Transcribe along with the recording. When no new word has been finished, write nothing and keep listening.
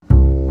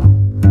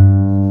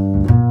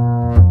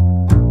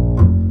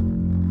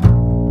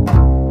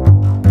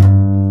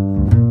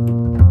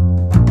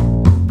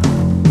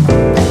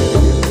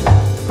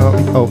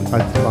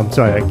I'm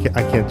sorry,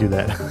 I can't do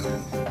that.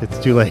 It's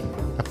too late.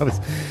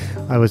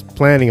 I was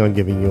planning on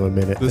giving you a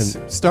minute. The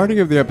starting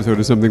of the episode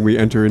is something we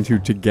enter into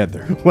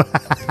together.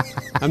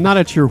 I'm not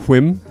at your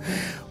whim.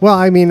 Well,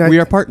 I mean, we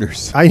are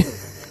partners.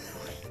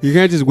 You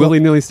can't just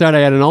willy-nilly start.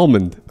 I had an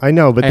almond. I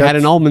know, but I had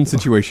an almond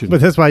situation.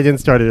 But that's why I didn't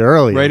start it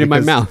earlier. Right in my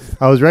mouth.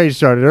 I was ready to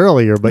start it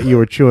earlier, but you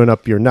were chewing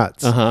up your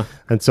nuts.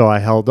 And so I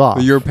held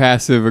off. Your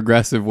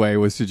passive-aggressive way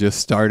was to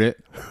just start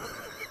it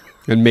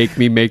and make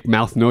me make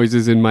mouth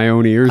noises in my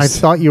own ears. I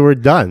thought you were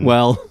done.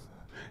 Well,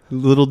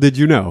 little did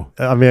you know.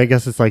 I mean, I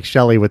guess it's like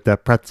Shelley with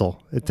that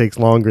pretzel. It takes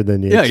longer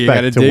than you expect. Yeah, you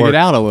got to dig it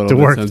out a little to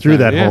bit work sometimes. through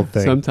that whole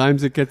thing.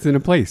 Sometimes it gets in a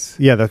place.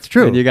 Yeah, that's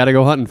true. And you got to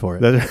go hunting for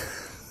it.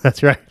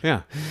 That's right.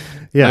 Yeah.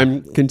 Yeah.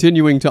 I'm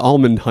continuing to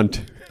almond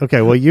hunt.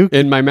 Okay, well, you...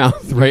 in my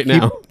mouth right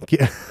now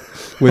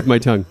with my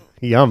tongue.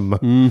 Yum.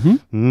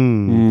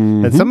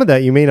 And some of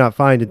that you may not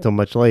find until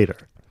much later.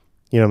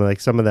 You know, like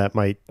some of that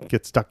might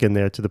get stuck in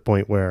there to the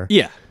point where...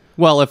 Yeah.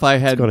 Well, if I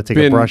had take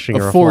been a brushing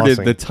or a afforded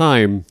flossing. the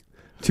time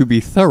to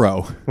be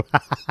thorough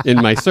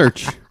in my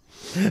search,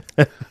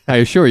 I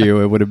assure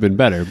you it would have been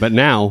better. But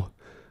now,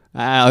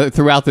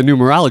 throughout the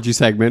numerology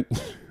segment,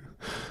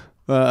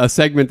 a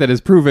segment that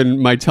has proven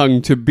my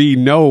tongue to be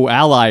no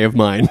ally of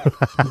mine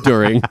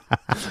during,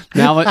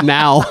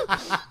 now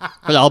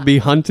I'll be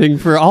hunting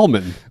for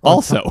almond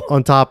also.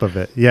 On top of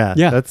it. Yeah.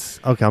 Yeah. That's...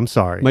 Okay, I'm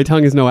sorry. My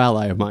tongue is no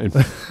ally of mine.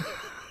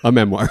 A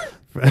memoir.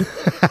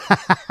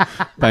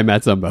 By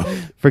Matt Zumbo.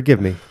 Forgive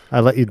me. I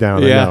let you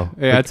down. Yeah,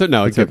 I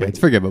know. it's okay. me. It's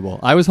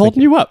forgivable. I was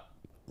holding you up.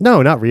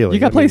 No, not really.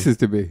 You got places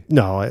to be.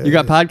 No. You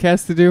got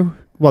podcasts to do.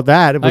 Well,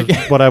 that was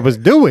what I was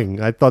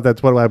doing. I thought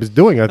that's what I was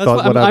doing. I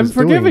thought what I was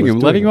doing. I'm forgiving you,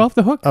 letting you off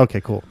the hook.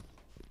 Okay, cool.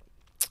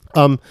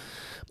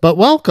 But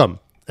welcome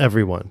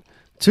everyone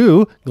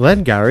to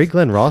Glengarry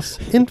Glen Ross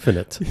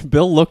Infinite.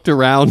 Bill looked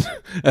around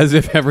as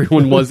if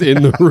everyone was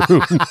in the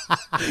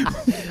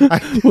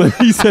room when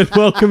he said,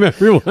 "Welcome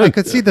everyone." I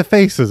could see the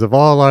faces of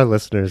all our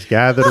listeners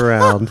gathered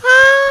around.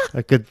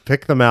 I could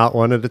pick them out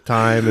one at a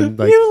time, and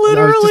like You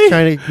literally- I was just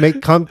trying to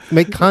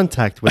make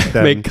contact with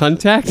them. Make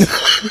contact.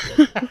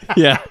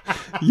 Yeah,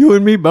 you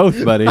and me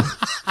both, buddy.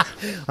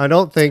 I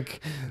don't think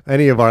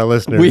any of our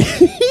listeners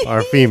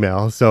are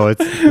female, so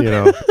it's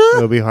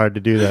it'll be hard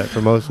to do that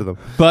for most of them.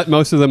 But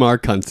most of them are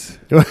cunts.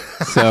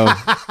 So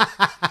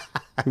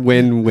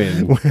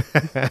win-win.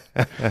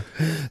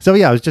 So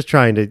yeah, I was just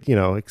trying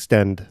to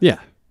extend. Yeah.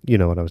 You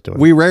know what I was doing.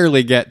 We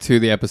rarely get to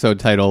the episode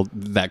title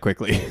that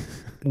quickly.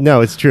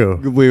 No, it's true.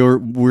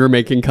 We're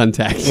making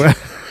contact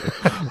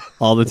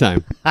all the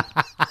time.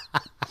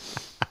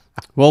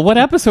 Well, what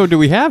episode do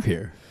we have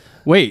here?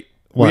 Wait,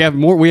 What? we have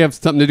more. We have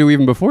something to do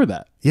even before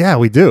that. Yeah,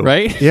 we do.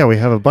 Right? Yeah, we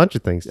have a bunch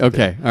of things to do.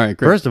 Okay, all right,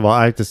 great. First of all,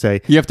 I have to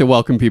say, You have to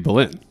welcome people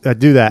in.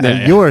 do that. Yeah, And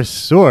yeah. your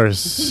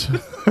source.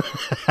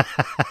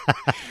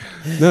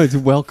 No, it's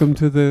welcome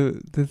to the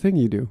thing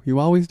you do. You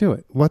always do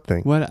it. What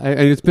thing? And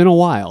it's been a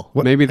while.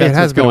 Maybe that's it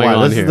has what's been going a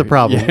while. on This here. is the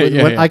problem.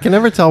 Yeah. I can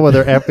never tell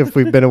whether if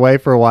we've been away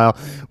for a while,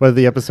 whether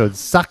the episodes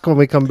suck when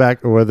we come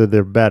back or whether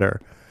they're better.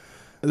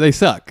 They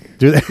suck.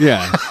 Do they?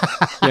 Yeah.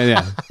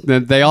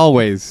 They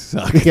always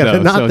suck. Yeah,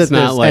 though, not so that it's not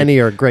there's like any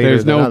are greater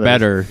There's than no others.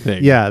 better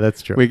thing. Yeah,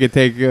 that's true. We could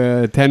take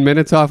 10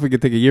 minutes off. We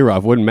could take a year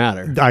off. Wouldn't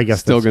matter. I guess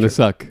Still that's going to true.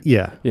 suck.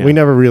 Yeah. Yeah. We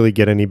never really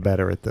get any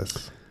better at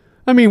this.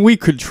 I mean, we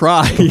could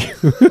try.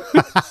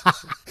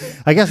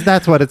 I guess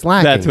that's what it's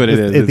lacking. That's what it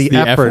is. It's The the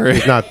effort effort.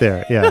 is not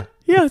there. Yeah.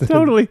 Yeah,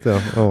 totally. So,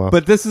 oh well.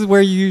 But this is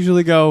where you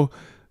usually go.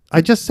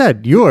 I just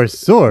said your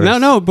source.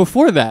 No.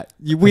 Before that,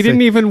 we didn't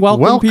said, even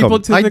welcome people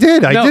to. I the...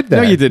 did. No, I did that.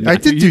 No, you did not. I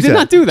did You do did that.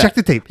 not do that. Check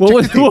the tape. What Check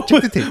was, the tape. what,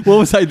 Check the tape. What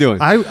was I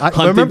doing? I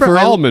Hunting remember for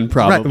almond,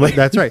 probably. Right,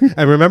 that's right.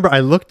 I remember I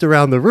looked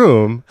around the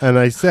room and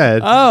I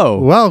said, Oh,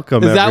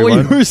 welcome, Is that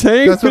everyone." what you were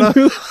saying? That's what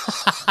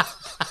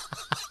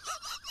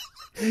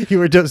you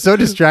were just so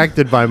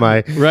distracted by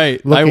my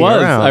Right. looking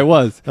around. I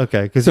was.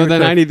 Okay. Because So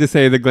then I need to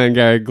say the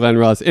Glengarry Glen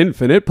Ross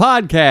Infinite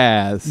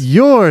Podcast.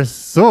 your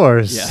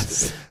source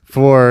Yes.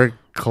 for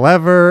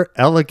clever,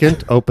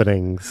 elegant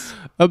openings.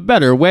 A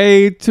better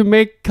way to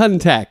make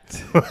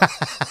contact.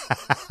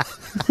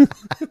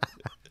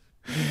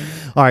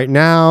 All right,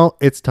 now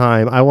it's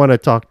time. I want to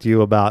talk to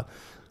you about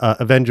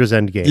Avengers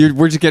Endgame.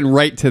 We're just getting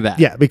right to that.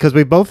 Yeah, because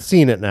we've both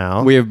seen it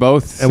now. We have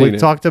both seen and we've it.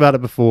 talked about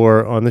it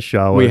before on the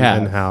show. We and, have.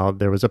 and how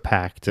there was a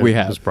pact and We it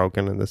have. was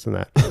broken and this and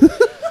that.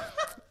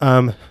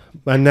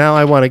 And now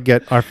I want to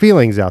get our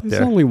feelings out There's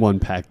there. only one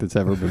pact that's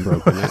ever been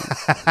broken.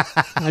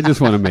 I just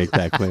want to make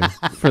that clear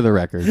for the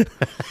record.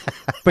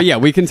 But yeah,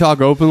 we can talk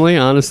openly,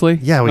 honestly,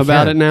 Yeah, we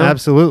about can. it now.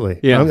 Absolutely.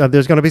 Yeah.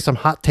 There's going to be some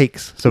hot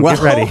takes, so Well-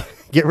 get ready.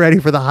 Get ready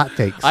for the hot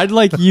takes. I'd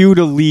like you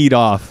to lead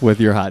off with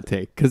your hot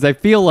take because I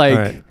feel like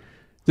All right.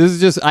 this is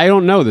just, I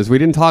don't know this. We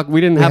didn't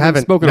haven't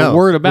haven't- spoken no, a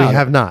word about it. we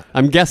have not.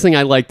 I'm guessing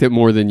I liked it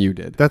more than you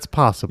did. That's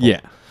possible.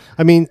 Yeah.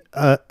 I mean,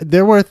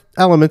 there were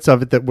elements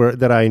of it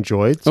that I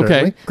enjoyed. Certainly,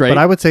 Okay, great. But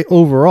I would say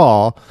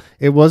overall,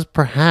 it was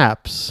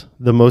perhaps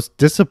the most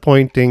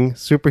disappointing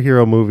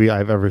superhero movie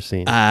I've ever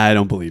seen. I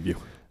don't believe you.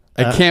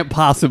 I can't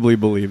possibly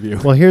believe you.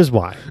 Well, here's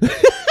why.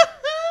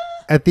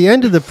 At the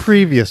end of the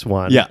previous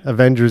one, Yeah.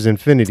 Avengers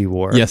Infinity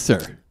War, Yes, sir.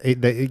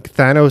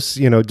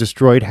 Thanos,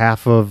 destroyed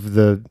half of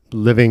the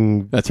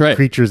living That's right.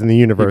 creatures in the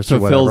universe It or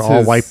whatever, fulfills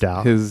all wiped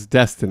out. his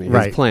destiny,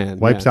 Right. his plan.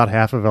 Wipes out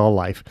half of all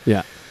life.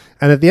 Yeah.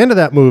 And at the end of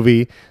that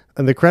movie,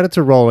 and the credits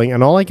are rolling,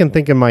 and all I can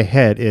think in my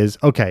head is,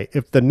 okay,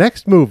 if the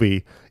next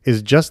movie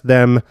is just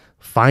them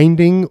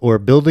finding or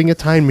building a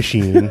time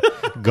machine,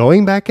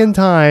 going back in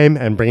time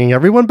and bringing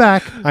everyone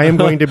back, I am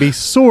going to be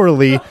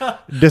sorely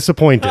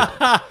disappointed.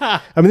 I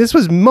mean, this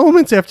was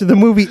moments after the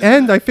movie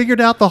end. I figured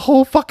out the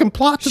whole fucking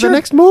plot to the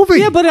next movie.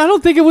 Yeah, but I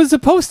don't think it was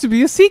supposed to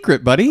be a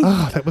secret, buddy.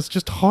 Oh, that was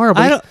just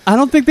horrible. I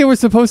don't think they were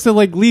supposed to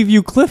like leave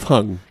you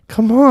cliffhung.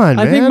 Come on,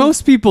 man. I think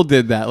most people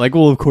did that. Like,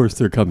 well, of course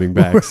they're coming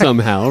back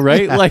somehow,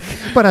 right? Yeah. Like,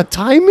 but a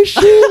time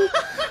machine?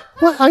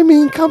 Well, I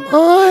mean, come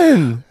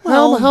on.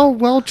 How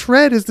well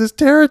tread is this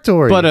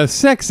territory? but a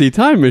sexy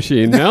time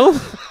machine, no?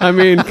 I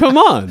mean, come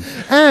on.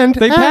 and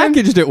They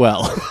packaged it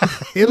well.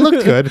 it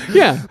looked good.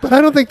 Yeah. But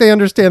I don't think they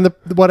understand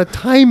what a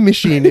time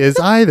machine is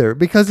either.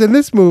 Because in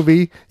this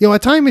movie, a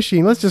time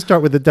machine, let's just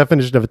start with the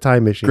definition of a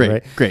time machine,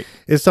 right? Great.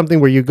 Is something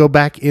where you go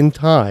back in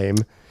time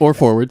Or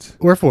forwards.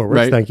 or forwards,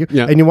 Right. thank you.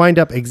 Yeah. And you wind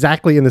up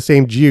exactly in the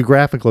same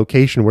geographic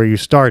location where you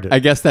started. I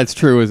guess that's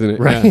true, isn't it?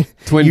 Right. Yeah.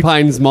 Twin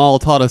Pines Mall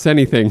taught us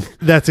anything.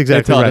 That's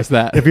exactly taught right. us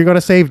that. If you're going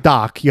to save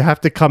Doc, you have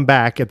to come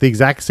back at the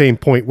exact same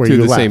point where To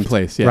you the left. same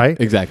place. Yeah. Right?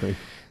 Exactly.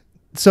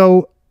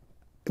 So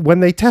when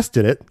they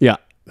tested it, Yeah.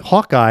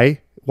 Hawkeye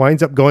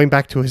winds up going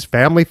back to his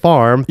family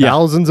farm Yeah.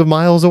 thousands of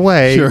miles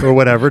away Sure. or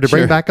whatever to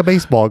bring Sure. back a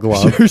baseball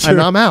glove. Sure, sure.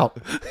 And I'm out.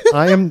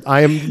 I am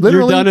literally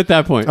You're done at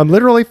that point. I'm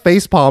literally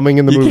face palming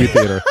in the movie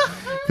theater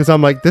because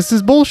I'm like, this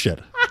is bullshit.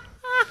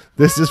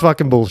 This is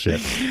fucking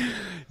bullshit.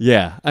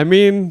 Yeah. I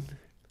mean,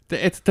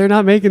 they're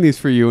not making these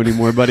for you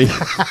anymore, buddy.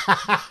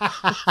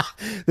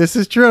 This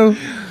is true.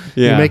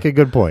 Yeah. You make a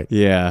good point.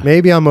 Yeah.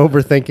 Maybe I'm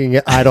overthinking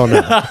it. I don't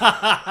know.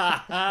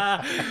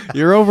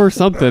 You're over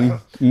something,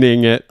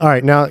 ning it. All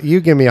right, now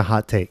you give me a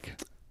hot take.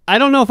 I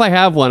don't know if I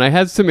have one. I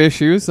had some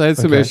issues. I had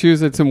some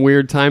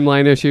weird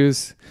timeline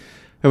issues.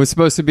 There was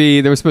supposed to be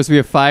a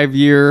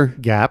 5-year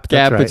Gap.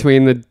 That's right.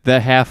 between the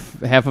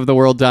half of the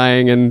world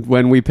dying and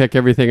when we pick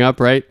everything up,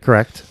 right?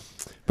 Correct.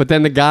 But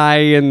then the guy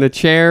in the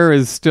chair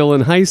is still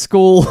in high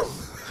school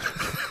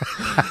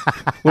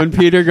when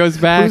Peter goes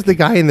back. Who's the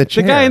guy in the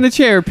chair? The guy in the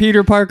chair,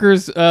 Peter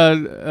Parker's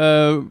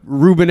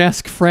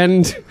Rubenesque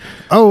friend,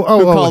 who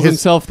calls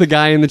himself the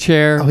guy in the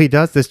chair. Oh, he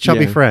does? This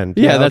chubby Yeah. friend.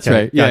 Yeah, that's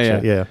okay. right. Yeah,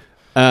 Gotcha. yeah.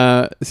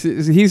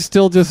 He's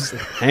still just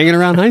hanging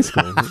around high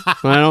school.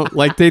 I don't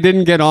like they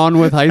didn't get on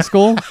with high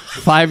school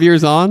 5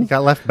 years on.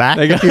 Got left back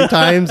a few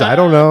times. I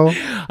don't know.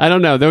 I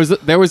don't know.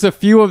 There was a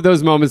few of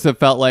those moments that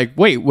felt like,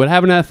 wait, what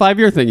happened to that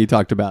 5-year thing you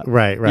talked about?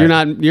 Right. You're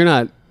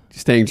not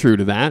staying true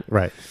to that.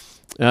 Right.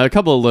 A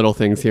couple of little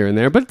things here and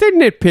there, but they're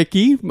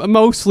nitpicky.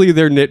 Mostly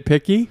they're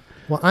nitpicky.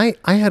 Well, I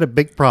had a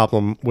big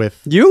problem with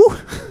You?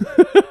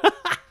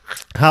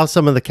 how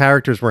some of the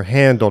characters were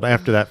handled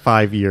after that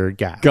 5-year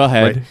gap. Go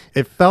ahead. Right?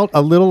 It felt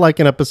a little like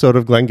an episode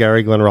of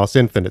Glengarry Glen Ross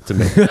Infinite to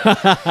me,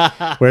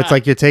 where it's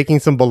like you're taking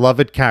some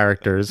beloved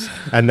characters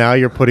and now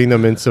you're putting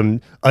them in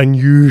some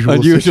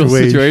unusual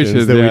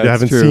situations that we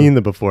haven't seen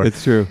them before.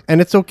 It's true.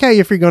 And it's okay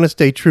if you're going to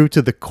stay true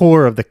to the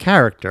core of the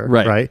character,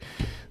 right?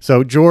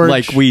 So George,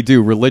 Like we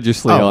do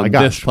religiously my on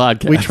gosh, this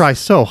podcast. we try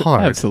so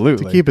hard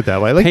Absolutely. to keep it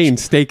that way. Like,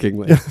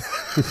 painstakingly.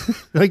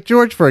 like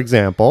George, for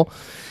example,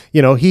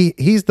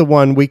 he's the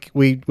one we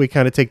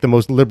kind of take the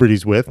most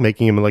liberties with,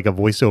 making him like a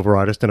voiceover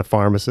artist and a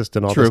pharmacist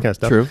and all this kind of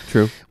stuff.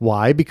 True.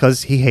 Why?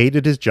 Because he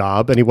hated his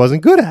job and he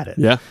wasn't good at it.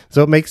 Yeah.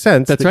 So it makes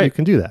sense That's that right. you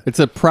can do that. It's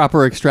a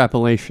proper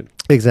extrapolation.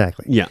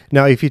 Exactly. Yeah.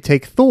 Now, if you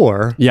take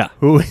Thor, Yeah.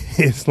 who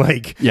is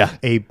like Yeah.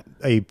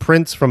 a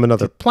prince from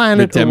another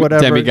planet The or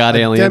whatever, demigod a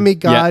alien.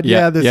 demigod,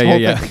 this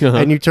whole thing, Uh-huh.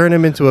 and you turn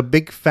him into a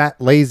big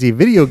fat lazy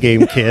video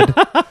game kid,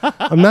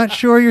 I'm not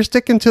sure you're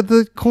sticking to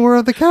the core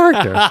of the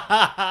character.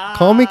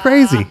 Call me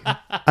crazy.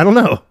 I don't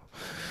know.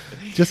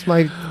 Just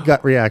my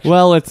gut reaction.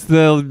 Well, it's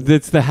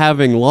the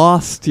having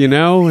lost,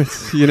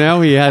 It's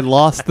he had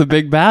lost the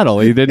big battle.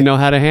 He didn't know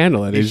how to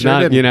handle it. He's sure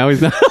not, didn't.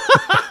 he's not.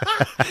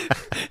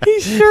 He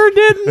sure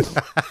didn't.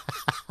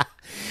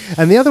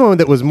 And the other one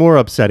that was more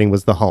upsetting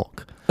was the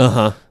Hulk.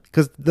 Uh-huh.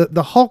 Because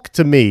the Hulk,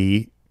 to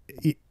me,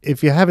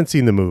 if you haven't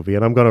seen the movie,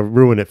 and I'm going to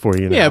ruin it for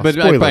you now. Yeah, but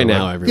Spoiler by alert.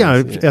 now I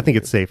everyone's- think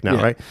it's safe now,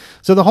 Yeah. right?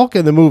 So the Hulk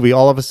in the movie,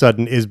 all of a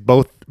sudden, is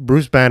both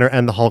Bruce Banner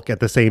and the Hulk at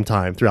the same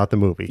time throughout the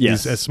movie.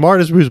 Yes. He's as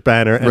smart as Bruce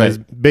Banner and Right. as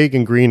big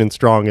and green and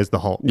strong as the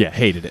Hulk. Yeah,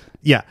 hated it.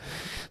 Yeah.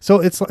 So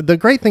it's the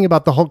great thing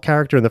about the Hulk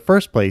character in the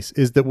first place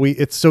is that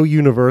it's so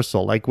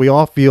universal. Like we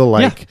all feel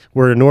like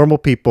we're normal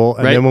people,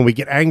 and Right. then when we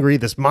get angry,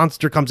 this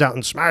monster comes out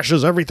and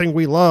smashes everything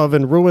we love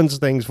and ruins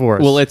things for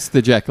us. Well, it's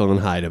the Jekyll and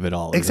Hyde of it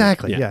all. isn't it?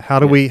 exactly. Yeah. How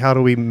do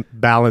we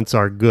balance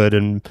our good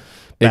and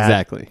bad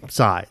Exactly.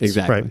 sides?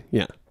 Exactly. Right?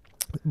 Yeah.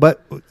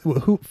 But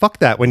fuck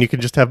that when you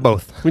can just have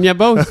both. When you have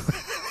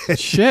both.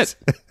 Shit.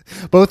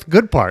 Both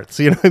good parts.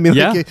 You know what I mean?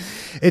 Yeah. Like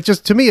it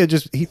just, to me,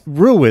 he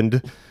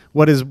ruined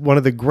what is one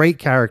of the great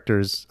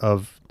characters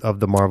of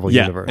the Marvel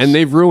universe. And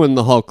they've ruined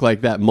the Hulk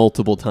like that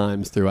multiple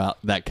times throughout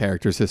that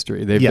character's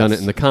history. They've done it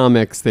in the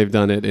comics. They've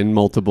done it in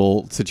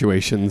multiple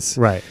situations.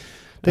 Right.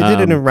 They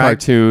did it in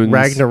cartoons,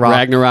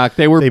 Ragnarok.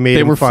 They were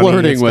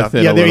flirting with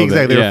it. Yeah,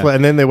 exactly.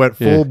 And then they went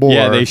full bore.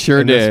 Yeah, they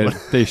sure did.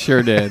 They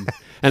sure did.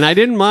 And I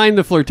didn't mind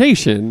the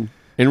flirtation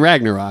in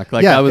Ragnarok.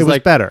 Like I was it was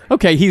like, better.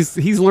 Okay,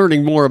 he's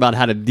learning more about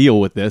how to deal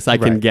with this. I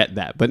can get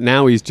that. But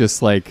now he's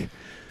just like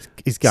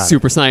he's got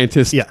super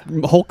scientist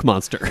Hulk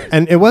monster.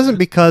 And it wasn't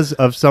because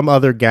of some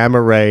other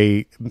gamma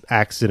ray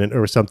accident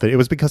or something. It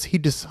was because he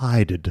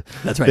decided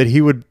that he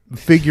would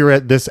figure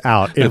this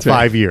out in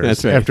 5 years.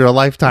 That's right. After a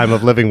lifetime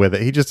of living with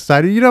it. He just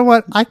decided, you know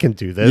what? I can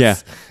do this. Yeah.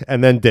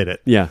 And then did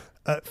it. Yeah.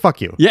 Fuck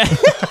you. Yeah.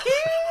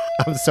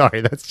 I'm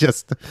sorry. It's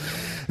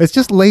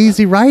just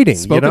lazy writing.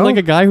 Spoken like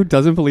a guy who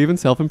doesn't believe in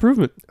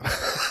self-improvement.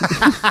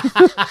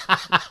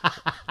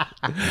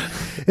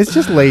 It's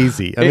just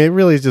lazy. I mean, it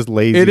really is just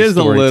lazy. It is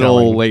a little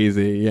storytelling.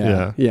 lazy.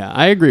 Yeah.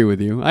 I agree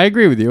with you.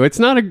 It's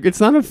not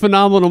a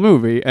phenomenal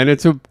movie, and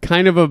it's a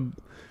kind of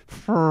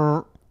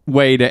a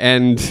way to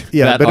end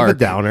that a bit arc. of a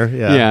downer.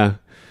 Yeah.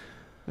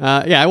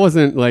 I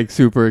wasn't like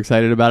super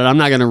excited about it. I'm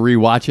not going to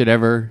rewatch it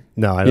ever.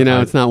 No,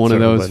 it's not one of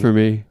those for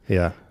me.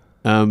 Yeah.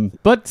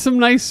 But some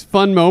nice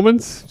fun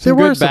moments. There Some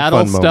were good some battle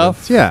fun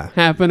stuff moments.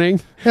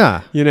 happening.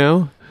 Yeah.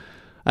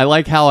 I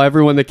like how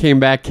everyone that came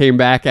back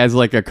as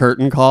like a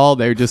curtain call.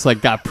 They just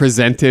like got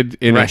presented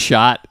in a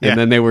shot, and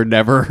then they were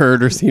never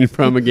heard or seen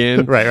from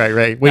again.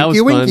 Right. That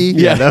was Winky,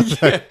 fun.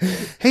 winky. Yeah.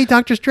 Hey,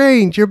 Doctor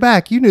Strange, you're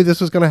back. You knew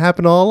this was going to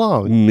happen all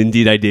along.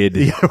 Indeed, I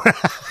did.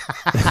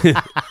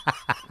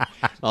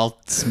 All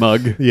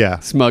smug. Yeah.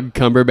 Smug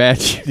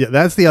Cumberbatch. Yeah,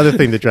 that's the other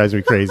thing that drives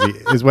me crazy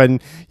is when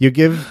you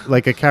give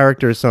like a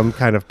character some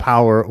kind of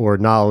power or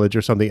knowledge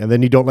or something, and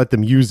then you don't let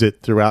them use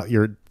it throughout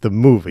the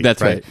movie.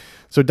 That's right.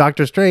 So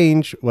Doctor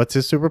Strange, what's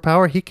his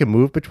superpower? He can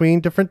move between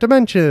different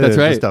dimensions. That's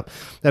right. And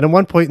stuff. And at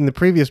one point in the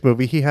previous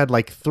movie, he had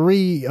like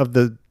 3 of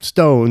the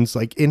stones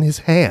like in his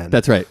hand.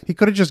 That's right. He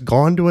could have just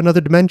gone to another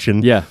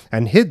dimension. Yeah.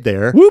 And hid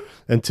there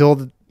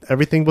until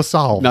everything was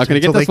solved. Not going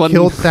to get this they one.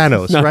 killed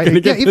Thanos, Not right? gonna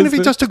get Even this if he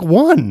one. just took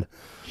one.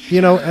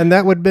 And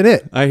that would have been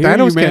it. I hear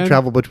Thanos you, man. can't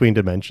travel between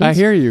dimensions. I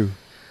hear you.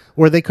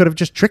 Or they could have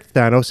just tricked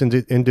Thanos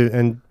into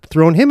and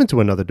thrown him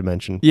into another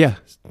dimension. Yeah.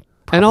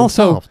 And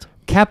also, solved.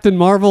 Captain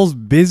Marvel's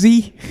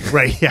busy.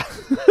 Right, yeah.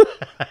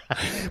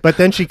 But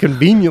then she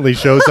conveniently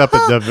shows up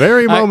at the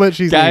very moment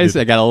she's Guys,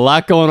 needed. I got a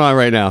lot going on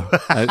right now.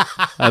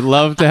 I'd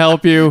love to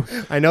help you.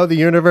 I know the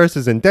universe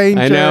is in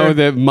danger. I know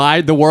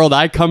that the world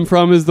I come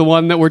from is the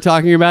one that we're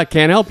talking about.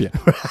 Can't help you.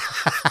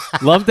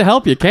 Love to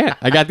help you. Can't.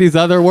 I got these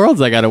other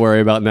worlds I got to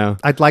worry about now.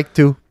 I'd like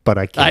to, but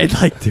I can't.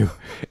 I'd like to.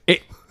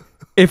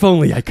 If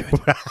only I could.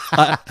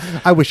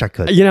 I wish I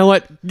could. You know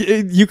what?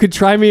 You could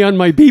try me on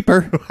my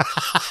beeper.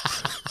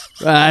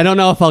 I don't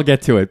know if I'll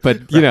get to it,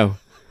 but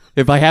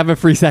if I have a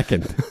free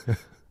second,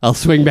 I'll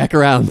swing back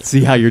around and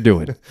see how you're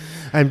doing.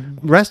 And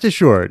rest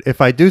assured,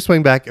 if I do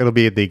swing back, it'll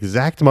be at the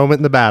exact moment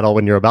in the battle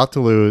when you're about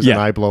to lose and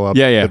I blow up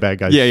the bad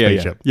guy's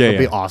spaceship. It'll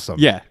be awesome.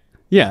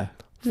 Yeah.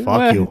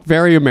 Fuck you.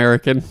 Very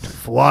American.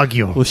 Flog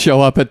you. We'll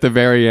show up at the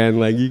very end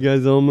like, you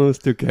guys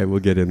almost? Okay, we'll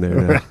get in there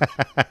now.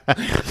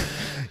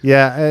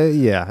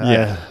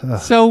 Yeah.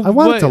 So I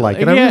wanted to like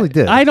it. I really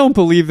did. I don't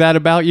believe that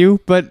about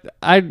you, but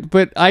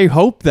I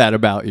hope that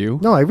about you.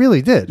 No, I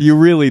really did. You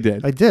really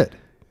did. I did.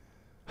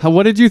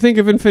 What did you think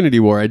of Infinity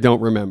War? I don't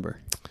remember.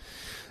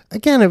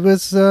 Again, it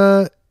was.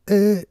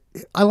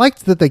 I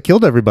liked that they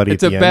killed everybody.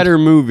 It's at a the end. better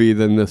movie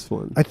than this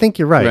one. I think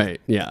you're right.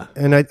 Right. Yeah.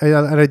 And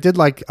I did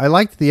like. I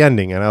liked the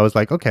ending, and I was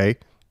like, okay,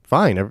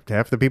 fine.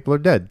 Half the people are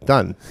dead.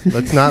 Done.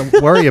 Let's not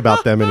worry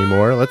about them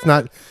anymore. Let's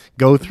not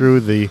go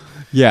through the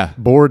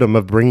boredom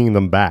of bringing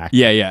them back.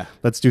 Yeah.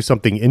 Let's do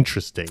something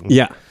interesting.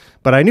 Yeah.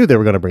 But I knew they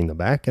were going to bring them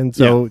back, and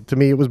so to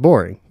me, it was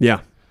boring.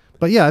 Yeah.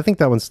 But yeah, I think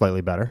that one's slightly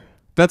better.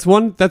 That's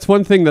one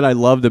thing that I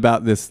loved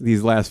about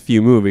these last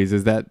few movies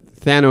is that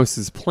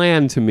Thanos'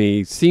 plan to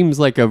me seems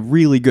like a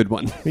really good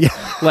one. Yeah.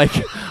 Like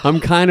I'm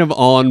kind of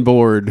on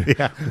board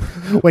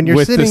When you're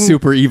with sitting, the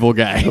super evil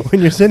guy.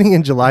 when you're sitting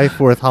in July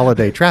 4th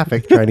holiday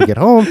traffic trying to get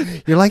home,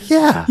 you're like,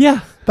 yeah,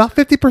 about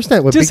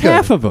 50% would Just be good.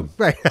 half of them.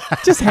 Right.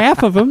 Just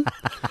half of them.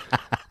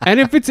 And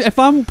if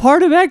I'm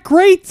part of that,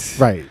 great.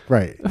 Right.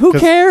 Who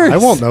 'Cause cares? I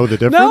won't know the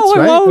difference, No, I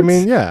right? won't. I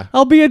mean, yeah.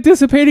 I'll be a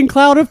dissipating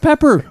cloud of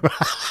pepper.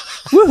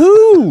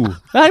 Woohoo!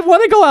 I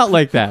want to go out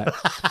like that.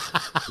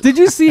 Did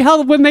you see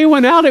how when they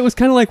went out, it was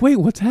kind of like, wait,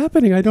 what's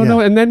happening? I don't know.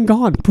 And then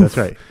gone. Poof. That's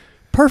right.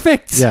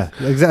 Perfect. Yeah,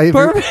 exactly.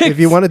 Perfect. If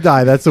you want to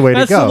die, that's the way to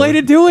go. That's the way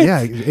to do it.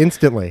 Yeah,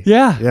 instantly.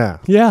 Yeah.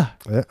 Yeah.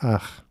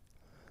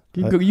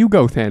 You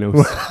go,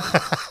 Thanos.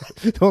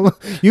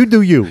 You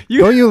do you.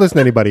 Don't you listen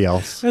to anybody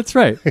else. That's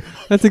right.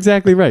 That's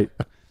exactly right.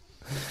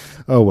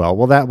 Oh,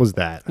 well, that was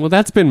that. Well,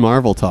 that's been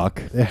Marvel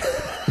talk.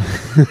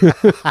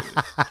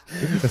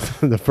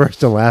 The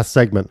first and last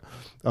segment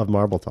of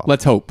Marvel Talk.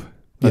 Let's hope.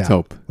 Let's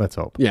hope. Let's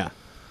hope. Yeah.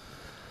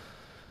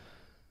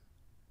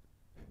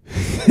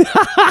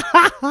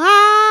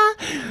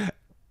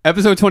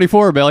 Episode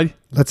 24, Billy.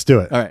 Let's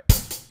do it. All right.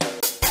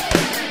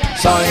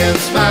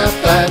 Science,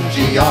 math, and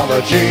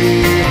geology.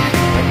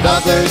 And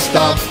other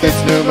stuff is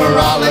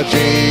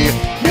numerology.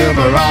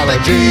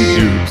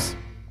 Numerology.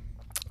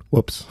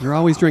 Whoops. You're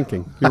always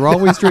drinking. You're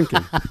always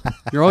drinking.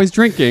 You're always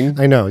drinking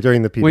I know,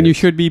 during the P when you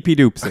should be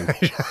P-doopsing.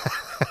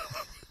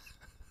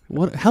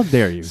 What? How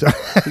dare you?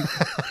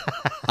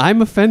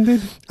 I'm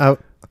offended.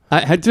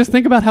 Just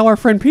think about how our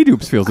friend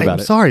P-doops feels I'm about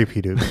it. sorry,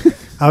 Peter.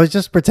 I was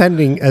just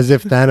pretending as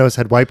if Thanos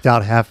had wiped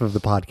out half of the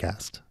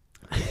podcast.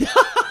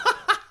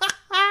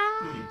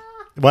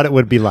 What it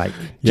would be like,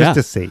 just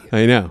to see.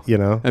 I know. You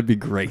know? That'd be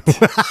great.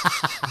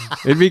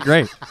 It'd be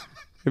great.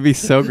 It'd be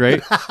so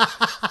great.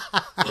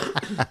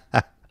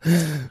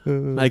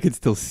 I could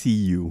still see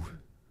you,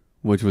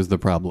 which was the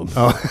problem.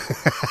 Oh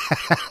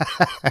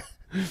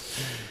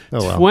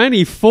well.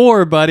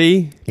 24,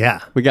 buddy. Yeah.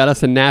 We got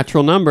us a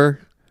natural number.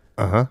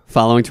 Uh-huh.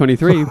 Following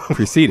 23,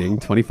 preceding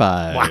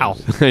 25. Wow.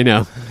 I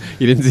know.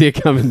 You didn't see it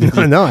coming, did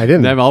you? No, I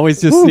didn't. That always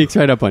just sneaks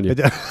right up on you.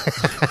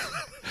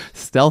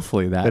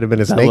 Stealthily, that. Could have been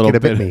a that snake, little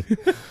could have bit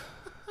me.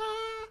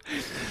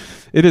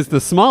 It is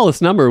the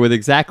smallest number with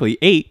exactly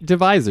 8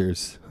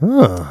 divisors.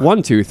 Huh.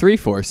 1, 2, 3,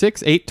 4,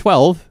 6, 8,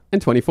 12,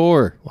 and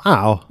 24.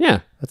 Wow.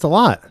 Yeah. That's a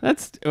lot.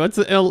 It's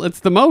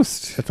the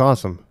most. That's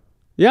awesome.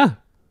 Yeah.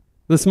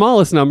 The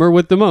smallest number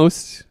with the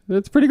most.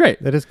 That's pretty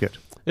great. That is good.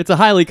 It's a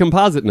highly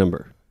composite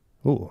number,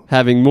 Ooh.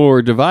 having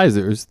more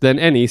divisors than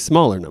any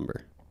smaller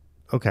number.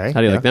 Okay. How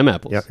do you like them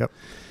apples? Yep.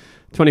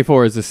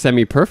 24 is a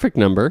semi-perfect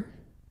number,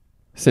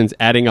 since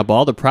adding up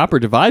all the proper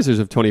divisors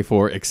of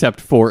 24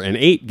 except 4 and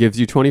 8 gives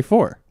you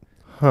 24.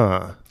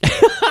 Huh.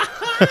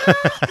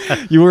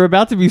 You were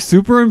about to be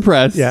super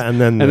impressed. Yeah,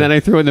 and then I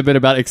threw in the bit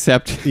about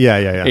except Yeah.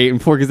 8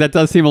 and 4 because that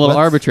does seem a little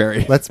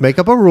arbitrary. Let's make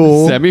up a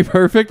rule.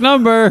 Semi-perfect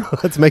number.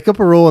 Let's make up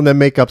a rule and then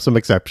make up some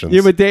exceptions.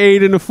 Yeah, but the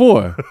 8 and the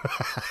 4.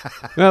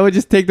 Well, we'll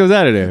just take those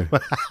out of there.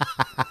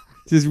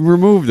 Just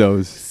remove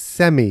those.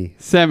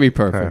 Semi-perfect.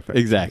 Perfect.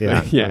 Exactly. Yeah.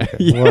 Okay.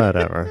 Yeah.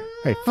 Whatever.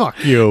 Hey,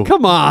 fuck you.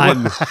 Come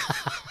on.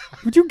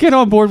 Would you get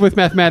on board with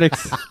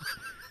mathematics?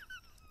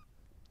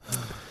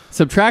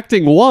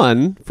 Subtracting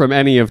 1 from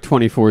any of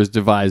 24's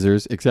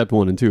divisors, except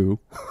 1 and 2,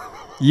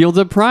 yields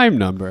a prime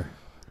number.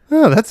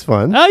 Oh, that's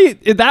fun. Oh,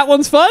 that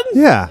one's fun?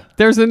 Yeah.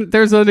 There's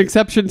an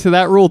exception to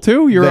that rule,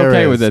 too? You're There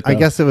okay is. with it, though. I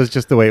guess it was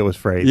just the way it was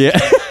phrased. Yeah.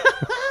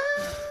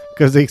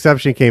 Because the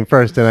exception came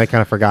first and I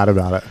kind of forgot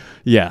about it.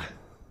 Yeah.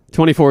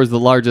 24 is the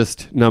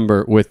largest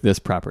number with this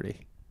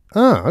property.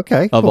 Oh,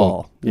 okay. Of cool.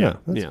 all. Yeah,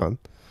 Yeah, that's fun.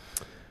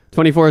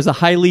 24 is a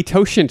highly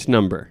totient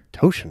number.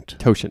 Totient.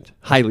 Totient.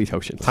 Highly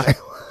totient.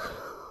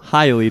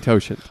 Highly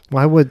totient.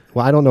 Well,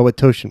 I don't know what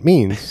totient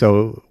means,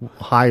 so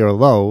high or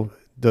low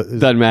is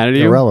Doesn't matter to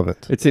you?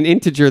 irrelevant. It's an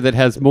integer that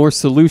has more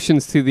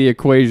solutions to the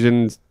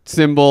equation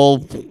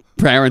symbol,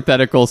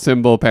 parenthetical,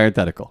 symbol,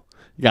 parenthetical.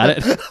 Got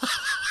it?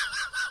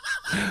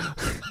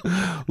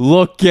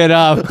 Look it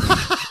up.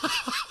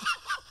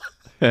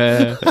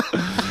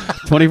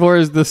 24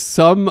 is the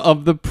sum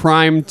of the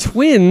prime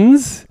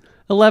twins,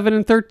 11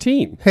 and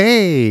 13.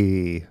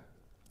 Hey.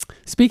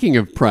 Speaking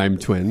of prime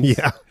twins.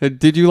 Yeah.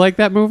 Did you like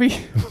that movie?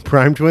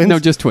 Prime twins? No,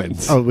 just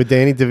twins. Oh, with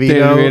Danny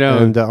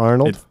DeVito, and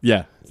Arnold?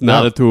 It's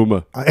not No. a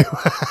tumor.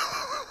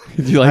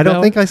 Did you like I that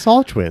don't think I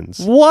saw twins.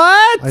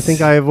 What? I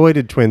think I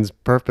avoided twins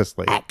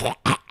purposely.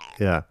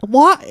 Yeah.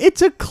 What?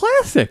 It's a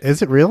classic.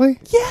 Is it really?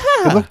 Yeah.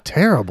 It looked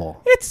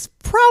terrible. It's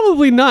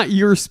probably not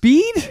your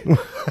speed,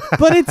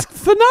 but it's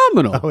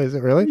phenomenal. Oh, is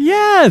it really?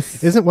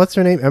 Yes. Isn't what's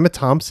her name? Emma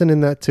Thompson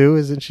in that too?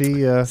 Isn't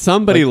she?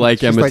 Somebody like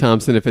she's Emma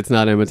Thompson, if it's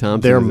not Emma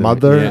Thompson. their is in it.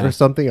 mother Yeah. or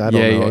something? I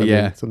don't Yeah, know. yeah, I mean,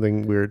 yeah.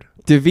 something weird.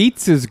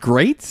 DeViets is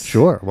great.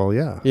 Sure. Well,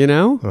 yeah. You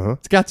know? Uh-huh.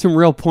 It's got some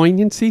real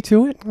poignancy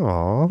to it.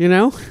 Aw, You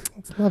know?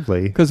 it's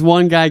lovely. Because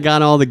one guy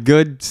got all the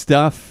good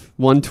stuff,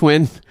 one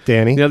twin.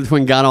 Danny? The other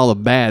twin got all the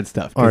bad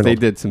stuff because they Arnold.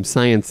 did some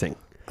sciencing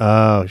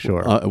Oh,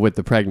 sure. with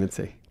the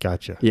pregnancy.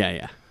 Gotcha.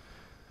 Yeah.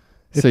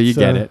 So you It's,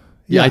 get it.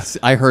 Yeah, yeah.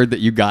 I heard that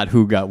you got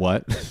who got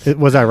what.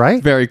 Was I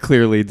right? Very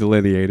clearly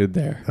delineated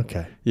there.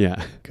 Okay.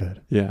 Yeah.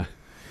 Good. Yeah.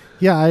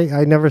 Yeah,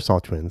 I never saw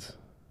twins.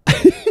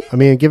 I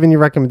mean, given your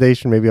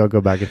recommendation, maybe I'll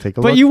go back and take a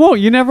look. But you won't.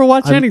 You never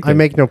watch I anything.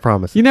 make no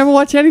promises. You never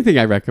watch anything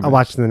I I recommend.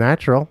 watched The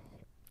Natural.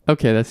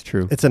 Okay, that's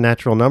true. It's a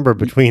natural number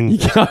between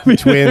got me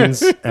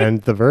twins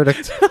and The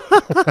Verdict.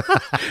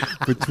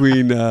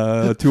 Between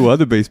two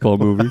other baseball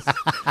movies.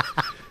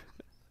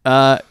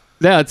 Yeah,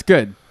 it's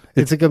good.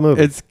 It's a good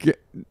movie. It's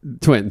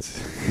twins.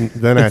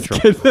 The Natural.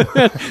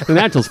 The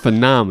Natural's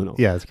phenomenal.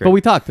 Yeah, it's great. But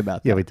we talked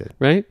about that. Yeah, we did.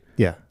 Right?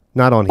 Yeah.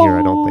 Not on here,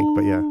 I don't think,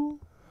 but yeah.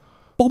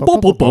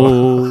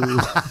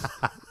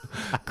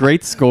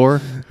 Great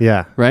score,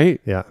 Yeah. right?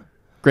 Yeah.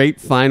 Great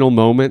final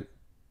moment.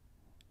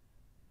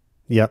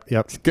 Yep.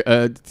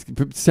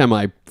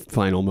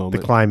 Semi-final moment.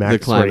 The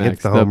climax where he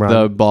hits the home run.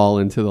 The ball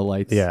into the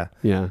lights. Yeah.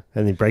 Yeah.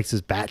 And he breaks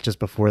his bat just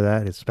before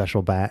that, his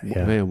special bat.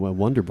 Yeah. Man, well,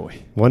 Wonder Boy.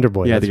 Wonder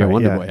Boy. Yeah, that's they got right.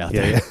 Wonder yeah. Boy out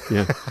yeah, there.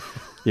 Yeah.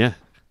 Yeah.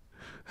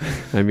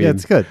 I mean, Yeah,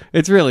 it's good.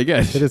 It's really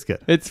good. It is good.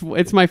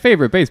 It's my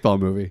favorite baseball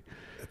movie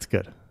It's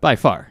good. by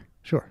far.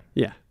 Sure.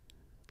 Yeah.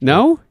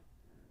 No?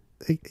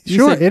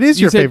 Sure. said- it is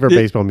you your said favorite it-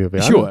 baseball movie.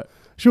 I Sure. don't-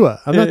 Sure.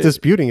 I'm not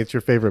disputing it's your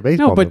favorite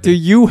baseball No, but movie. do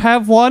you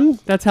have one?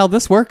 That's how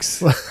this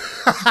works.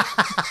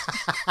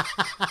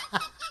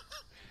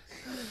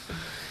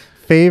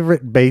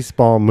 Favorite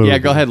baseball movie? Yeah,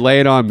 go ahead. Lay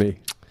it on me.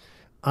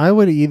 I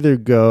would either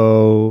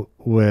go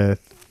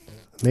with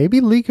maybe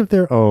League of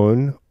Their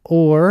Own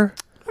or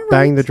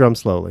Bang the Drum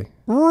Slowly.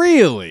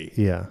 Really?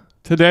 Yeah.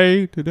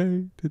 Today.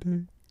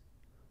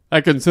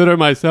 I consider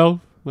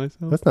myself.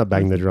 That's not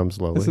Bang the Drum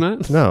Slowly. It's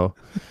not? No.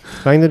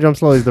 Bang the Drum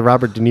Slowly is the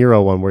Robert De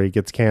Niro one where he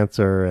gets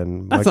cancer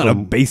and That's not a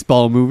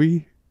baseball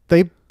movie.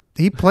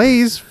 he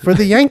plays for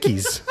the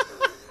Yankees.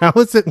 How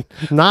is it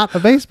not a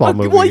baseball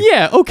movie? Well,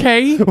 yeah,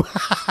 okay.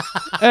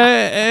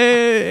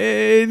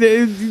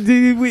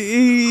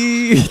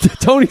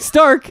 Tony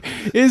Stark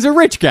is a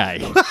rich guy.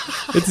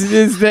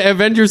 Is the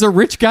Avengers a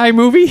rich guy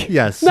movie?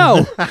 Yes.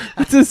 No,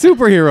 it's a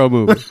superhero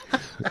movie.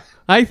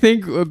 I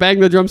think Bang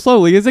the Drum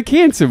Slowly is a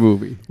cancer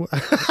movie.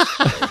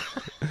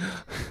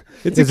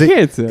 It's a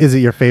cancer. Is it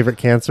your favorite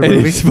cancer It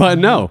movie? is, but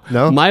no.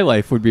 No? My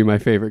Life would be my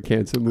favorite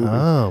cancer movie.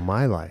 Oh,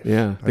 My Life.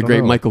 Yeah, I the don't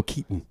great know. Michael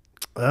Keaton.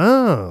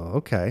 Oh,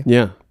 okay.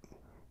 Yeah.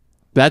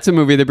 That's a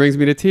movie that brings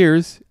me to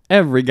tears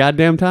every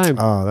goddamn time.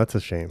 Oh, that's a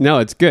shame. No,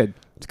 it's good.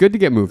 It's good to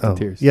get moved Oh, to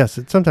tears. yes,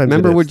 sometimes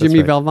Remember it is. what That's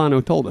Jimmy right.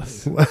 Valvano told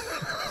us?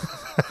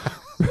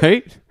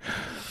 Right?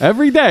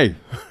 Every day,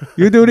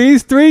 you do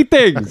these 3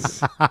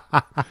 things.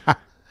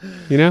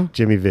 You know?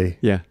 Jimmy V.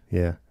 Yeah.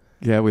 Yeah.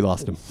 Yeah, we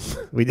lost him.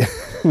 We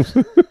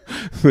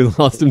We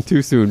lost him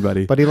too soon,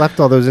 buddy. But he left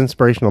all those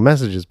inspirational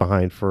messages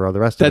behind for the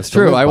rest of us. That's to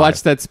true. live I by.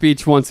 watched that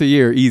speech once a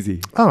year,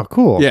 easy. Oh,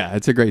 cool. Yeah,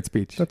 it's a great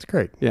speech. That's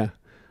great. Yeah.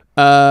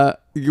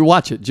 You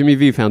watch it, Jimmy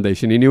V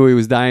Foundation. He knew he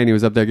was dying. He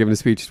was up there giving a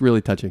speech. It's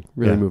really touching,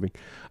 really Yeah. moving.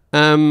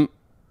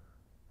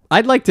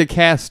 I'd like to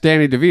cast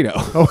Danny DeVito.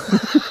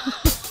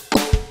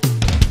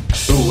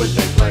 Who would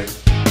they play?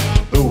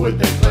 Who would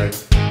they play?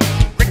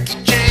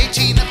 Ricky Jay,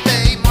 Tina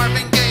Fey,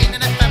 Marvin Gaye,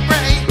 and FM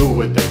Ray. Who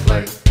would they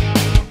play?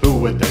 Who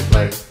would they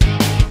play?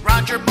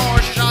 Roger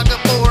Moore, Shah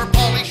Gabor,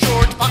 Pauly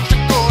Shore, Tupac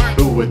Shakur.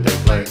 Who would they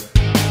play?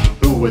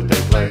 Who would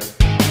they play?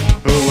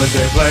 Who would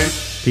they play?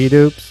 P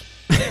Dupes.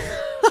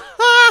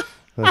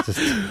 That's just,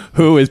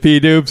 Who is P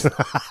Dupes?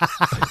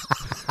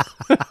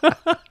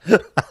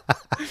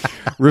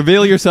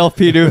 Reveal yourself,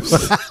 P Dupes.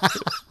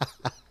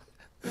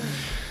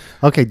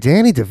 okay,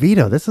 Danny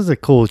DeVito. This is a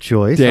cool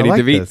choice. Danny I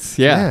like DeVito. this.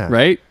 Yeah,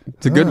 right?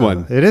 It's a good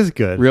one. It is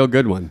good. Real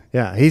good one.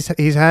 Yeah, he's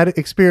had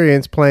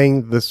experience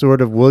playing the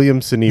sort of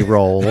Williamson-y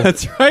role.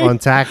 That's right. On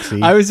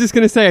Taxi. I was just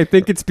going to say, I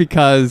think it's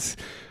because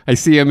I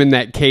see him in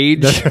that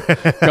cage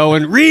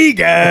going,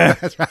 Riga!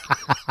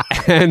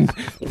 And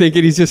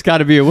thinking he's just got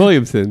to be a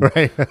Williamson.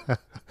 right.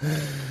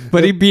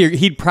 But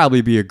he'd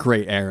probably be a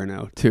great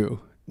Aronow, too.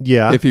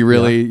 Yeah. If he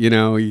really,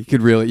 you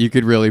could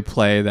really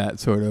play that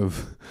sort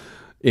of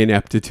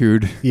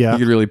ineptitude. Yeah. You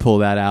could really pull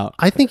that out.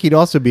 I think he'd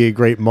also be a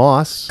great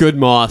Moss. Good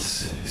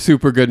Moss.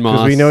 Super good Moss.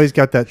 Because we know he's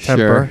got that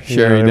temper. Sure, you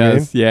know he what I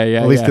does. mean?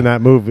 Yeah. At least in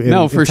that movie.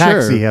 No, in for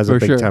Taxi, sure. he has a For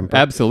big sure. temper.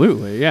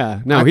 Absolutely.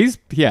 Yeah. No,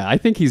 I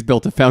think he's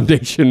built a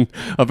foundation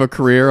of a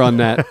career on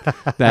that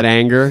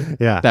anger.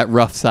 Yeah. That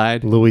rough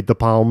side. Louis De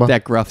Palma.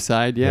 That gruff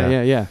side.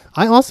 Yeah.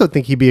 I also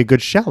think he'd be a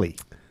good Shelley.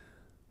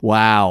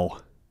 Wow.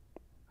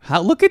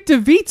 Look at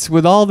DeVito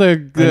with all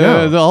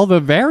the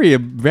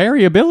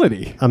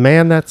variability. A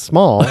man that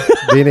small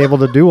being able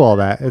to do all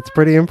that. It's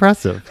pretty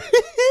impressive.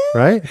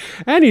 Right?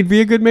 And he'd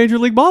be a good major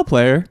league ball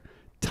player.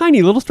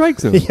 Tiny little strike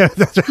zone. Yeah,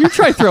 that's right. You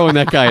try throwing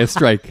that guy a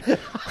strike.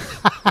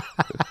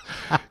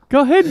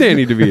 Go ahead,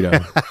 Danny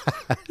DeVito.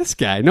 This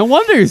guy, no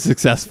wonder he's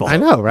successful. I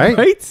know, right?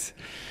 Right?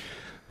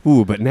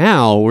 Ooh, but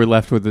now we're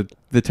left with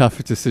the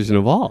toughest decision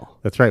of all.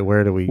 That's right.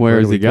 Where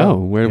does He go?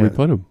 Where do we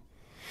put him?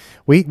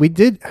 We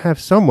did have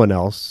someone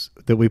else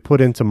that we put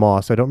into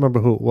Moss. I don't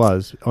remember who it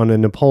was, on a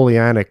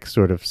Napoleonic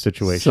sort of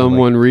situation.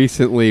 Someone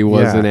recently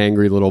was Yeah. an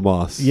angry little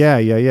boss. Yeah.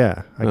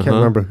 I can't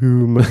remember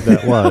whom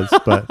that was,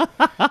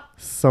 but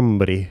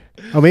somebody.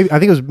 Oh, maybe I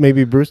think it was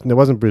maybe Bruce. No, it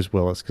wasn't Bruce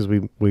Willis because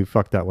we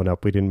fucked that one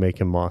up. We didn't make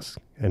him Moss,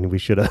 and we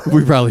should have.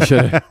 We probably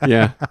should have.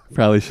 Yeah,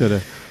 probably should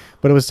have.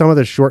 But it was some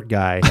other short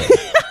guy,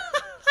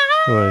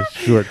 or a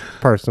short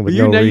person with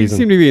You no reason.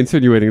 seem to be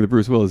insinuating that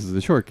Bruce Willis is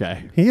a short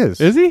guy. He is.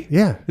 Is he?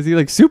 Yeah. Is he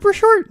like super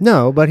short?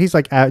 No, but he's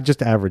like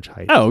just average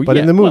height. Oh, but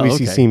yeah. in the movies Well,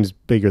 he okay. seems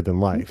bigger than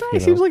life. He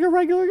seems like a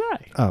regular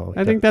guy. Oh,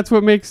 I think that's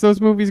what makes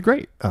those movies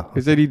great. Oh,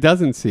 Is that he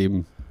doesn't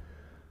seem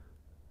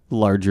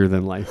larger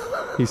than life.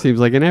 He seems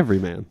like an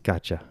everyman.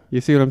 Gotcha.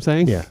 You see what I'm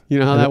saying? Yeah. You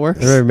know how that works?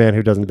 Another man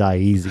who doesn't die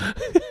easy.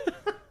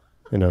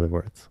 In other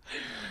words.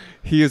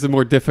 He is a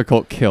more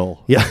difficult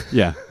kill. Yeah.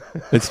 Yeah.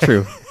 It's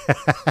true.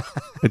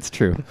 It's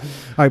true.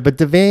 All right, but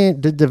Devanny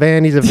DeVito.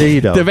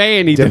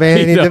 Devanny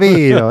Devanny DeVito.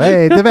 DeVito.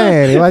 Hey,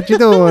 Devanny, what you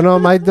doing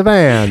on my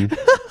divan?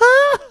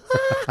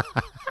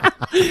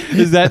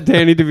 Is that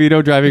Danny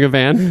DeVito driving a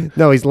van?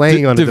 No, he's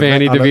laying on a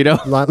Devanny divan.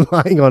 DeVito?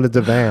 Lying on a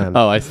divan.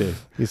 Oh, I see.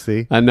 You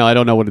see? No, I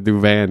don't know what a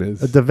divan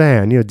is. A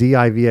divan,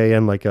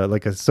 Divan, like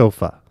a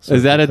sofa.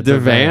 Is that a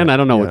divan? I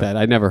don't know what Yeah. that.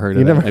 I never heard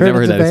You of that. never I heard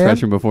never of heard that divan?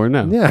 expression before.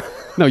 No. Yeah.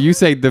 No, you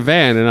say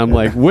divan, and I'm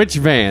like, which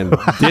van?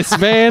 This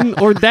van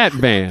or that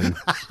van?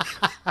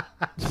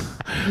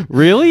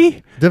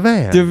 Really?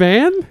 Divan.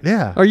 Divan?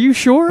 Yeah. Are you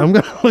sure? I'm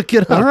gonna look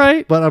it up. All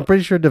right. but I'm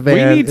pretty sure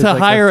divan. We need is to like a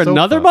hire sofa.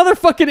 another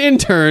motherfucking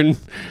intern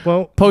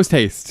Well, post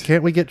haste.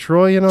 can't we get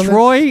Troy in on this?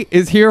 Troy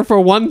is here for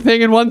one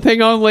thing and one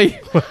thing only.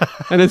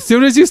 And as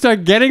soon as you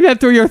start getting that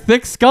through your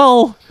thick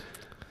skull,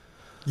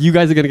 you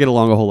guys are going to get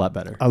along a whole lot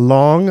better. A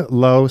long,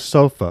 low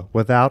sofa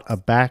without a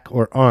back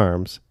or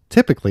arms,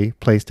 typically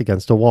placed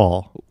against a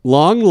wall.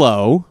 Long,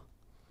 low,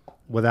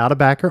 Without a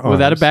back or arms.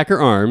 without a back or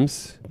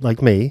arms.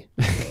 Like me.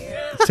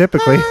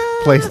 Typically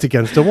placed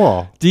against a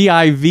wall.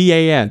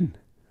 Divan.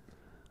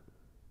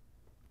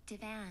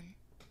 Divan.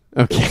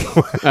 Okay.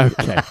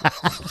 Okay.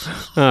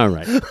 All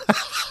right.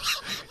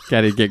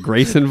 Got to get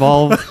Grace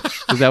involved.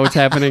 Is that what's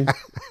happening?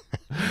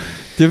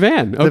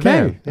 Divan. Okay.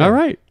 Divan, yeah. All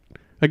right.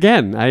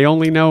 Again, I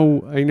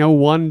know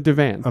one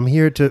divan. I'm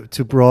here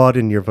to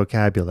broaden your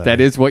vocabulary.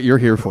 That is what you're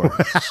here for.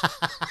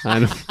 I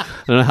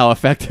don't know how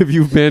effective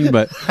you've been,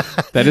 but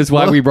that is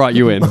why we brought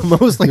you in.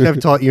 Mostly I've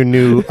taught you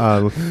new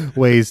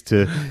ways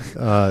to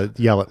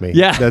yell at me.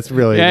 Yeah. That's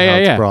really how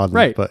it's broadened.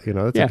 Right. But,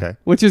 it's Yeah. okay.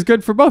 Which is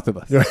good for both of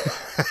us.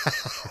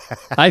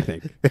 I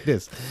think. It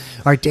is.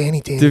 All right, Danny.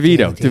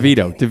 DeVito.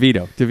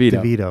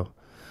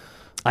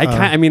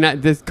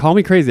 Call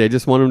me crazy. I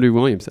just want him to be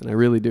Williamson. I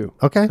really do.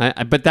 Okay.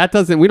 But that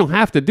doesn't, we don't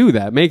have to do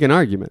that. Make an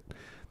argument.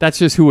 That's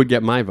just who would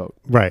get my vote.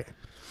 Right.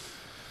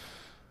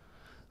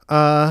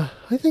 I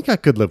think I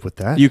could live with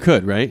that. You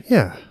could, right?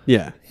 Yeah.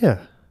 Yeah. Yeah.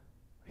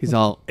 He's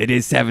all, it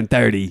is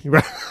 7:30.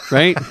 Right.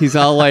 Right? He's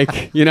all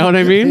like, you know what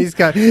I mean? He's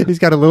got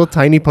a little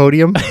tiny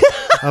podium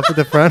up at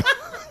the front.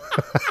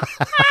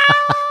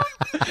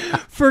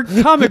 For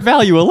comic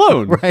value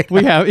alone, Right.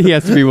 he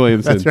has to be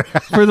Williamson.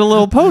 For the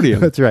little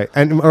podium. That's right.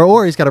 And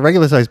or he's got a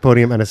regular sized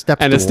podium and a step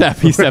And a stool. step.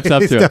 He steps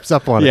up He to it. steps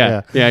up on Yeah.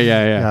 it. Yeah.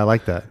 Yeah, I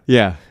like that.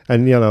 Yeah.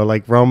 And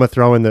like Roma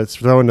throwing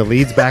the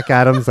leads back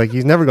at him. It's like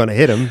he's never going to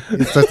hit him.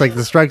 It's just like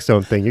the strike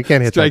zone thing. You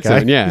can't hit Strike that guy.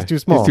 zone, yeah. He's too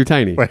small. He's too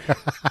tiny. Right,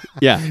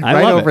 Yeah. I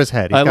right love over it. his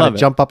head. He's I got love to it.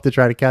 jump up to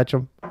try to catch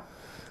him.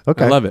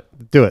 Okay, I love it.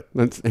 Do it.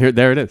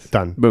 There it is.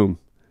 Done. Boom.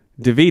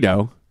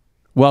 DeVito,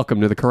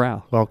 welcome to the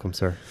corral. Welcome,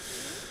 sir.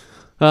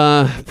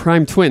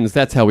 Prime twins.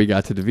 That's how we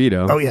got to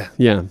DeVito. Oh, yeah.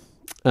 Yeah.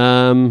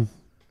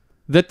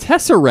 The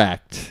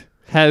Tesseract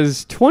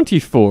has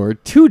 24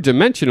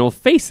 two-dimensional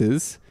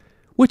faces,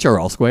 which are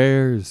all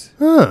squares.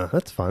 Huh,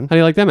 that's fun. How do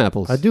you like them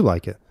apples? I do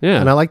like it. Yeah.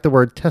 And I like the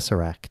word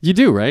tesseract. You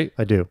do, right?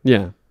 I do.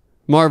 Yeah.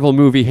 Marvel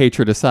movie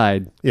hatred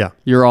aside, Yeah.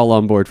 you're all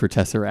on board for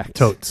Tesseract.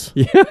 Totes.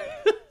 Yeah.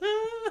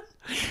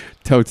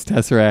 Totes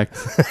Tesseract.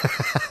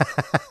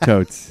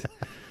 Totes.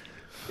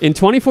 In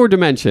 24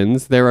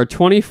 dimensions, there are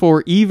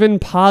 24 even,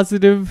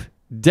 positive,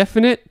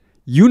 definite,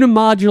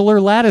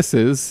 unimodular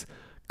lattices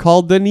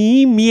called the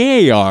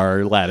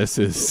Niemiar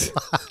lattices.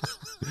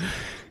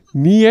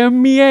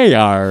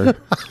 Niemiar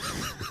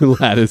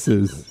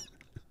lattices.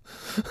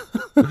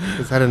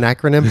 Is that an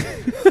acronym?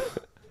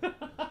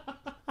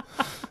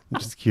 I'm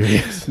just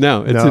curious.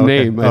 No, it's No, a okay.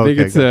 name. I think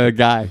Okay, it's a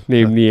guy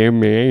named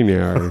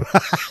Niemiar.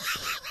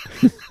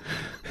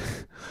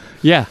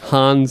 Yeah,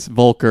 Hans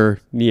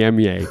Volker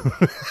Niemier.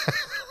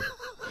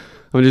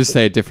 I'm going to just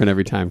say it different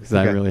every time because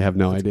I Okay. really have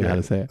no idea how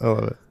to say it. I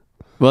love it.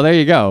 Well, there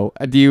you go.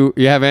 Do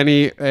you have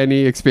any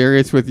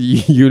experience with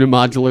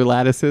unimodular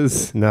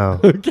lattices? No.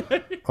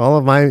 Okay. All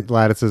of my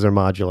lattices are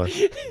modular.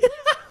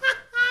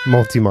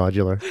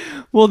 Multi-modular.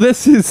 Well,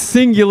 this is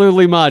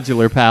singularly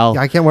modular, pal.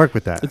 I can't work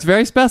with that. It's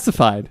very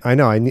specified. I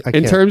know. I In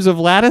can't. terms of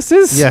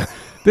lattices, Yeah.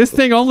 this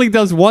thing only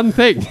does one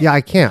thing. Yeah, I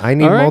can't. I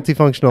need All right.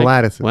 multifunctional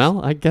lattices. Well,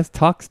 I guess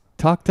talk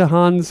to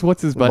Hans.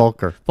 What's his butt?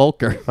 Volker.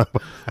 Volker.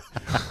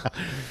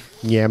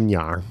 Yam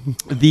yar.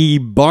 The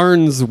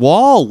Barnes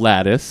wall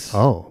lattice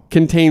Oh.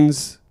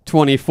 contains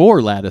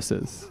 24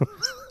 lattices.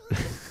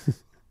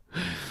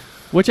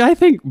 Which I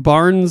think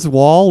Barnes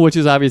wall, which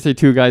is obviously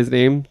two guys'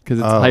 name because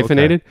it's Oh,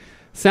 hyphenated,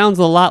 sounds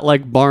a lot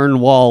like barn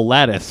wall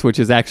lattice, which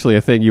is actually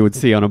a thing you would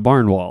see on a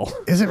barn wall.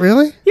 Is it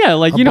really? Yeah,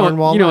 like A you know barn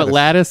wall what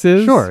lattice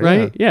is, Sure,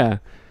 right? Yeah.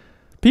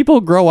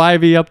 People grow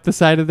ivy up the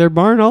side of their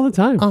barn all the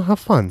time. Oh, how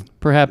fun.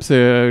 Perhaps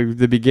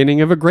the beginning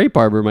of a grape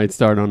arbor might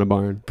start on a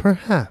barn.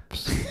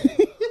 Perhaps.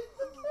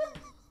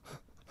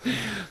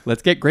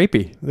 Let's get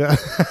grapey.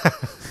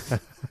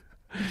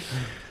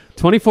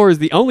 24 is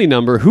the only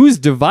number whose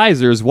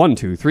divisors 1,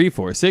 2, 3,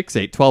 4, 6,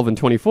 8, 12, and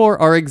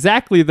 24 are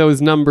exactly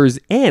those numbers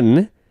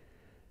n,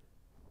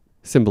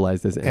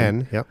 symbolized as n,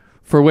 N, yep.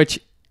 for which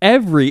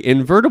every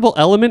invertible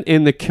element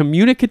in the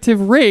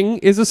communicative ring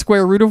is a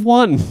square root of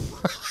 1.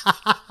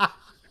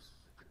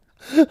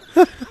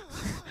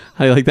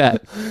 How do you like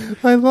that?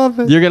 I love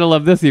it. You're going to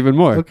love this even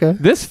more. Okay.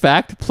 This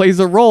fact plays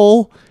a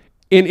role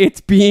in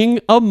its being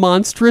a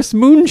monstrous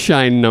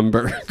moonshine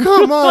number.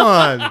 Come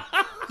on.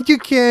 You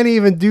can't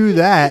even do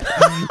that.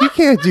 You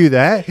can't do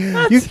that.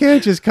 You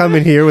can't just come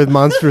in here with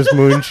monstrous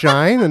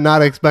moonshine and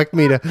not expect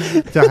me to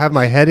have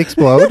my head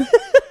explode.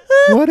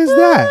 What is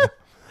that?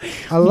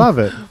 I love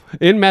it.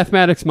 In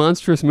mathematics,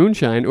 monstrous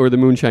moonshine, or the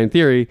moonshine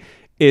theory,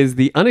 is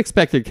the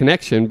unexpected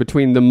connection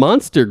between the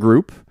monster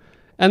group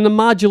and the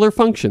modular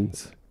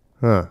functions.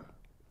 Huh.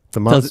 The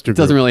Monster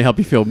Doesn't Group. really help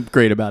you feel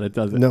great about it,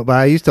 does it? No, but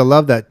I used to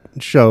love that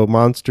show,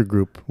 Monster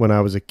Group, when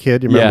I was a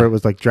kid. You remember Yeah. it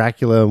was like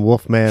Dracula and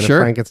Wolfman Sure.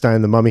 and Frankenstein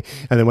and the Mummy,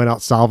 and they went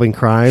out solving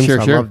crimes. Sure,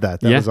 I sure. loved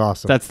that. That Yeah, was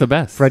awesome. That's the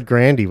best. Fred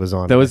Grandy was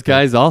on it, Those I think.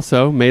 guys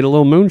also made a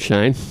little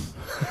moonshine.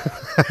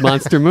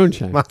 Monster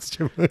moonshine.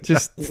 Monster Moon.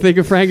 Just think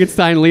of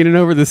Frankenstein leaning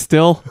over the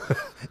still.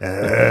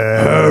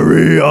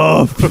 Hurry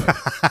up.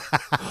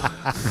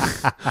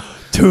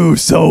 Too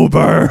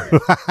sober.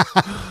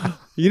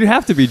 You'd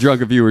have to be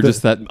drunk if you were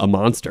just a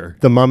monster.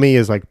 The Mummy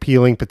is like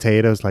peeling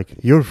potatoes, like,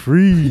 you're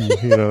free.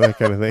 You know, that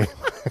kind of thing.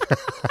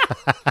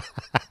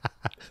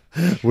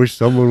 Wish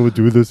someone would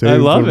do the same I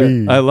love for it.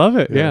 me. I love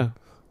it. Yeah.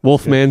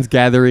 Wolfman's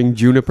gathering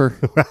juniper.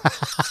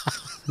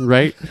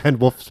 Right? And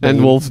Wolfsbane. And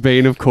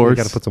Wolfsbane, of course.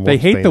 gotta put some They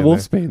hate Wolfsbane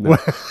the in there.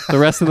 Wolfsbane, though. The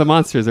rest of the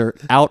monsters are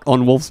out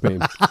on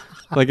Wolfsbane.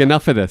 Like,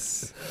 enough of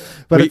this.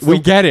 But we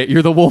get it.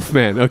 You're the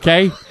Wolfman,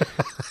 okay?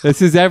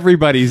 This is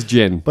everybody's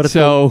gin. But it's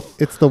so,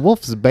 it's the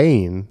Wolf's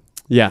Bane,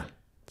 yeah.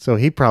 so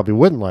he probably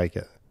wouldn't like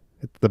it.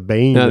 It's the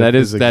Bane. No, of that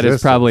his is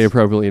probably existence.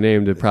 appropriately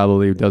named. It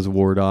probably does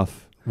ward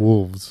off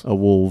Wolves. a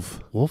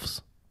wolf.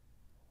 Wolves?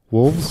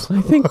 Wolves?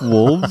 I think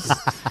wolves.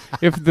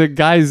 If the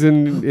guys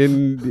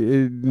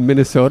in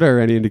Minnesota are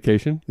any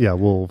indication, Yeah,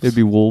 wolves. it'd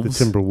be wolves.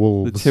 The timber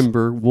wolves. The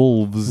timber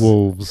wolves.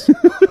 Wolves.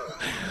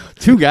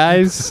 Two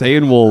guys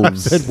saying I've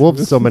wolves. said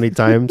wolves so many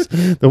times,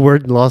 the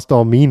word lost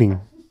all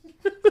meaning.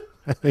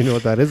 I don't know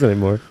what that is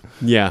anymore.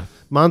 Yeah,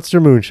 Monster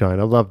Moonshine.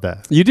 I love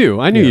that. you do.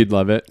 I knew Yeah. you'd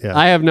love it. Yeah.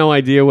 I have no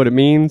idea what it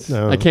means.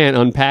 No. I can't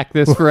unpack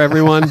this for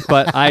everyone,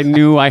 but I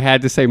knew I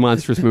had to say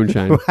monstrous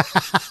moonshine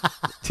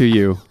to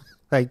you.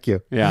 Thank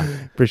you. Yeah.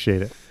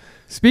 Appreciate it.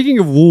 Speaking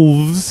of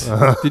wolves,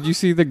 did you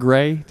see The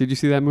Gray? Did you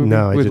see that movie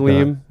No, I with did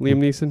Liam not.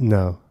 Neeson?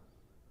 No.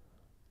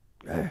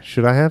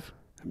 Should I have?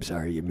 I'm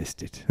sorry you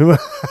missed it.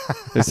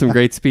 There's some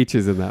great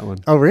speeches in that one.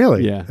 Oh,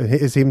 really? Yeah.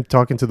 Is he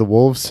talking to the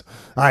wolves?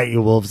 All right,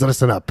 you wolves,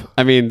 listen up.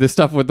 I mean, the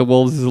stuff with the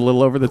wolves is a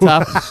little over the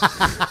top.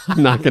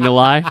 I'm not going to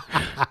lie.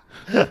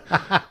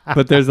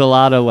 But there's a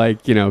lot of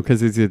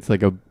because it's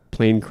like a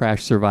plane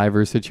crash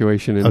survivor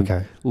situation. And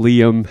Okay.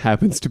 Liam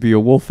happens to be a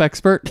wolf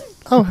expert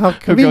Oh, how who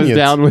convenient. goes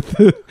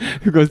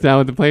down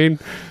with the plane.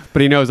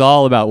 But he knows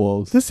all about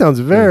wolves. This sounds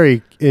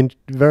very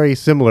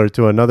similar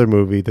to another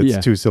movie that's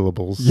Yeah. 2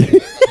 syllables.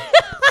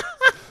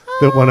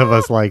 That one of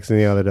us likes and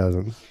the other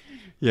doesn't.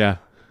 Yeah.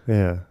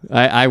 Yeah.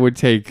 I would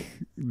take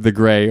The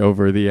Gray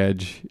over The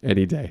Edge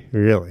any day.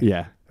 Really?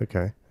 Yeah.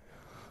 Okay.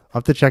 I'll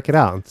have to check it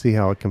out and see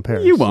how it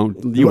compares. You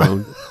won't. You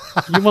won't.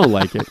 You won't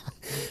like it.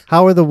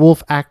 How are the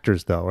wolf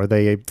actors, though? Are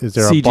they? Is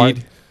there a Bart?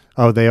 CG'd.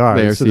 Oh, they are.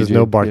 They are So there's CG'd,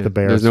 no Bart yeah. the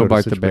Bear. There's no sort of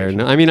Bart the Bear. situation.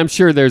 No, I mean, I'm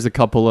sure there's a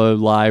couple of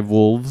live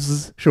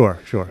wolves, Sure.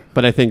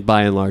 but I think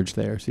by and large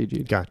they are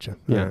CG'd. Gotcha.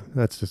 Yeah. Yeah.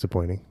 That's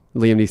disappointing.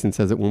 Liam Neeson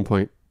says at one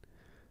point,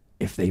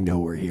 "If they know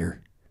we're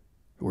here,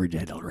 we're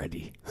dead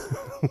already."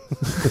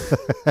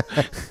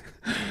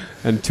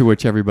 And to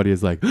which everybody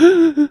is like,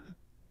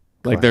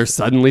 they're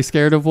suddenly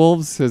scared of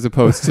wolves as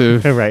opposed to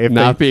Right, if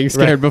not they- being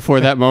scared right. before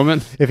that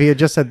moment. If he had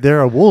just said there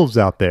are wolves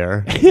out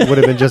there, it would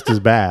have been just as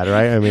bad,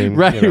 right? I mean,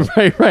 Right, you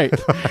know. right.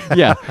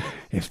 Yeah.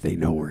 If they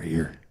know we're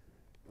here,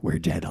 we're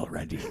dead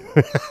already.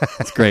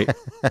 It's great.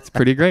 It's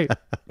pretty great.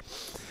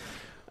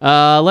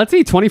 Let's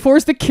see. 24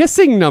 is the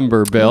kissing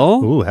number,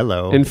 Bill. Ooh,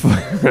 hello. In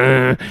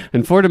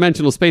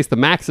four-dimensional space, the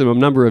maximum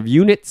number of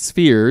unit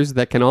spheres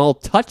that can all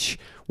touch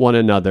one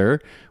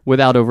another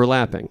without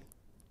overlapping.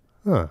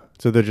 Huh.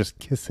 So they're just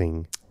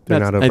kissing. They're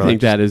not I overlapping.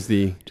 think that is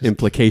the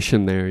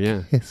implication there.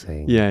 Yeah.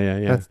 Kissing. Yeah.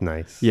 That's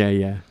nice.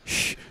 Yeah.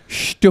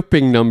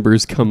 Stupping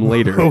numbers come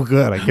later. Oh,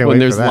 good. I can't wait when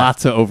there's for that.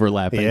 lots of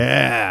overlapping.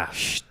 Yeah.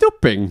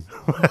 Stupping.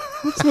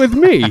 What's with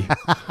me?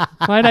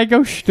 Why'd I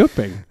go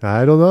stupping?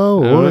 I don't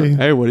know. Boy.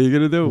 Hey, what are you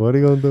going to do? What are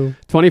you going to do?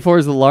 24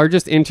 is the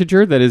largest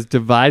integer that is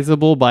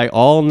divisible by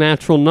all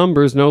natural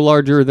numbers no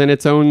larger than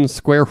its own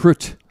square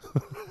root.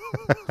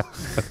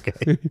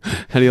 Okay.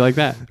 How do you like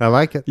that? I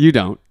like it. You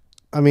don't.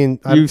 I mean,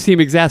 You seem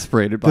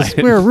exasperated by the it.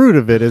 square root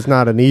of it is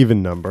not an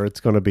even number. It's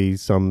going to be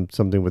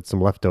something with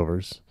some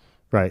leftovers.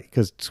 Right.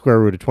 Because square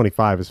root of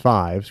 25 is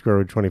 5. Square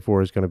root of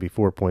 24 is going to be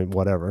 4 point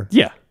whatever.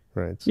 Yeah.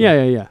 Right. So-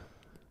 Yeah.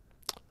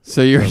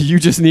 So you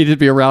just needed to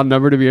be a round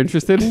number to be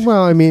interested?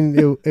 Well, I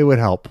mean, it would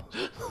help.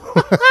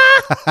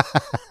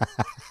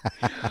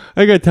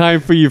 I got time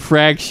for your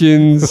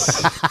fractions.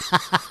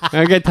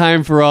 I got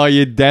time for all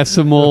your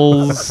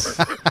decimals.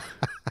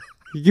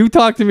 You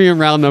talk to me in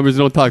round numbers,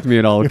 don't talk to me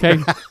at all, okay?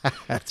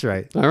 That's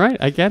right. All right,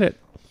 I get it.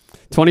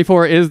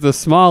 24 is the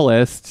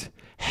smallest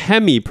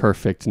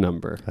hemi-perfect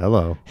number.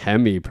 Hello.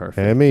 Hemi-perfect.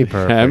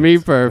 Hemi-perfect.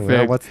 Hemi-perfect.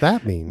 Well, what's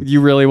that mean?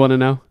 You really want to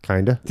know?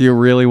 Kinda. Do you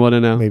really want to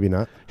know? Maybe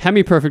not.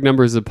 Hemi-perfect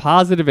number is a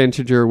positive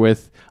integer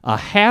with a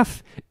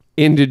half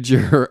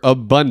integer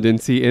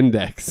abundancy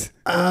index.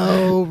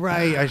 Oh,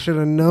 right. I should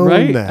have known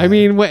Right? that. I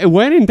mean,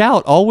 when in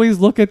doubt, always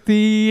look at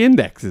the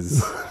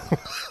indexes.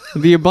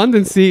 The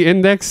abundancy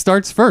index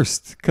starts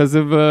first because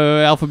of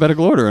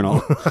alphabetical order and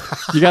all.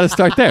 You got to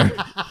start there.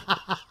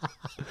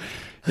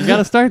 You got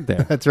to start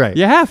there. That's right.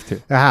 You have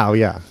to. How?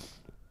 Yeah.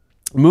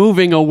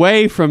 Moving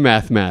away from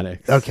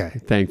mathematics. Okay.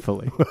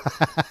 Thankfully.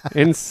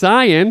 In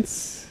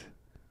science,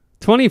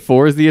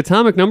 24 is the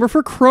atomic number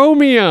for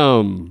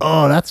chromium.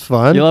 Oh, that's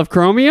fun. You love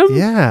chromium?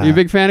 Yeah. You a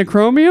big fan of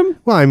chromium?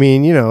 Well, I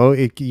mean,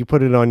 you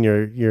put it on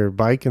your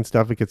bike and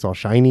stuff. It gets all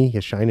shiny.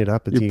 You shine it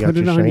up. You got put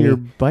it on shiny, your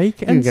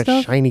bike and you got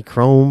stuff? shiny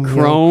chrome.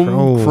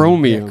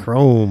 Chromium. Yeah,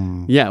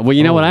 chrome. Yeah, well,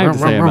 you know what I have to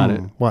say about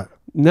it? What?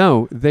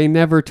 No, they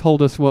never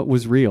told us what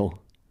was real.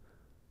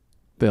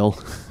 Bill.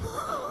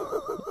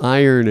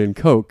 Iron and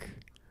coke.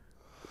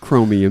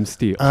 Chromium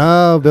steel.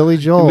 Oh, Billy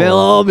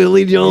Joel.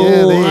 Billy Joel. Yeah,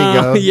 there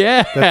you go.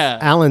 Yeah.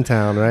 That's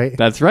Allentown, right?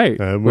 That's right.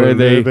 And Where we're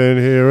they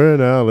living here in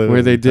Allentown.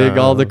 where they dig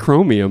all the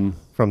chromium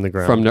from the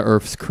ground. from the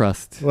Earth's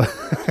crust.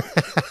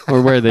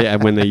 Or where they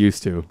when they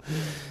used to.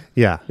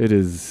 Yeah. It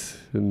is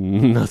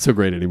not so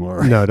great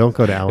anymore. No, don't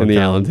go to Allentown. In the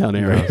Allentown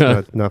area. No,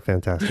 it's not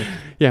fantastic.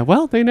 Yeah,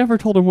 well, they never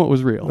told him what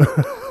was real.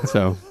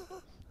 So,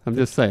 I'm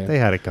just saying. They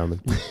had it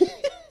coming.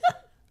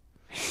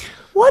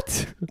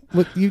 What?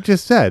 What you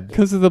just said.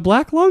 Because of the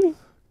black lung?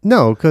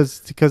 No,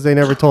 because they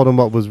never told him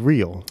what was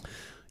real.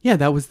 Yeah,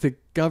 that was the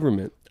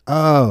government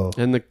Oh.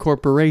 and the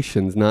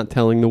corporations not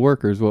telling the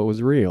workers what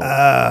was real.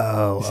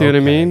 Oh. See what I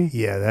mean?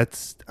 Yeah,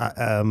 that's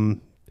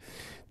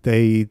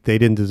they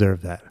didn't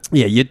deserve that.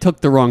 Yeah, you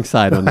took the wrong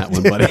side on that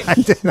one, buddy.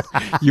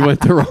 You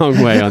went the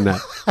wrong way on that.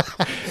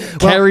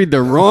 Carried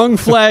the wrong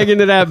flag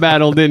into that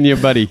battle, didn't you,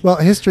 buddy? Well,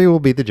 history will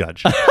be the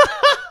judge.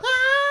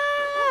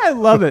 I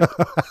love it.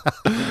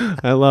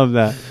 I love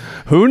that.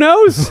 Who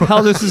knows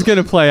how this is going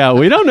to play out?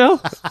 We don't know.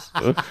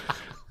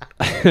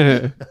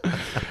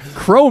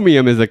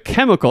 Chromium is a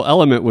chemical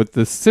element with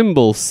the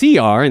symbol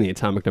Cr in the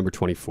atomic number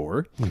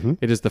 24. Mm-hmm.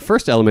 It is the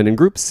first element in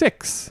group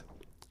 6.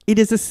 It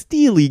is a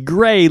steely,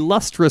 gray,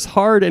 lustrous,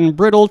 hard, and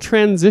brittle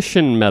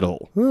transition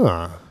metal.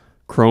 Ah.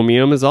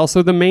 Chromium is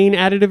also the main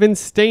additive in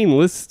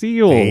stainless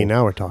steel, Hey,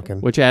 now we're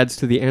talking. which adds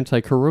to the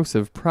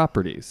anti-corrosive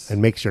properties.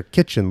 And makes your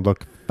kitchen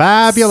look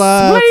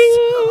fabulous.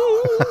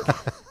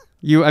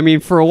 I mean,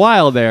 for a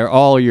while there,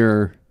 all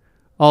your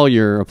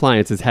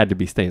appliances had to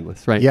be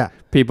stainless, right? Yeah.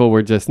 People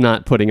were just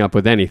not putting up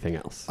with anything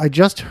else. I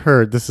just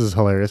heard, this is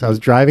hilarious. I was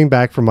driving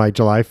back from my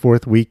July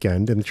 4th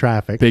weekend in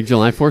traffic Big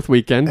July 4th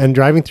weekend. and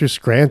driving through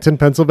Scranton,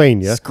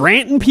 Pennsylvania.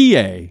 Scranton,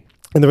 PA.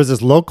 And there was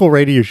this local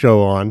radio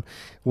show on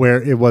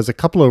where it was a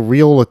couple of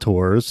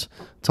realtors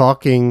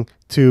talking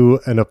to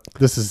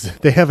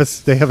they have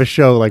a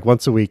show like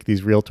once a week,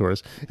 these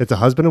realtors. It's a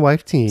husband and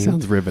wife team.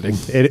 Sounds riveting.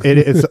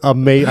 It's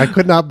amazing. I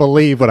could not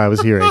believe what I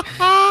was hearing.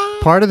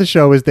 Part of the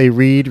show is they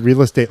read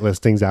real estate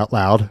listings out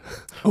loud.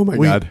 Oh my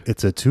God.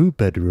 It's a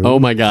 2-bedroom. Oh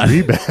my God.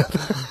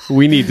 3-bath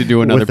We need to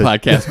do another With a-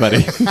 podcast, buddy.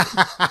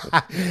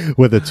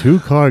 with a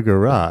 2-car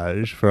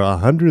garage for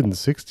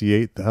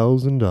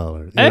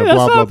 $168,000. Hey, that's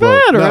not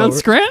bad. Around No,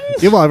 Scranton?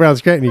 Yeah, well, around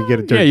Scranton you get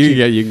it dirt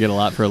Yeah, cheap. you can get a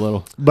lot for a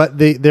little. But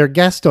their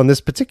guest on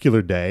this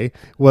particular day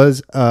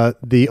was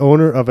the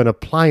owner of an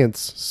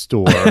appliance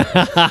store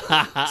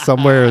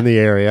somewhere in the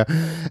area.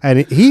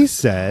 And he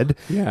said,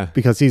 Yeah.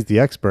 because he's the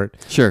expert,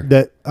 Sure.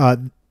 that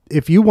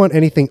if you want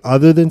anything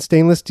other than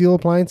stainless steel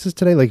appliances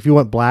today, like if you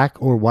want black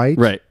or white,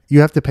 Right. you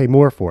have to pay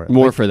more for it.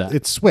 More Like, for that.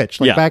 It's switched.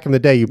 Like Yeah. back in the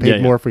day, you paid Yeah,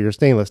 yeah. more for your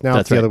stainless. Now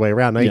That's it's the right. other way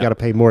around. Now you Yeah. got to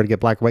pay more to get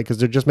black and white because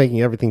they're just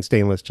making everything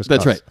stainless. Just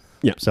That's 'cause. right.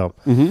 Yeah. So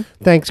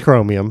thanks,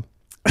 Chromium.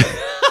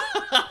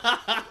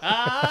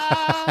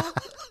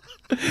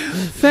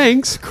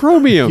 Thanks,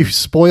 Chromium. You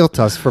spoilt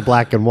us for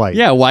black and white.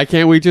 Yeah, why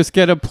can't we just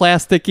get a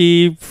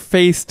plasticky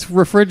faced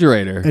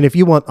refrigerator? And if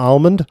you want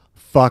almond,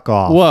 fuck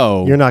off.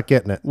 Whoa. You're not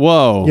getting it.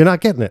 Whoa. You're not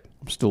getting it.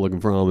 I'm still looking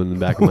for almond in the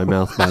back of my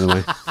mouth, by the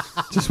way.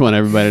 Just want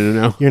everybody to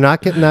know. You're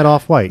not getting that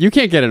off white. You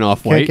can't get an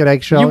off-white. get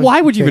eggshell,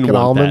 Why would you can't even get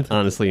want almond. that,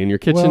 honestly, in your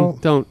kitchen? Well-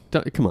 don't,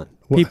 come on.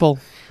 People,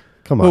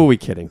 Come on. who are we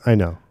kidding? I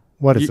know.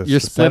 What is this? Your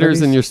the splitters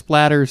 70s? and your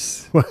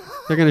splatters,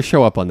 they're going to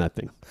show up on that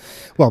thing.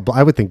 Well,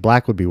 I would think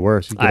black would be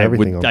worse. You get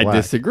everything on I black.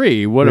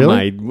 disagree. What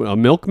Really? am I, a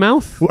milk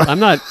mouth? I'm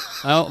not.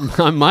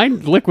 My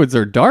liquids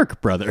are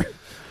dark, brother.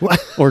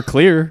 Or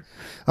clear.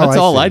 Oh, That's I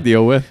all see. I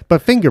deal with.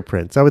 But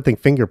fingerprints. I would think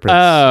fingerprints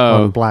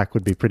Oh. on black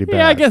would be pretty bad.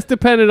 Yeah, I guess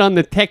depending on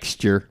the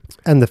texture.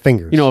 And the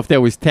fingers. You know, if there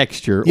was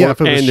texture, Yeah,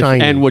 if it was and,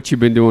 shiny. and what you've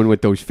been doing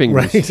with those fingers.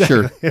 Right, exactly.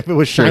 Sure. If it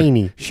was Sure.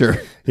 shiny. Sure.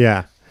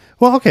 Yeah.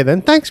 Well, okay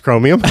then. Thanks,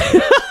 Chromium.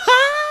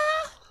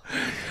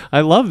 I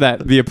love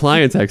that the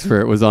appliance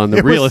expert was on the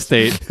It was- real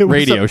estate it was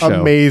radio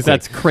show. amazing.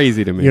 That's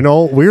crazy to me. You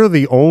know, we're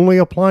the only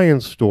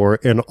appliance store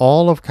in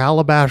all of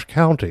Calabash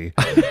County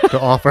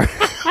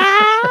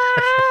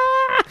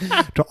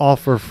to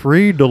offer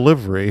free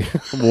delivery.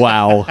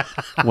 Wow.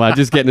 Wow.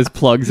 Just getting his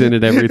plugs in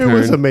at every It turn.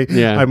 was amazing.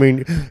 Yeah. I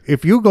mean,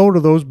 if you go to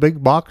those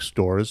big box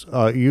stores,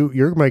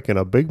 you're making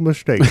a big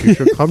mistake. You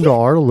should come to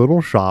our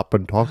little shop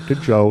and talk to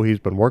Joe. He's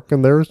been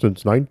working there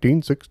since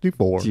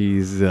 1964.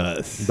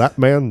 Jesus. That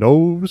man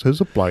knows his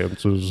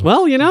appliances.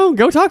 Well,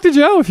 go talk to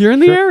Joe if you're in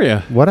the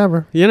area.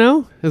 Whatever.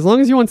 As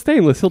long as you want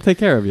stainless, he'll take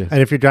care of you.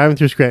 And if you're driving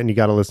through Scranton, you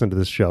got to listen to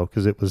this show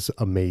because it was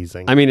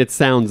amazing. I mean, it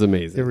sounds It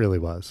amazing. really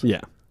was.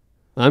 Yeah.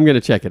 I'm going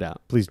to check it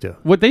out. Please do.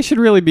 What they should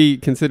really be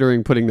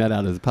considering putting that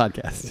out as a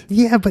podcast.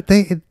 Yeah, but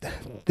the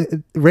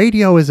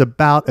radio is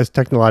about as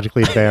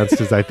technologically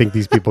advanced as I think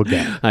these people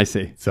get. I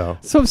see. So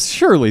So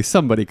surely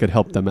somebody could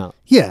help them out.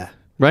 yeah,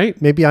 right?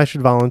 Maybe I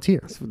should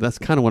volunteer. That's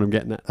kind of what I'm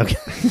getting at. Okay.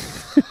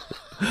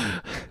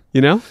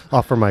 You know?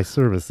 Offer my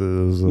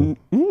services.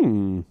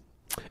 In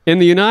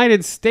the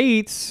United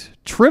States,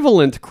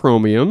 trivalent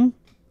chromium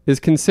is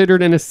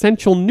considered an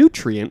essential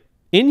nutrient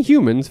in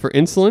humans for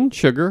insulin,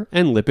 sugar,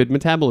 and lipid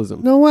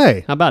metabolism. No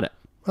way. How about it?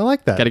 I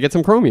like that. Got to get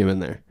some chromium in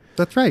there.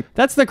 That's right.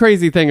 That's the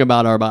crazy thing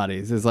about our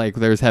bodies is like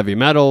there's heavy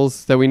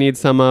metals that we need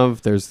some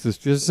of. There's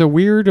just a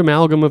weird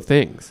amalgam of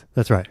things.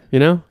 That's right. You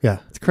know? Yeah.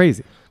 It's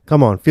crazy.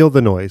 Come on, feel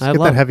the noise. I Get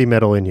love that it. heavy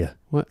metal in you.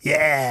 What?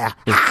 Yeah.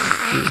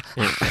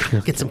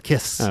 Get some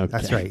kiss. Okay.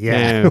 That's right.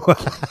 Yeah.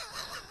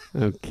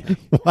 Okay.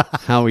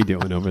 How we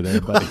doing over there,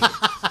 buddy?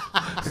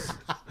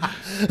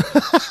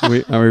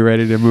 Are we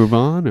ready to move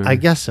on? Or? I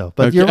guess so.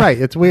 But Okay. you're right.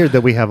 It's weird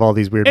that we have all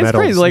these weird It's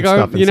metals crazy. Like and our,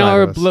 stuff inside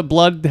our of us.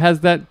 blood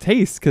has that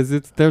taste because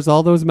there's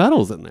all those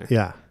metals in there.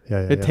 Yeah.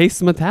 Yeah. It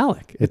tastes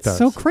metallic. It It's does.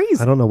 so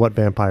crazy. I don't know what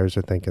vampires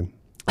are thinking.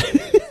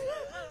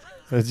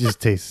 It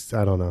just tastes.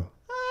 I don't know.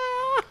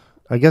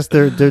 I guess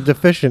they're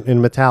deficient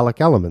in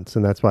metallic elements,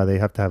 and that's why they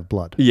have to have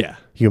blood, Yeah.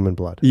 human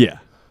blood. Yeah.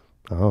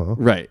 Oh,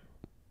 Right.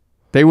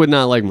 They would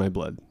not like my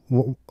blood.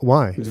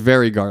 why? It's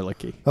very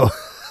garlicky.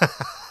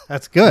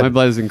 That's good. My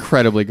blood is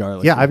incredibly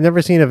garlicky. Yeah, I've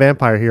never seen a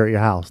vampire here at your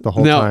house the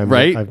whole No, time.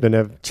 right? I've been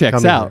Checks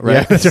coming out, here.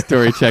 right? Yeah. The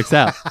story checks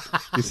out.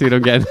 You see what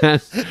I'm getting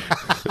at?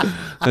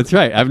 That's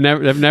right. I've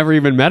never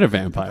even met a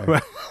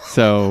vampire.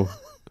 So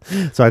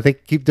So I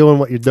think keep doing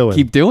what you're doing.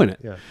 keep doing it.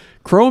 Yeah.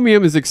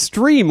 Chromium is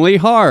extremely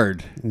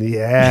hard.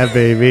 Yeah,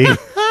 baby.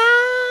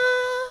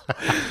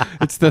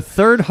 It's the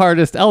third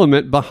hardest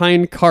element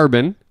behind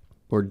carbon,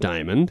 or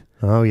diamond,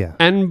 Oh yeah.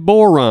 and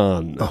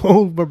boron.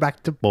 Oh, we're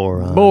back to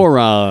boron.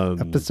 Boron.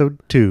 Episode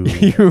 2.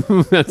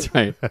 That's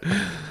right.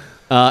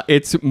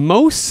 It's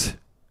Mohs,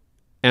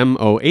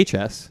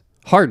 MOHS,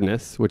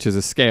 hardness, which is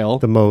a scale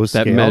The Mohs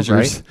that scale,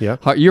 measures. right?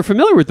 Yeah. You're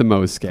familiar with the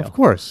Mohs scale. Of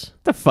course.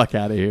 Get the fuck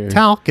out of here.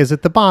 Talc is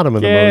at the bottom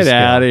of the Mohs Get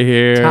scale. out of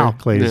here.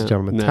 Talc, ladies and No,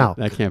 gentlemen. no, Talc.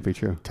 That can't be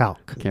true.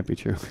 Talc. Can't be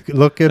true.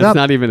 Look it That's up.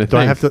 not even a Do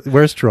I thing. have to?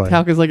 Where's Troy?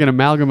 Talc is like an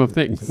amalgam of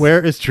things.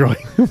 Where is Troy?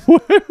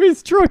 Where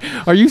is Troy?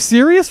 Are you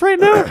serious right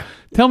now?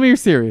 Tell me you're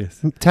serious.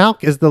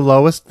 Talc is the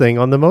lowest thing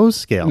on the Mohs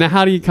scale. Now,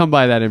 how do you come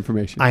by that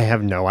information? I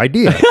have no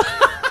idea.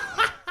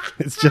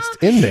 It's just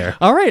in there.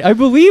 All right, I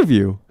believe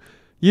you.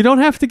 You don't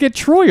have to get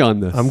Troy on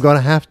this. I'm going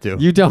to have to.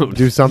 You don't.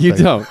 Do something. You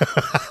don't.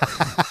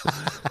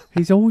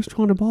 He's always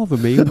trying to bother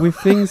me with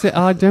things that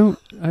I don't.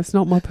 That's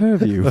not my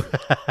purview.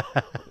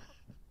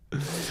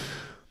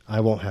 I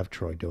won't have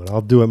Troy do it.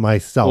 I'll do it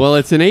myself. Well,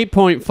 it's an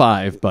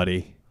 8.5,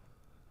 buddy,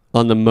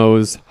 on the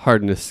Mohs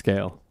hardness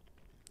scale.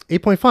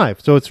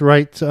 8.5. So it's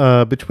right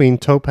between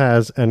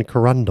topaz and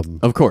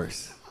corundum. Of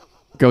course.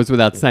 Goes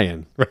without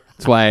saying.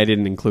 That's why I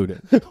didn't include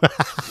it.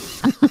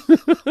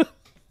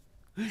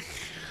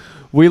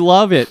 We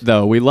love it,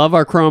 though. We love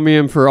our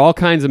chromium for all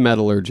kinds of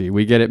metallurgy.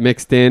 We get it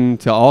mixed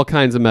into all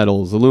kinds of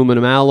metals,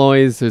 aluminum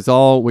alloys.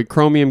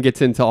 Chromium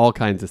gets into all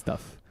kinds of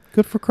stuff.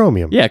 Good for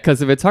chromium. Yeah,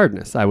 because of its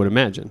hardness, I would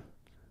imagine.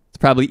 It's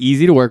probably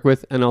easy to work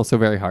with and also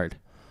very hard.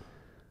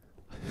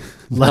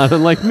 Not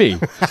unlike me.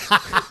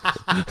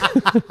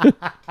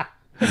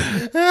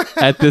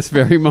 At this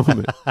very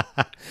moment.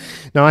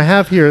 Now I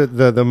have here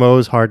the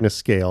Mohs hardness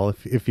scale.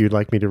 If you'd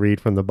like me to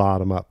read from the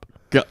bottom up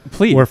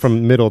Please. or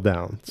from middle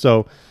down.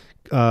 So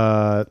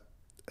at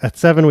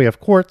 7 we have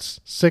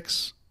quartz,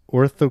 6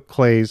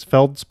 orthoclase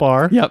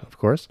feldspar. Yep. Of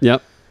course.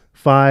 Yep.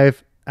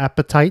 5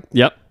 apatite,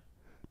 Yep.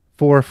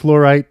 4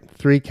 fluorite,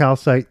 3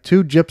 calcite,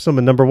 2 gypsum,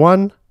 and number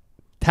 1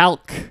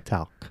 Talc.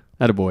 talc.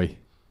 Attaboy.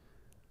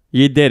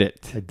 You did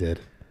it. I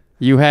did.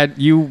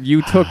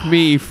 You took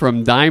me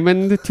from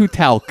diamond to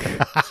talc,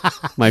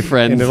 my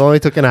friend. And it only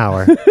took an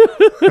hour.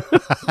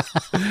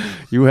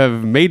 You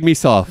have made me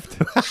soft.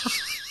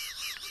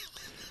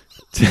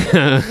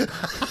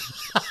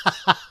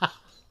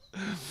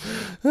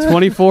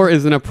 24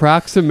 is an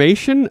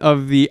approximation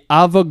of the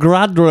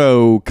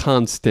Avogadro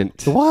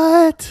constant.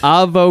 What?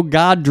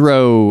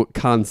 Avogadro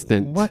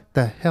constant. What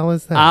the hell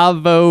is that?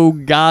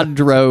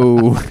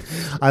 Avogadro.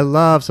 I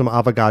love some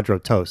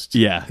Avogadro toast.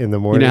 Yeah. In the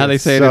morning. You know how they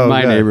It's say it so in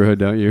my good. neighborhood,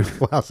 don't you?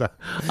 Well, so-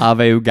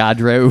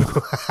 Avogadro.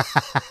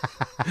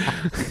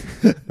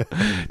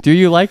 Do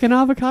you like an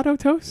avocado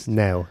toast?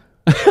 no,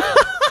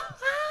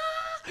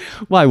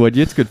 Why would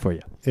you? It's good for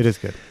you. it is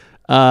good.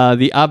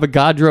 The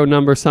Avogadro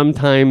number,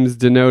 sometimes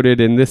denoted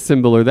in this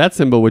symbol or that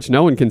symbol, which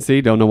no one can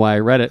see, don't know why I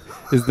read it,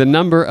 is the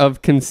number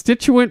of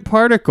constituent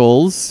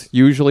particles,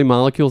 usually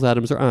molecules,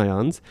 atoms, or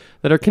ions,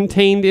 that are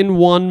contained in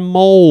 1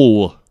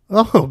 mole.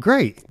 Oh,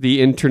 great.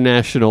 The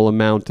international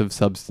amount of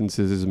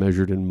substances is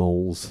measured in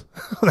moles.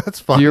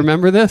 That's fun. Do you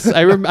remember this?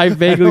 I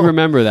vaguely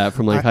remember that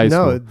from like high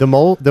No,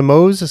 school. the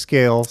Mohs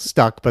scale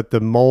stuck, but the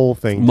mole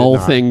thing did Mole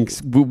not. thing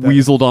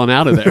weaseled on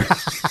out of there.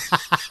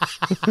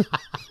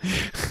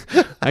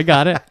 I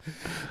got it.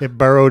 It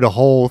burrowed a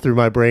hole through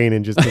my brain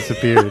and just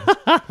disappeared.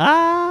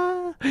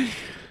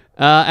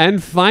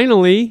 And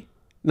finally,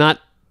 not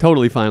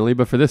totally finally,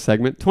 but for this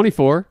segment,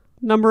 24,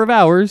 number of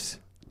hours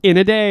in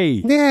a day.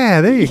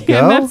 Yeah, there you go.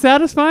 Isn't that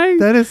satisfying?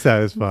 That is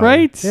satisfying.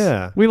 Right?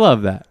 Yeah, We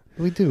love that.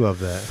 we do love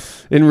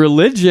that. In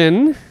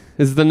religion,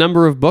 is the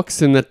number of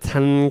books in the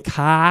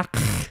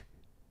Tanakh.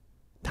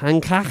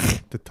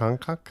 Tanakh? The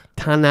Tanakh?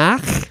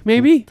 Tanakh,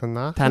 maybe?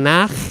 Tanakh?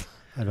 Tanakh.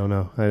 I don't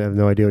know. I have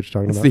no idea what you're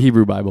talking It's about. the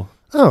Hebrew Bible.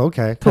 Oh,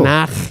 okay. Cool.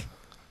 Tanakh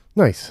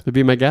Nice. would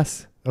be my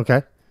guess,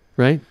 Okay.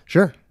 right?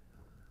 Sure.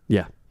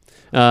 Yeah.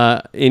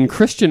 In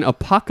Christian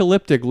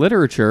apocalyptic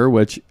literature,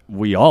 which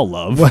we all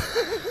love,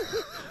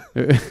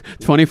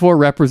 24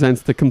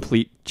 represents the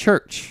complete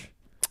church.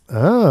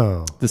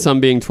 Oh. The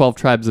sum being 12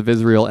 tribes of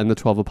Israel and the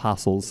 12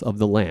 apostles of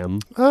the Lamb.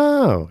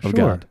 Oh, Of sure.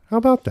 God. How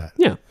about that?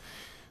 Yeah.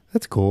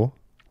 That's cool.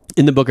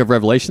 In the book of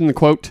Revelation, the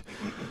quote,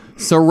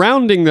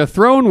 surrounding the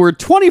throne were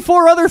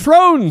 24 other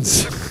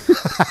thrones.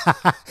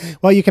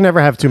 Well, you can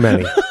never have too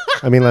many.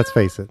 I mean, let's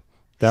face it.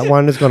 That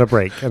one is going to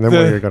break, and then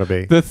where you're going to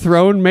be. The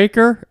throne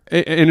maker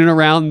in and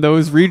around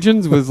those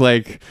regions was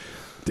like,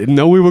 didn't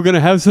know we were going to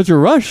have such a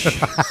rush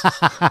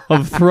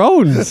of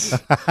thrones.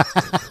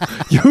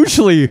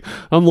 Usually,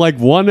 I'm like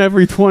one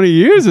every 20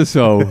 years or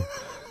so.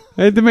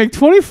 I had to make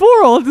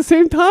 24 all at the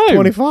same time.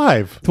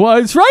 25. Well,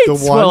 it's right. The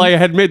one- Well, I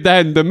had made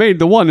that.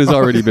 The one has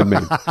already been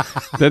made.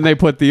 Then they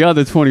put the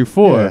other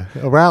 24.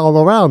 Yeah, all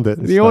around it.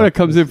 and The stuff. order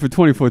comes in for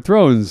 24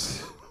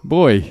 thrones.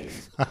 Boy,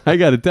 I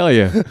got to tell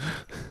you,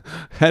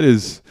 that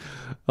is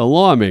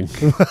alarming,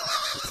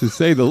 to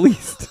say the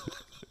least.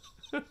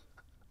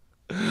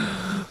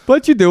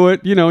 But you do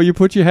it, you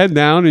put your head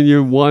down and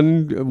you're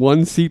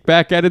one seat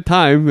back at a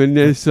time, and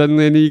then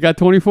suddenly you got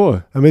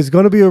 24. I mean, it's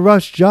going to be a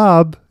rush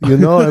job, I mean,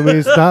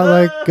 it's not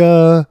like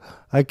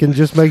I can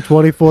just make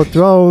 24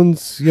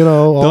 thrones,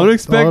 Don't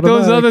expect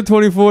those other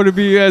 24 to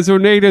be as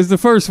ornate as the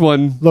first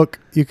one. Look,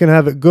 you can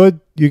have it good,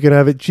 you can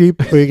have it cheap,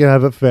 or you can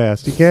have it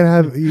fast. I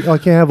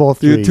can't have all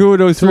three. Two of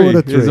those three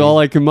is all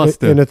I can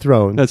muster. in a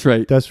throne. That's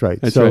right. That's right.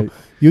 That's so right.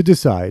 you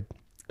decide.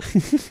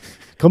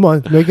 Come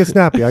on, make it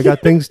snappy. I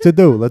got things to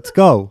do. Let's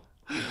go.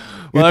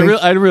 Well, You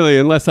think- I really,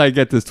 unless I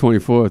get this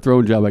 24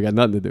 throne job, I got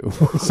nothing to do.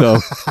 So,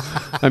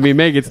 I mean,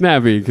 make it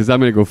snappy because I'm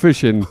going to go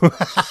fishing,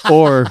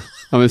 or I'm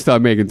going to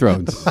start making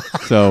thrones.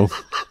 So,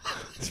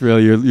 it's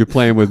really you're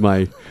playing with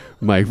my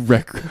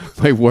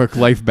work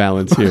life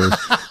balance here.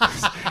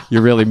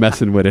 You're really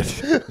messing with it.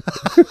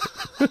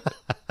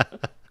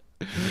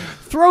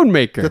 Throne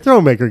maker. The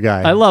throne maker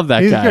guy. I love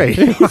that He's guy. great.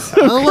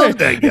 I love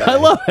that guy. I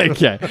love that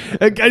guy.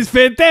 That guy's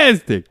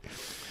fantastic.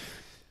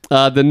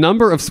 The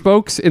number of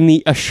spokes in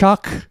the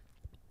Ashok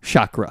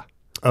chakra.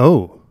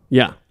 Oh,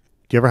 Yeah.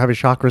 do you ever have your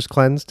chakras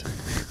cleansed?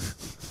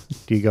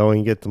 Do you go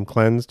and get them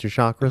cleansed, your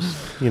chakras?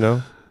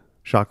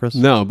 Chakras?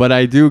 No, but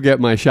I do get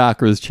my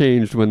chakras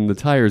changed when the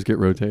tires get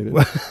rotated.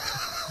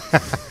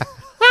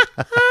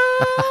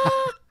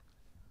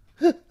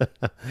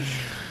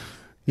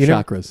 You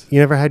know- chakras. You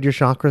never had your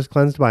chakras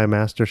cleansed by a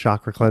master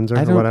chakra cleanser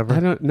or whatever? I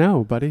don't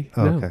know, buddy.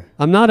 Oh, No. okay.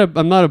 I'm not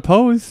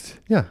opposed.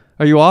 Yeah.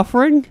 Are you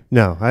offering?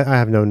 No,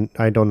 I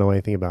don't know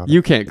anything about it.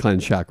 You can't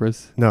cleanse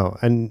chakras. No,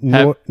 and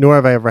nor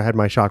have I ever had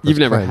my chakras You've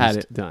never cleansed. had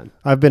it done.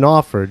 I've been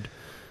offered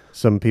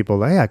some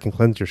people, hey, I can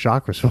cleanse your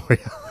chakras for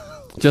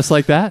you. Just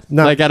like that?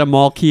 No. Like at a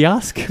mall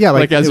kiosk? Yeah,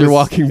 like as it you're was-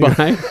 walking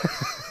by?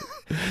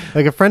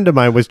 Like a friend of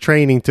mine was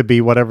training to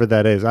be whatever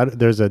that is.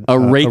 There's a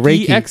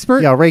Reiki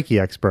expert? Yeah, a Reiki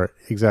expert,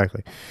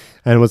 exactly.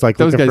 And was like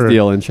Those looking guys for,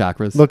 deal in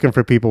chakras. looking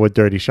for people with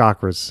dirty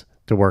chakras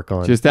to work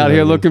on. Just You out know here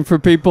what I mean? looking for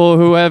people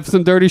who have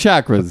some dirty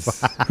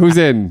chakras. Who's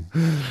in?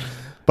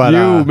 But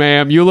You,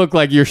 ma'am, you look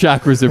like your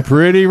chakras are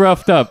pretty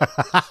roughed up.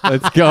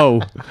 Let's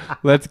go.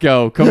 Let's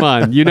go. Come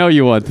on. You know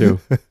you want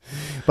to.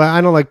 but I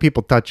don't like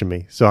people touching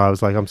me, so I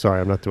was like, I'm sorry,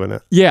 I'm not doing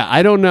it. Yeah,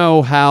 I don't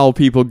know how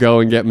people go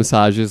and get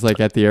massages like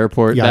at the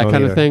airport, Yeah, I that don't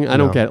kind of either. thing. I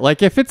don't No. get it.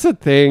 Like if it's a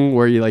thing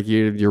where you like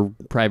your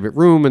private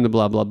room and the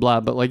blah blah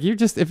blah, but like if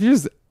you're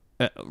just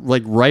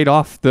like right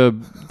off the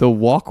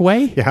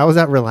walkway Yeah, how is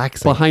that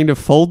relaxing? behind a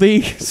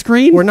foldy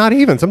screen, Or not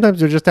even.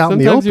 Sometimes you're just out in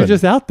the sometimes open. you're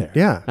just out there.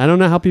 Yeah. I don't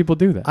know how people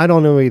do that. I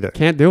don't know either.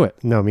 Can't do it.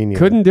 No, me neither.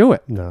 Couldn't do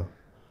it. No,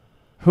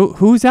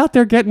 Who's out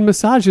there getting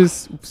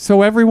massages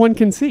so everyone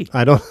can see?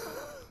 I don't.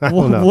 I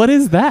don't know. What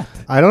is that?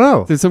 I don't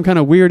know. Is it some kind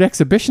of weird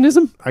exhibition?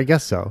 I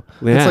guess so.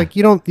 Yeah. It's like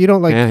you don't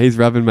like Yeah, he's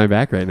rubbing my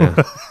back right now.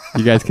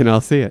 You guys can all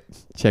see it.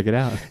 Check it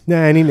out.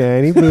 nanny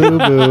boo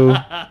boo.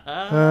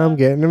 I'm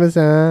getting a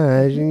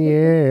massage and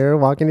you're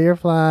walking to your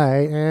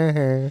flight.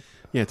 Yeah,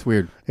 it's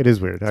weird. It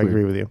is weird. I weird.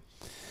 agree with you.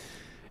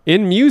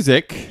 In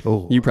music,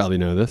 Oh. you probably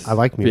know this. I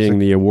like music. Being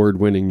the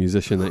award-winning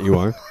musician that you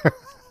are.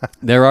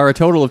 There are a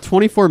total of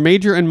 24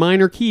 major and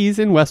minor keys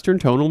in Western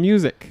tonal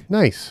music,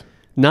 Nice.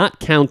 not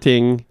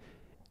counting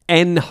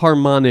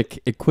enharmonic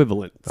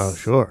equivalents. Oh,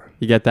 sure.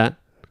 You get that?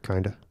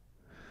 Kinda.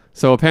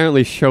 So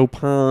apparently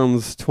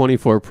Chopin's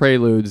 24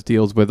 Preludes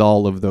deals with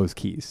all of those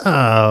keys.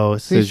 Oh,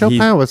 see, So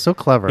Chopin was so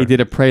clever. He did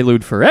a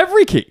prelude for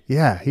every key.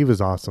 Yeah, he was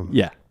awesome.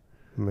 Yeah.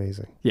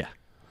 Amazing. Yeah.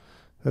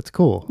 That's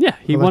cool. Yeah.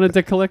 He I like wanted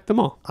that. to collect them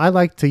all. I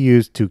like to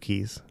use 2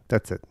 keys.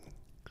 That's it.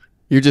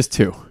 You're just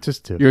two.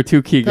 Just 2. You're a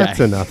two-key guy. That's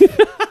enough.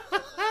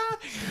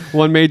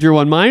 One major,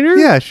 one minor?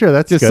 Yeah, sure.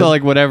 That's Just good. so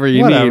like whatever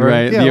you Whatever. need,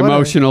 right? Yeah, The whatever.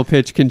 emotional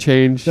pitch can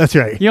change. That's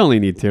right. You only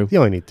need two. You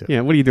only need 2.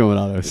 Yeah, what are you doing with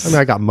all those? I mean,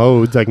 I got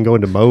modes. I can go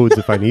into modes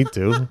if I need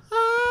to.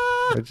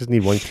 I just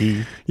need one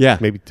key. Yeah.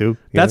 Maybe two. you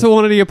That's know? what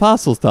one of the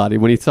apostles thought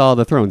when he saw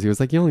the thrones. He was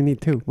like, you only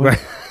need two. What,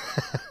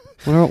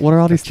 what are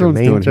all these Your thrones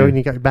main doing throne, here?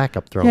 you got your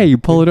backup throne. Yeah, you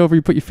pull it over,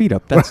 you put your feet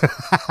up. That's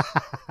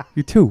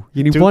you two.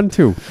 You need Two. 1,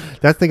 2.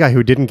 That's the guy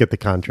who didn't get the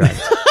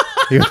contract.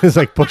 He was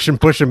like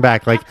pushing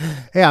back. Like,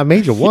 hey, I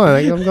made you one.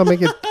 I'm going to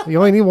make it. You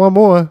only need one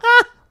more.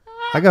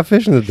 I got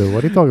fishing to do.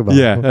 What are you talking about?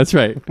 Yeah, that's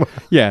right.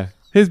 Yeah,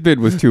 his bid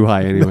was too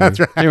high anyway. That's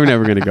right. They were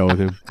never going to go with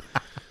him.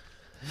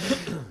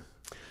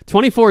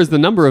 24 is the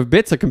number of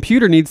bits a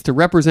computer needs to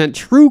represent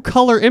true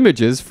color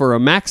images for a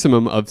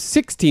maximum of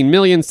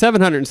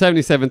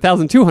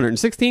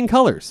 16,777,216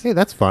 colors. Hey,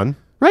 that's fun.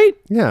 Right?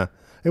 Yeah.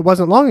 It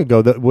wasn't long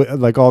ago that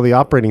like all the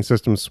operating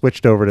systems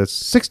switched over to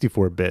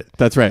 64-bit.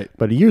 That's right.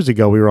 But years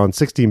ago, we were on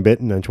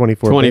 16-bit and then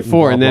 24-bit.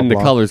 24, and then the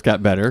blah. colors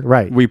got better.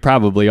 Right. We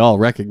probably all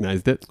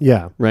recognized it.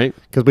 Yeah. Right?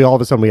 Because all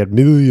of a sudden we had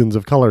millions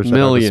of colors at our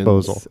Millions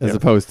disposal. as Yeah.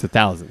 opposed to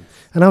thousands.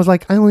 And I was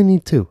like, I only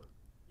need two.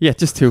 Yeah,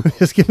 just 2.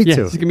 Just give me Yeah,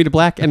 two. just give me the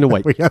black and the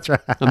white. That's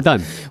right. I'm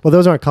done. Well,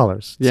 those aren't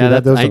colors. Yeah,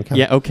 See, those I, don't count.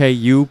 yeah. Okay,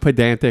 you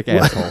pedantic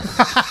asshole.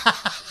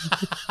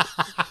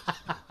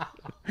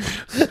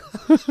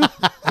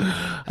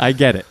 I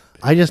get it.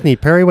 I just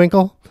need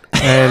periwinkle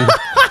and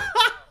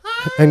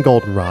and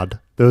goldenrod.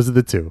 Those are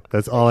the two.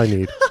 That's all I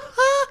need.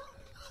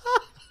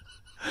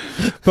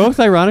 Both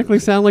ironically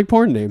sound like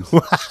porn names.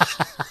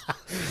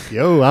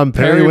 Yo, I'm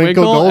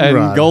periwinkle,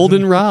 and goldenrod.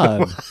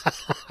 goldenrod.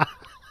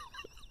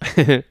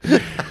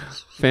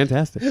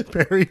 Fantastic.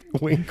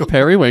 Periwinkle.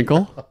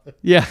 Periwinkle.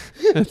 Yeah,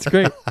 that's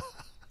great.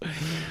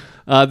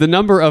 The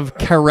number of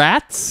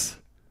carats.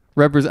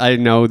 I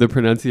know the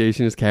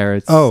pronunciation is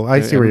carrots. Oh, I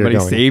see where you're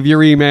Everybody going. save your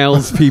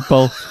emails,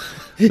 people.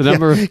 The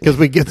number of Because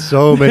we get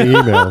so many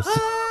emails.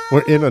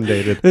 We're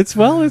inundated. it's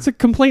a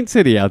complaint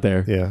city out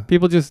there. Yeah.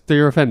 People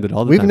they're offended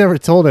all the We've time. never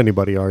told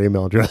anybody our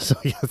email address, so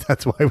I guess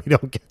that's why we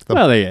don't get them.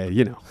 Well, they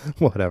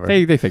Whatever.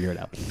 they figure it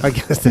out. I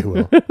guess they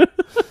will.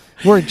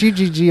 We're at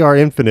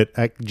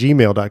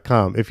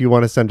gggrinfinite@gmail.com if you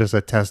want to send us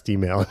a test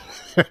email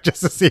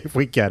just to see if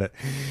we get it.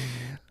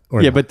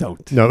 Or Yeah, not. but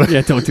don't. No.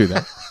 Yeah, don't do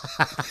that.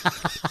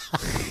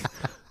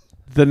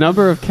 The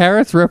number of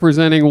carats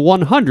representing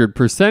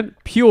 100%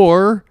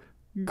 pure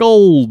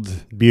gold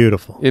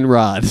Beautiful. in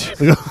rod.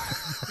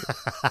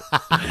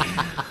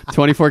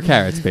 24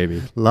 carats,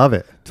 baby. Love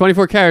it.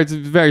 24 carats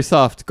is very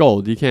soft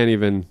gold. You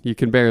can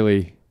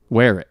barely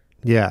wear it.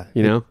 Yeah.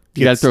 You know?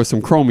 You got to It's- throw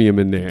some chromium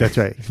in there. That's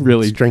right.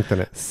 Really Strengthen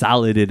it.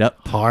 solid it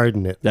up.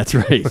 Harden it. That's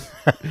right.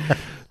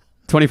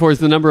 24 is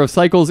the number of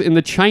cycles in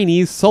the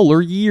Chinese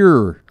solar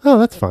year. Oh,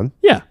 that's fun.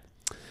 Yeah.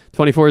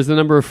 24 is the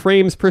number of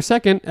frames per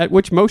second at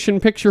which motion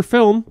picture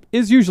film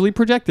is usually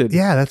projected.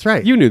 Yeah, that's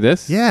right. You knew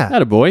this. Yeah.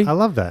 Attaboy. I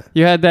love that.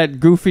 You had that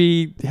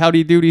goofy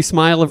howdy-doody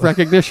smile of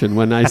recognition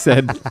when I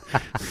said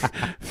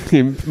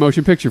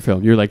motion picture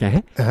film. You're like,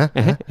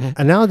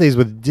 And nowadays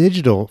with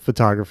digital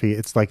photography,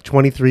 it's like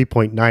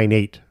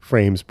 23.98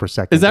 frames per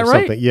second. Is that or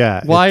right? something.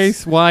 Yeah.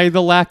 Why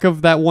the lack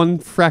of that one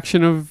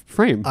fraction of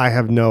frame? I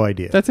have no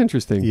idea. That's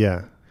interesting.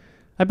 Yeah.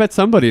 I bet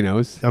somebody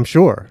knows. I'm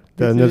sure.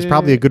 Then there's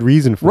probably a good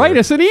reason for Write it.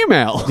 us an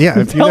email. Yeah,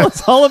 if you Tell know-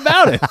 us all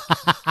about it.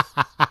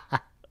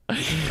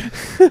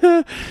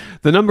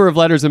 The number of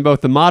letters in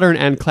both the modern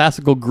and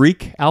classical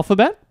Greek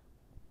alphabet.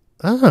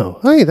 Oh,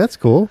 hey, that's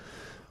cool.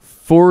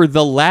 For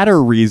the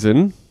latter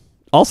reason,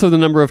 also the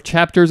number of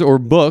chapters or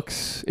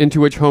books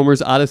into which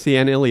Homer's Odyssey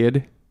and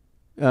Iliad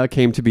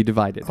came to be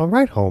divided. All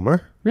right,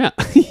 Homer. Yeah.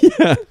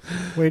 Yeah.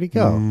 Way to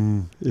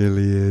go.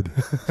 Iliad.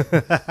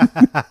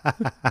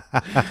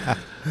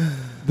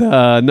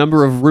 The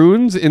number of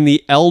runes in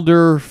the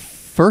Elder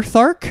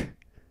Furthark.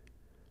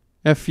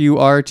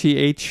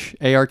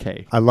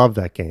 Furthark. I love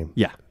that game.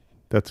 Yeah.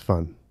 That's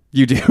fun.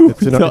 You do.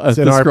 It's an, it's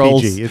an The RPG.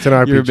 scrolls. It's an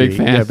RPG. You're a big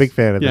fan. Yeah, big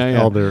fan of Yeah, the yeah.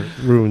 Elder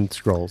Rune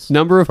Scrolls.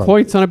 Number of Fun.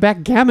 points on a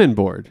backgammon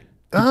board.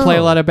 You play a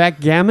Oh. lot of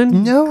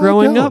backgammon No,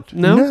 growing I don't. up?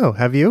 No? No.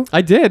 Have you?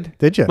 I did.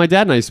 Did you? My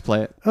dad and I used to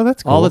play it. Oh,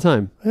 that's cool. All the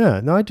time.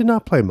 Yeah. No, I did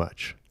not play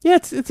much. Yeah,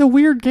 it's a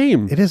weird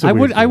game. It is a I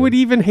weird I would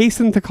game. even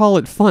hasten to call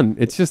it fun.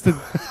 It's just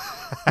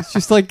it's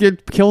just like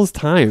it kills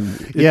time.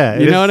 Yeah.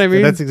 You it know is- what I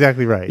mean? That's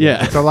exactly right.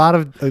 Yeah. It's a lot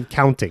of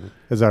counting,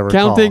 as I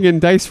recall. Counting and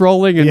dice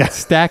rolling and Yeah.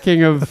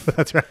 stacking of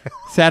That's right.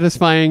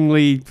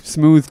 satisfyingly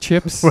smooth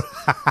chips.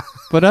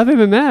 But other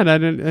than that, I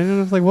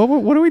was like,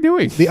 what are we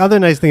doing? The other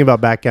nice thing about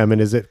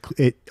backgammon is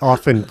it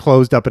often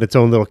closed up in its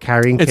own little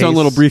carrying case. Its own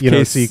little briefcase. You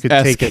know, so you could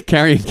take it.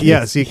 carrying case.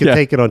 Yeah, so you could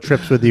take it on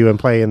trips with you and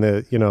play in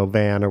the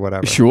van or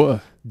whatever.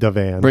 Sure. The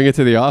van. Bring it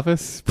to the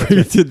office. Bring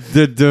it to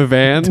the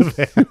divan.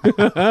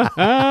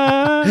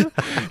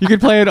 You could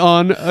play it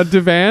on a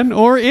divan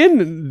or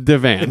in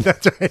divan.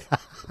 That's right.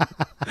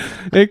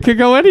 It could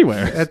go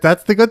anywhere.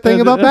 That's the good thing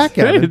about That's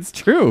right, backgammon. It's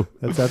true.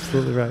 That's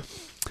absolutely right.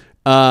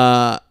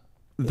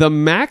 The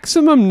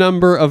maximum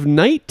number of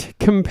knight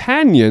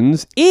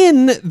companions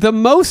in the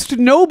most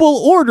noble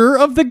order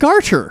of the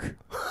Garter.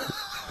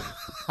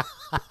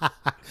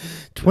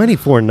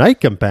 24 knight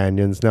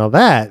companions. Now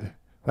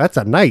that's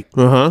a knight.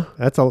 Uh-huh.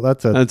 That's a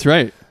That's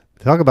right.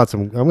 talk about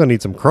some. I'm gonna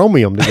need some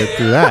chromium to get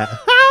through that.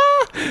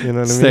 You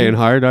know what I mean? Staying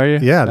hard, are you?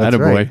 Yeah, that's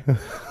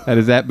Attaboy. That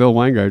is at Bill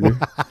Weingartner.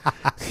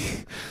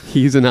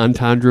 He's an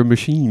entendre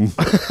machine.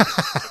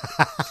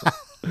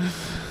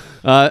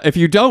 If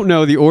you don't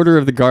know, the Order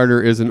of the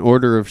Garter is an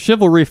order of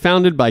chivalry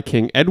founded by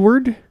King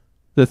Edward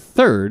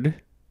III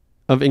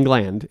of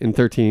England in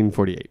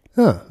 1348.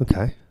 Oh,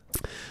 okay.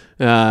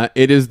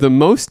 It is the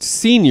most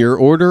senior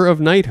order of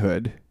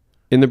knighthood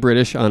in the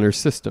British honor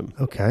system.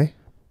 Okay.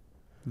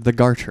 The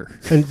Garter.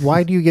 And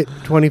why do you get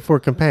 24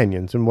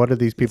 companions? And what are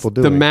these people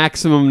doing? The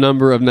maximum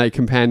number of knight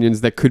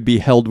companions that could be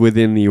held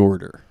within the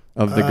order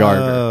of the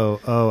Garter.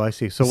 Oh, I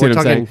see. So See we're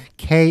what I'm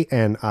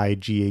talking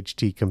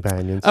KNIGHT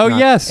companions. Oh, not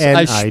yes.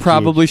 I NIGHT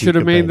probably should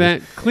have made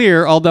companions. that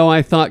clear, although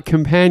I thought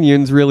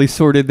companions really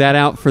sorted that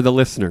out for the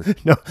listener.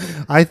 No,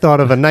 I thought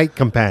of a night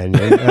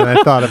companion, and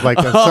I thought of like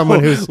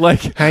someone who's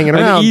like hanging an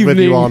around with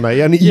you all night,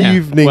 an Yeah,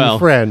 evening well,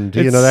 friend,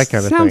 it that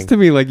kind of sounds thing. to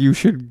me like you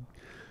should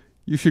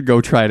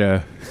go try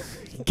to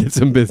get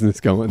some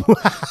business going,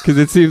 because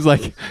it seems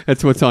like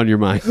that's what's on your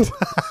mind.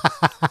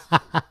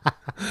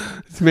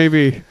 It's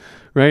maybe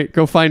right.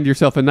 Go find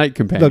yourself a night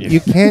companion. Look,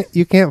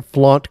 you can't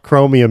flaunt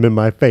chromium in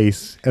my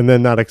face and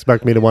then not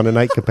expect me to want a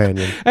night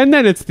companion. And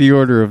then it's the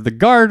Order of the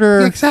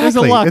Garter. Exactly. There's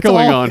a lot It's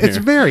going all- on here. it's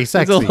very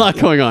sexy. There's a lot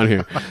going on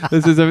here.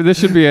 This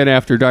should be an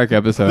After Dark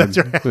episode,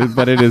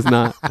 but it is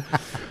not.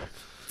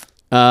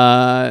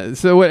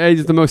 So what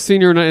is the most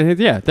senior?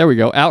 Yeah, there we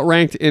go.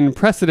 Outranked in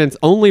precedence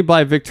only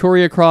by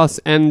Victoria Cross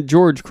and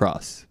George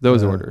Cross.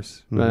 Those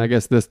orders. I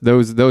guess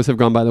those have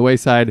gone by the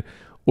wayside.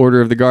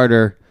 Order of the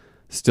Garter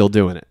still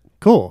doing it.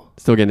 Cool.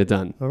 Still getting it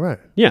done. All right.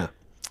 Yeah.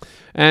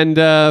 And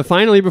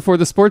finally, before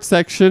the sports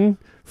section,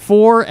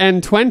 4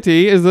 and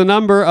 20 is the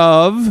number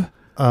of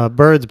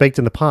Birds baked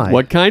in the pie.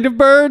 what kind of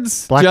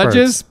birds? Blackbirds.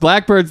 Judges?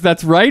 Blackbirds.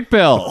 That's right,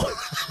 Bill.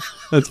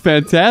 That's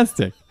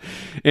fantastic.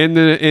 In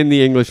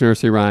the English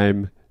nursery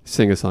rhyme,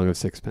 sing a song of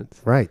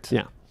sixpence. Right.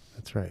 Yeah.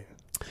 That's right.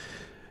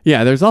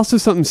 Yeah, there's also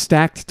something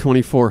stacked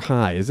 24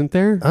 high, isn't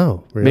there?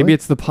 Oh, really? Maybe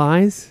it's the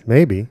pies?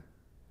 Maybe.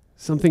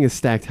 Something is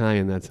stacked high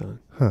in that song.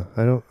 Huh.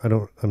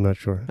 I'm not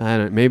sure. I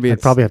don't know. Maybe I'd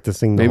it's probably have to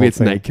sing the maybe whole it's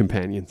thing. night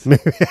companions.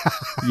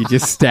 You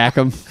just stack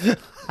them.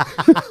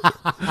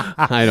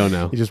 I don't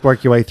know. You just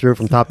work your way through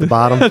from top to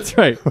bottom. That's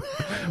right.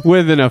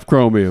 With enough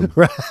chromium.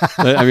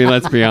 I mean,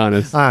 let's be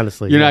honest.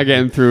 Honestly. You're yeah. not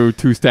getting through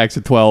 2 stacks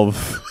of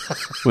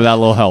 12 without a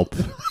little help.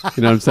 You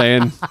know what I'm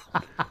saying?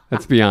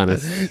 Let's be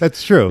honest.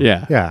 That's true.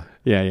 Yeah. Yeah.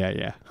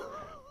 Yeah.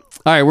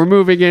 All right, we're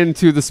moving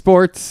into the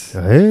sports.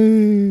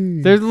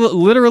 Hey. There's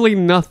literally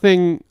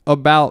nothing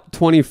about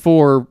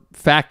 24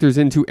 factors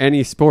into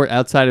any sport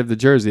outside of the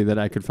jersey that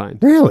I could find.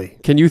 Really?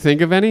 Can you think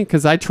of any?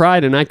 Because I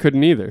tried and I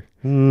couldn't either.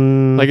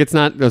 Like, it's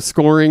not a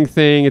scoring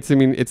thing. It's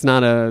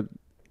not a,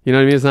 you know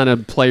what I mean? It's not a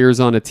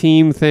players on a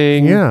team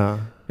thing.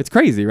 Yeah. It's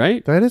crazy,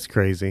 right? That is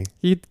crazy.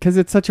 Because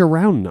it's such a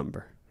round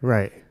number.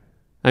 Right.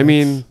 I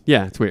mean,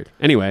 yeah, it's weird.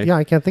 Anyway. Yeah,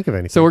 I can't think of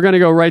anything. So we're going to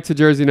go right to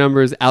jersey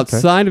numbers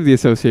outside of the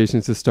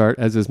associations to start,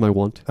 as is my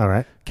wont. All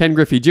right. Ken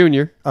Griffey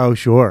Jr., Oh,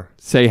 sure.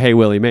 Say Hey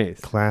Willie Mays.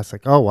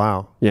 Classic. Oh,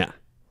 wow. Yeah.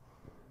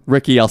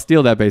 Ricky, I'll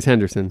steal that base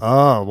Henderson.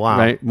 Oh, wow.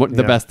 Right?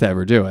 The Yeah. best to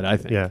ever do it, I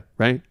think. Yeah.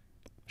 Right?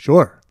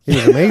 Sure. He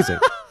was amazing.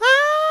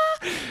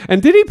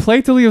 And did he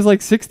play till he was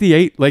like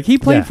 68? Like, he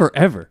played Yeah.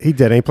 forever. He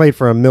did. And he played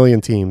for a million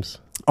teams.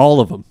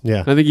 All of them.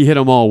 Yeah. I think he hit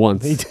them all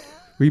once. He did.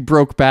 We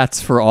broke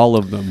bats for all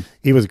of them.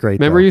 He was great.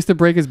 Remember though. he used to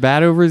break his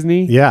bat over his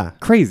knee? Yeah.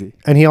 Crazy.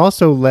 And he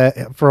also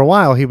for a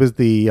while, he was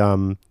the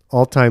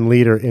all-time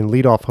leader in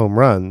leadoff home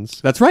runs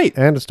That's right.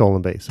 and a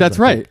stolen base. That's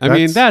right. I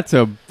mean, that's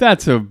a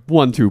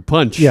 1-2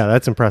 punch. Yeah,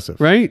 that's impressive.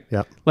 Right?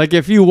 Yep. Like,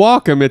 if you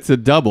walk him, it's a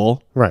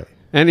double, Right.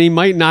 and he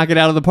might knock it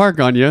out of the park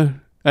on you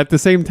at the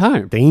same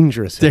time.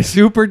 Dangerous. The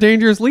super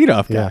dangerous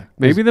leadoff guy. Yeah.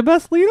 Maybe the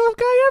best leadoff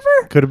guy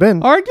ever? Could have been.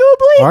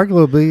 Arguably?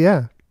 Arguably,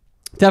 yeah.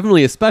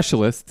 Definitely a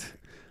specialist.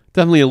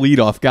 Definitely a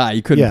leadoff guy.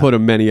 You couldn't Yeah. put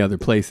him many other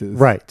places.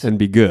 Right. And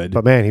be good.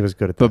 But man, he was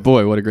good at that. But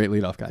boy, what a great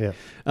leadoff guy.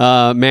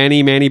 Yeah.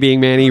 Manny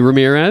being Manny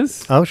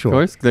Ramirez. Oh, sure. Of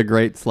course, the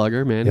great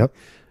slugger, Manny.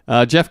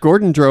 Yep. Jeff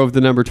Gordon drove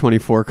the number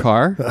 24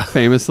 car,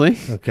 famously.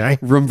 Okay.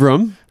 Vroom,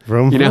 vroom.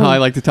 Vroom, You know vroom. how I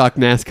like to talk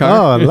NASCAR?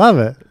 Oh, I love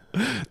it.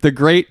 The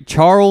great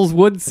Charles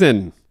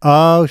Woodson,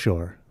 Oh,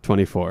 sure.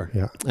 24.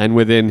 Yeah. And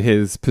within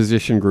his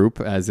position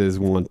group, as is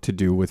wont to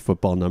do with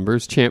football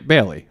numbers, Champ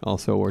Bailey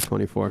also wore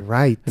 24.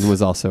 Right. And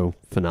was also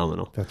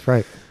phenomenal. That's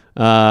right.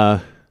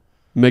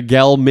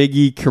 Miguel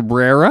Miggy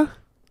Cabrera,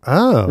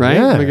 Oh, right?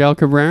 yeah. Miguel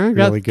Cabrera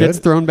Really good. gets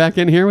thrown back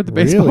in here with the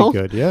baseball.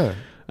 Really good, yeah.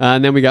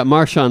 And then we got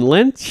Marshawn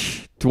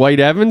Lynch, Dwight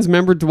Evans.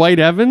 Remember Dwight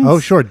Evans? Oh,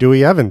 sure.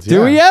 Dewey Evans. Yeah.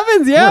 Dewey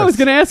Evans. Yeah, I was Yes.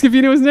 going to ask if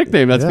you knew his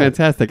nickname. That's Yeah.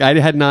 fantastic. I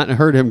had not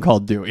heard him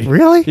called Dewey.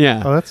 Really?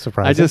 Yeah. Oh, that's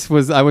surprising.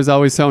 I was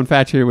always so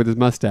infatuated with his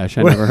mustache.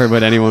 I never heard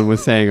what anyone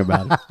was saying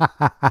about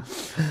it.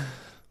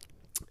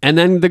 And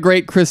then the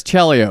great Chris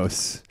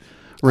Chelios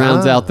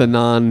rounds out the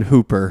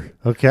non-hooper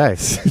Okay.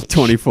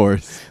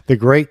 24th. The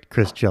great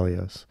Chris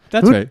Chelios.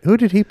 That's right. Who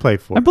did he play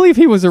for? I believe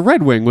he was a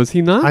Red Wing, was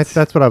he not?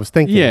 That's what I was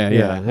thinking.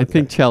 yeah. I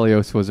think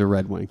Chelios was a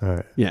Red Wing. All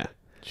right. Yeah.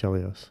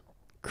 Chelios.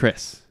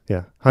 Chris.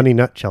 Yeah. Honey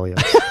Nut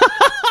Chelios.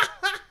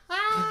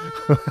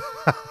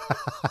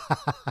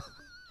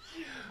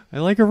 I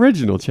like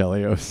original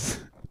Chelios.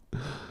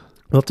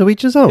 Well, to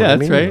each his own. Yeah, I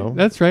that's mean, right.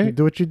 That's right. You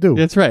do what you do.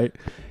 That's right.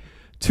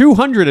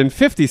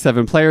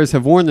 257 players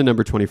have worn the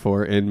number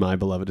 24 in my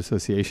beloved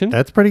association.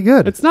 That's pretty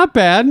good. It's not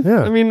bad.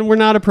 Yeah. I mean, we're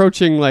not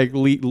approaching like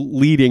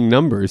leading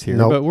numbers here,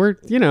 Nope. but we're,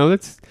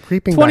 it's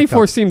Creeping back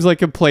 24 up. seems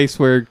like a place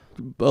where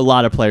a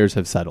lot of players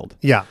have settled.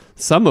 Yeah.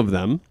 Some of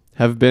them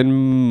have been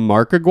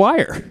Mark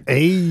Aguirre.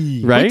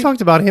 Hey. Right? We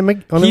talked about him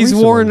on a He's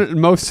recent worn one.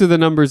 most of the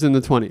numbers in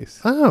the 20s.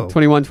 Oh.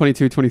 21,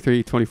 22,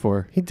 23,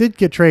 24. He did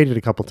get traded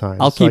a couple times.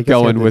 I'll so I keep guess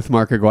he going had with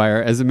Mark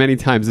Aguirre as many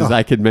times as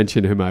I could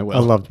mention him. I will. I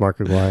loved Mark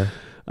Aguirre.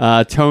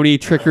 Tony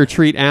Trick or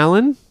Treat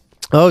Allen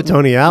Oh,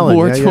 Tony Allen.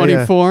 wore Yeah, yeah,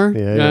 24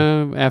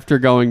 yeah. after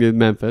going to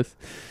Memphis.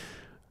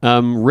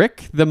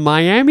 Rick the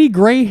Miami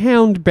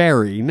Greyhound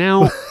Barry.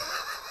 Now,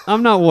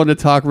 I'm not one to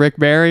talk Rick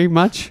Barry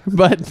much,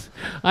 but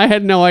I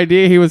had no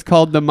idea he was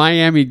called the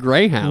Miami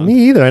Greyhound.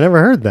 Me either. I never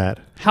heard that.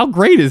 How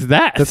great is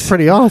that? That's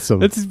pretty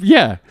awesome.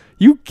 Yeah.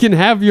 You can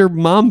have your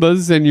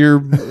Mambas and your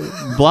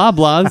blah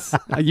blahs.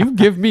 You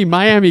give me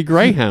Miami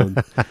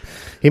Greyhound.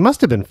 He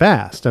must have been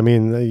fast. I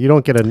mean, you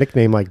don't get a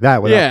nickname like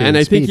that without Yeah, being and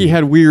I think he speedy.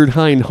 had weird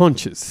hind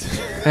haunches.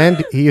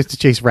 And he used to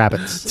chase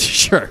rabbits.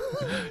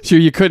 Sure,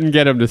 you couldn't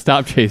get him to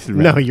stop chasing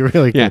No, rabbits. you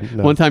really Yeah, couldn't.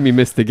 No. one time he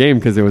missed the game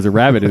because there was a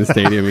rabbit in the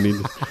stadium and he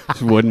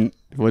just wouldn't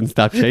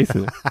stop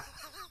chasing it.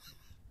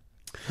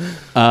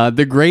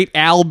 The great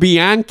Al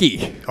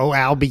Bianchi. Oh,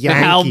 Al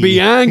Bianchi. Al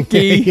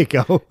Bianchi. There you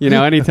go.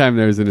 Anytime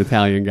there's an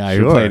Italian guy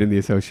who Sure. played in the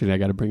association, I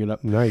got to bring it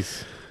up.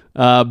 Nice.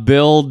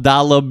 Bill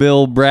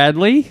Bill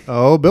Bradley.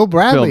 Oh, Bill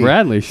Bradley. Bill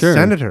Bradley, sure.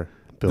 Senator.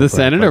 Bill The Bradley.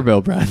 Senator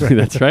Bill Bradley,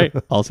 that's right.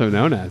 Also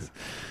known as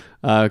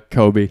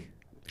Kobe.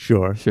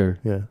 Sure. Sure.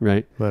 Yeah.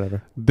 Right.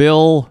 Whatever.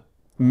 Bill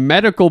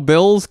Medical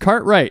Bills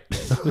Cartwright.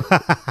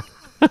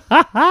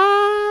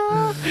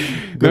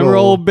 Remember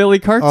old Billy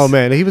Carts? Oh,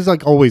 man. He was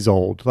like always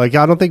old. Like,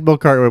 I don't think Bill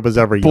Cartwright was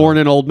ever young. Born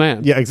an old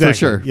man. Yeah, exactly. For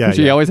sure. Yeah,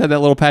 He yeah. always had that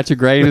little patch of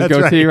gray in his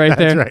That's goatee right That's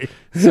there. right.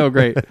 So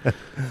great.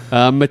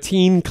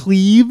 Mateen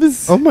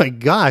Cleaves. Oh, my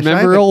gosh.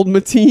 Remember old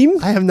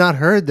Mateen? I have not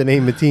heard the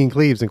name Mateen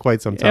Cleaves in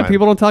quite some time. Yeah,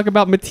 people don't talk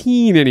about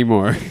Mateen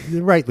anymore.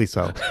 Rightly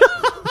so.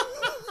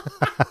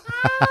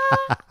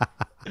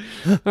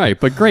 All right,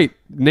 but great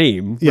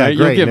name. Yeah, right?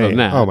 great You'll give name. him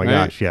that. Oh, my right?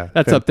 gosh, yeah.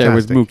 That's up there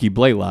with Fantastic. Mookie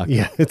Blaylock.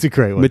 Yeah, it's a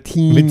great one.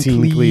 Mateen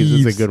Cleaves is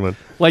a Cleaves. good one.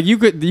 Like you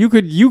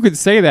could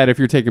say that if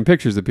you're taking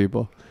pictures of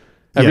people.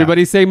 Yeah.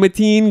 Everybody say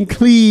Mateen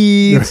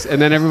Cleaves,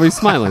 and then everybody's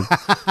smiling,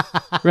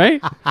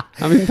 right?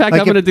 I mean, in fact,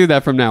 Like I'm going to do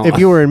that from now on. If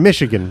you were in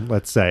Michigan,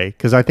 let's say,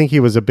 because I think he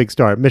was a big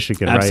star at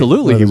Michigan, right?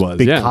 Absolutely, One he of those was.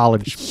 Big yeah.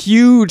 college.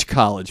 Huge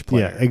college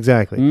player. Yeah,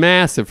 exactly.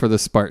 Massive for the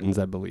Spartans,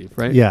 I believe,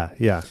 right? Yeah,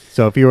 yeah.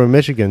 So if you were in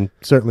Michigan,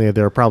 certainly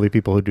there are probably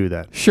people who do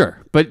that.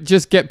 Sure, but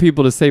just get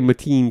people to say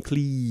Mateen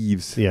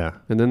Cleaves, Yeah,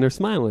 and then they're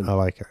smiling. I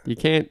like it. You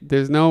can't.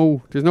 There's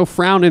no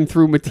frowning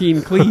through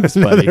Mateen Cleaves,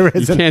 buddy. there You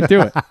isn't. can't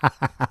do it.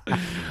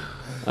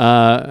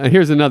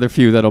 Here's another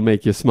few that'll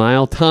make you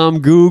smile.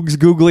 Tom Googs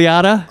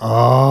Gugliotta.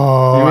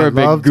 Oh, You were I a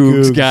big loved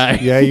Googs guy.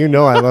 Yeah, you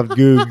know I love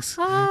Googs.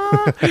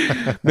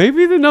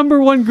 Maybe the number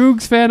one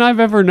Googs fan I've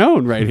ever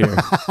known right here.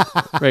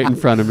 Right in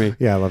front of me.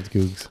 Yeah, I loved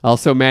Googs.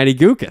 Also, Matty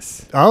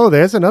Gookus. Oh,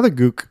 there's another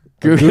Gook. A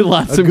Goog, Gook-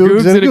 lots a of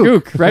Googs and a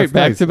Gook. Gook. Right, That's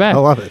back nice. to back. I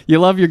love it. You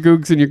love your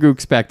Googs and your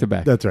Gooks back to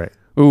back. That's right.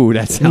 Ooh,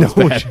 that sounds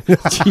No. bad.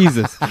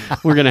 Jesus.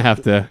 We're gonna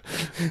have to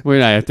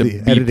The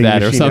beep editing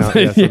that or machine out,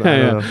 something. yes, I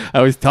don't know.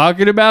 I was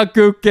talking about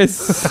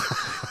Gookus.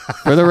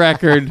 For the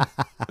record.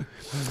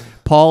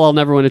 Paul, I'll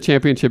never win a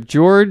championship.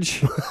 George.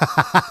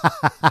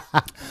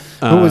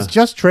 Who was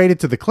just traded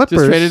to the Clippers.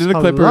 Just traded to the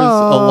Clippers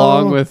Hello.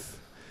 along with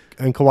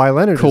And Kawhi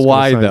Leonard. just got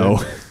Kawhi, signed though.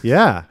 in.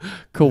 Yeah.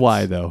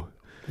 Kawhi, though.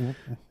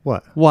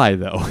 What? Why,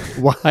 though?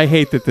 Why? I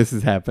hate that this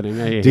is happening.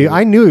 I hate Dude, it.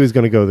 I knew he was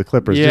going to go to the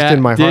Clippers. Just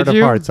in my did heart of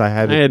you? hearts, I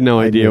had no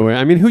idea knew. where.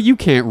 I mean, you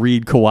can't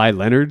read Kawhi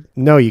Leonard.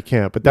 No, you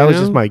can't. But that You was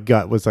know? just my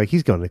gut. Was like,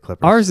 he's going to the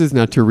Clippers. Ours is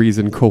not to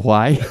reason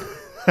Kawhi.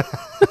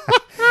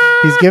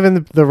 He's giving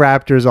the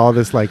Raptors all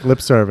this like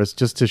lip service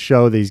just to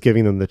show that he's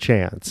giving them the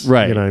chance.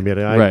 Right. You know what I mean?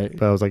 Right.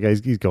 But I was like,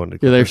 he's going to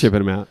the Yeah, they're Clippers.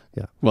 shipping him out.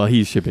 Yeah. Well,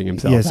 he's shipping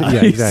himself Yes, out. yeah,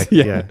 He's- exactly,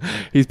 yeah.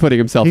 He's putting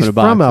himself He's in a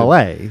box. from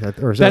L.A.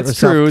 Or That's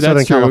Southern true.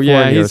 That's true. California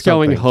Yeah, or he's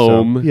going something. So,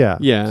 home. yeah.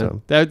 Yeah.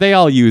 So. They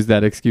all use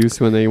that excuse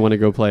when they want to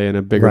go play in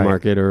a bigger Right.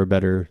 market or a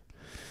better.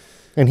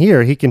 And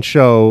here he can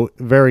show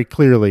very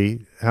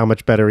clearly how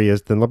much better he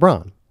is than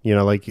LeBron. You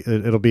know, like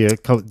it'll be a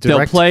direct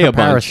They'll play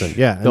comparison. a bunch.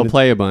 Yeah. They'll and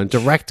play a bunch.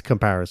 direct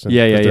comparison.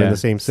 Yeah, yeah, 'cause they're yeah. in the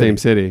same Same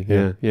city.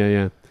 city.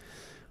 Yeah.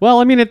 Well,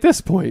 I mean, at this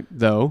point,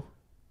 though,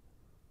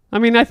 I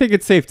mean, I think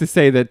it's safe to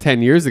say that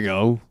 10 years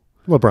ago,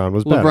 LeBron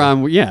was better.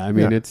 LeBron. Yeah, I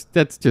mean, Yeah.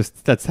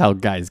 that's how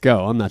guys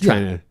go. I'm not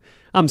trying to.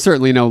 I'm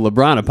certainly no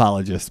LeBron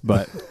apologist,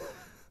 but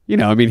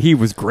I mean, he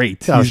was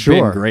great. Oh, He's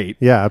sure. been great.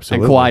 Yeah,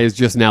 absolutely. And Kawhi is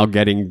just now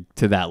getting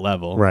to that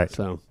level. Right.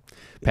 So,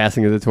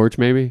 passing of the torch,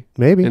 maybe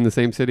Maybe. in the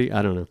same city.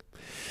 I don't know.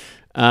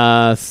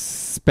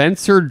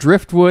 Spencer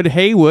Driftwood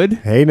Haywood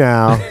Hey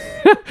now.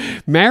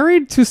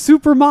 married to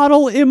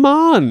supermodel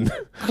Iman,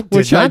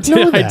 which I not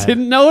know that.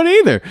 didn't know it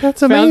either.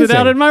 That's Found it amazing.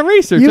 out in my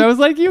research. You- I was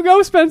like, "You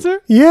go,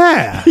 Spencer."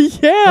 Yeah.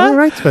 Yeah. All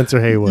right,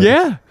 Spencer Haywood.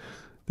 Yeah.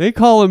 They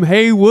call him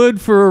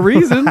Haywood for a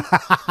reason.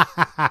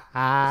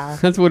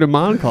 That's what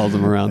Iman calls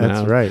him around That's the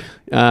house. right.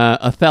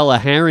 Othella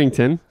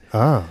Harrington.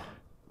 Oh.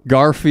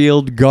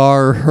 Garfield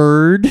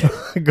Garherd.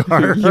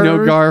 Gar You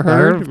know Gar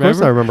Hurd, Of course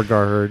remember? I remember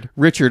Gar Hurd.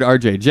 Richard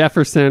R.J.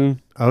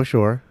 Jefferson. Oh,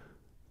 sure.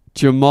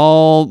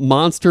 Jamal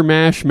Monster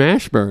Mash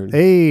Mashburn.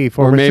 Hey, Or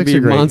former maybe Sixer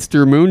great.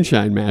 Monster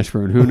Moonshine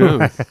Mashburn. Who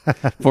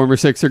knows? Former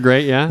Sixer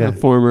great, yeah. Yeah. A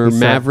former He sat-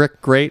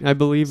 Maverick great, I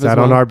believe. Sat as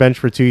well. on our bench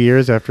for 2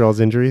 years after all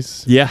his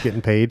injuries. Yeah.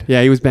 Getting paid.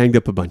 Yeah, he was banged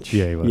up a bunch.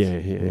 Yeah, he was.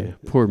 Yeah.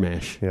 Poor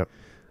Mash. Yep.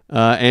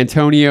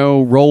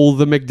 Antonio Roll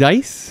the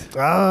McDice.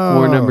 Oh.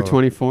 Or number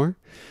 24.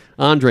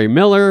 Andre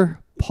Miller.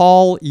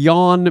 Paul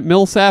Yawn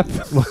Millsap.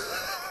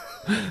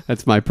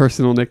 That's my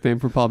personal nickname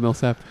for Paul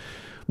Millsap.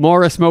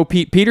 Morris Mo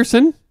Pete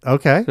Peterson.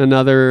 Okay.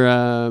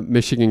 Another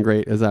Michigan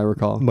great, as I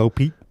recall. Mo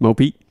Pete. Mo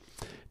Pete.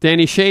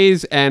 Danny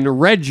Shays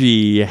and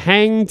Reggie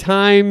Hang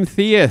Time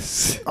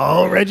Theus.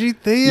 Oh, Reggie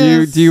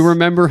Theus. Do you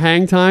remember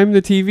Hang Time,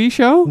 the TV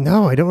show?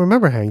 No, I don't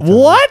remember Hang Time.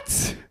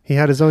 What? He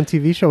had his own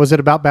TV show. Was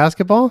it about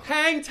basketball?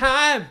 Hang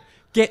Time,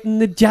 getting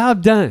the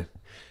job done.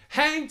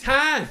 Hang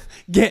Time,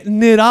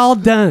 getting it all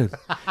done.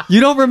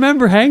 You don't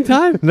remember Hang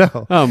Time?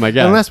 No. Oh my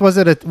God. Unless was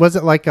it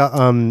like a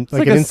like an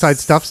a Inside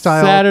Stuff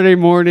style Saturday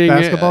morning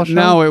basketball show?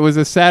 No, it was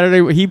a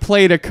Saturday. He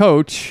played a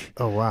coach.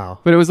 Oh wow.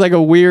 But it was like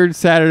a weird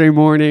Saturday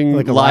morning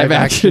Like a live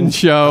live-action- action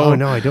show. Oh,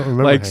 no, I don't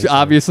remember Like Hang Time.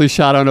 obviously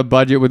shot on a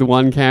budget with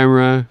one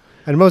camera.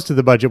 And most of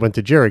the budget went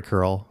to Jerry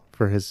Curl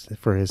for his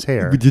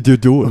hair.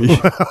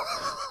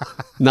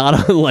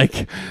 Not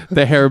unlike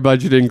the hair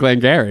budget in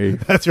Glengarry.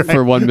 That's right.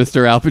 For one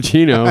Mr. Al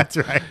Pacino. That's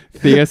right.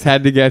 Theus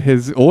had to get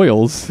his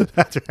oils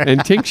That's right.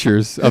 and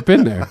tinctures up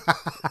in there.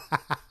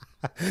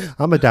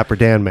 I'm a Dapper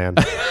Dan man.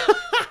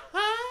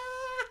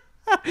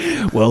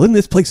 Well, in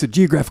this place of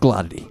geographical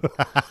oddity,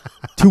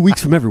 2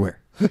 weeks from everywhere.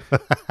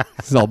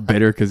 He's all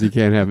bitter because he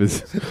can't have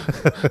his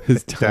Dapper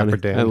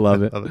tonic. Dan. I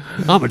love it. Love it.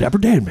 I'm a Dapper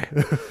Dan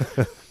man.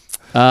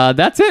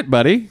 That's it,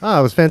 buddy. Oh,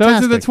 it was Those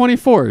fantastic. are the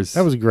 24s.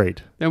 That was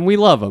great. And we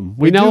love them.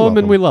 We do know love them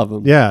and them. we love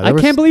them. Yeah, I there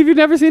was- can't believe you've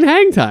never seen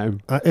Hang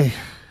Time. I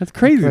That's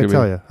crazy to me.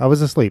 tell you, I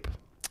was asleep.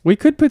 We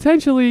could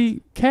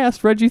potentially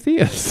cast Reggie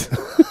Theus.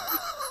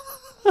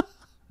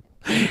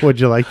 Would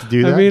you like to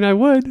do that? I mean, I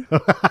would.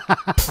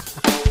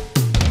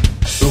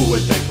 Who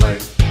would they play?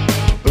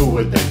 Who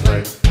would they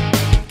play?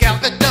 Gal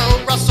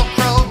Gadot, Russell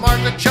Crowe,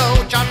 Margaret Cho,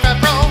 John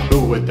Favreau,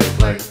 Who would they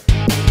play?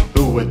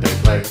 Who would they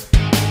play?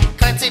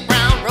 Clancy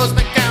Brown, Rose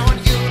McGowan,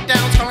 Hugh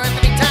Downs, Carl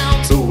Anthony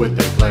Towns. Who would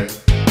they play?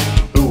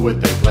 Who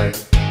would they play?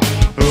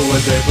 Who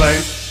would they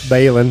play?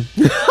 Balin.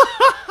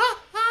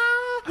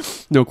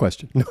 No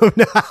question.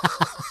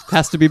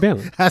 Has to be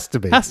Balin. Has to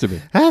be. Has to be.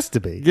 Has to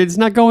be. It's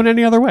not going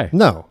any other way.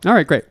 No. All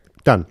right, great.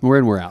 Done. We're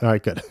in, we're out. All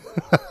right, good.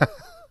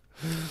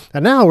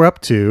 And now we're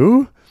up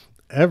to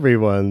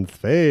everyone's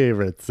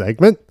favorite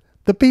segment,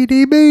 the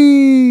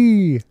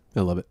PDB. I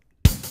love it.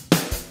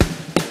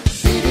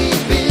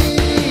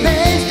 PDB,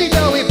 pasty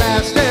doughy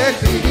bastard.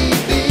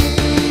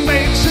 PDB,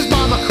 makes his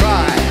mama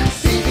cry.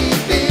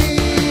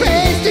 PDB,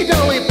 pasty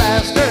doughy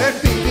bastard.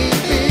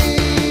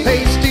 PDB,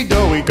 pasty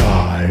doughy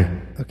guy.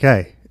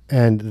 Okay,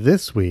 and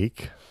this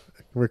week,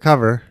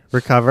 recover.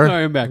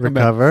 Sorry, I'm back, I'm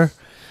back. Recover.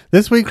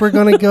 This week we're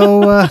going to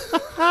go.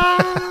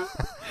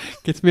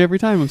 Gets me every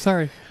time. I'm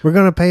sorry. We're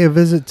going to pay a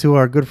visit to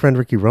our good friend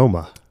Ricky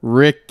Roma.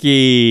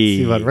 Ricky.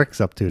 See what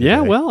Rick's up to today.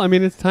 Yeah, well, I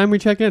mean, it's time we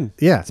check in.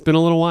 Yeah. It's been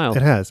a little while.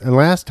 It has. And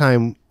last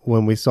time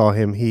when we saw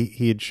him,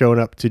 he had shown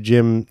up to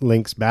Jim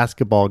Link's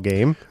basketball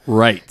game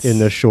Right. in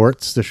the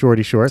shorts, the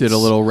shorty shorts. Did a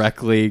little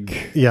rec league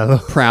yeah,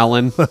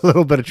 prowling. a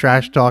little bit of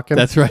trash talking.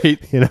 That's right.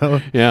 You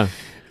know, Yeah.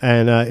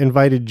 and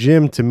invited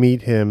Jim to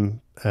meet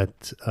him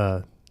at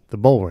the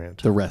Bull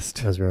Ranch, The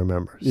rest. as we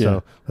remember. Yeah.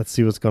 So let's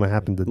see what's going to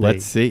happen today.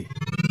 Let's see.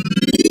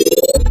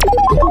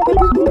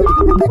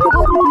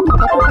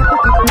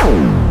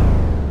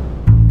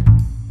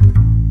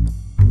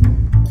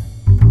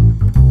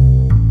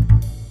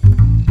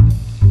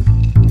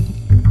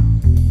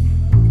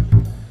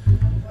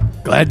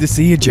 Glad to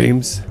see you,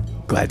 James.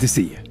 Glad to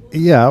see you.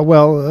 Yeah,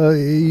 well,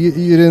 you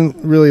didn't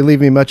really leave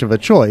me much of a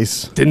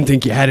choice. Didn't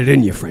think you had it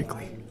in you,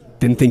 frankly.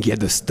 Didn't think you had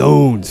the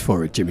stones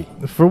for it, Jimmy.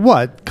 For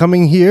what?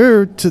 Coming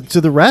here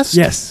to the rest?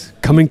 Yes,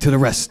 coming to the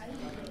rest.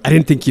 I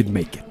didn't think you'd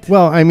make it.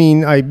 Well, I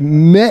mean, I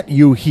met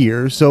you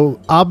here, so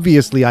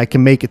obviously I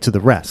can make it to the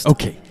rest.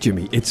 Okay,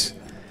 Jimmy, it's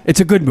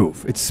a good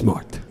move. It's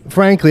smart.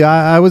 Frankly,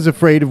 I was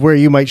afraid of where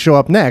you might show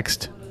up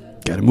next.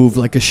 Gotta move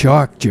like a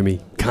shark,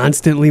 Jimmy.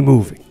 Constantly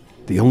moving.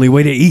 The only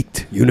way to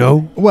eat, you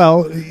know?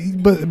 Well,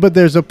 but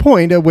there's a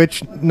point at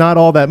which not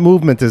all that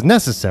movement is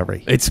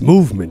necessary. It's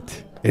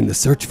movement in the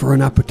search for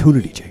an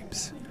opportunity,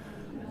 James.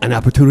 An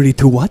opportunity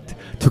to what?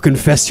 To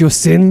confess your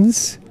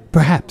sins?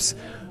 Perhaps.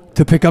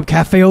 To pick up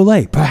Cafe au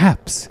lait?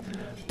 Perhaps.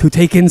 To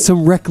take in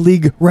some rec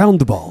league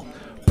roundball?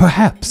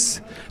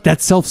 Perhaps.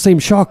 That self-same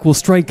shark will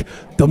strike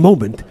the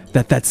moment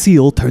that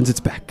seal turns its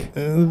back.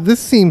 This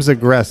seems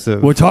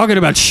aggressive. We're talking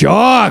about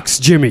sharks,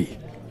 Jimmy.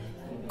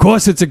 Of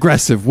course it's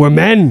aggressive. We're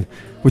men.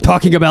 We're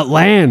talking about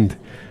land.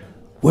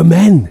 We're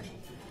men.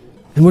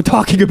 And we're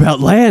talking about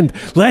land.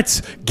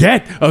 Let's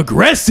get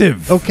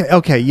aggressive.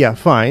 Okay, yeah,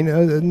 fine.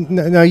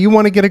 Now you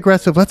want to get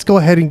aggressive? Let's go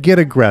ahead and get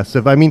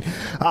aggressive. I mean,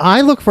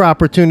 I look for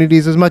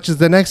opportunities as much as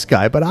the next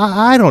guy, but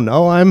I don't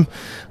know. I'm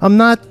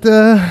not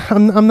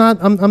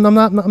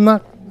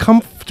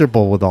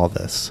comfortable with all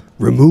this.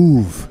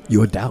 Remove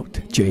your doubt,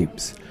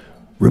 James.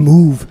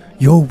 Remove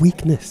your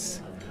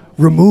weakness.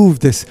 Remove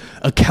this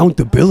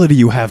accountability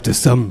you have to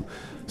some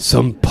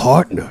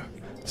partner,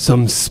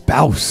 some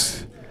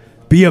spouse.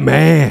 Be a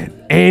man.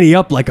 Ante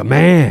up like a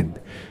man.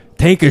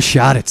 Take a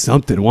shot at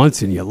something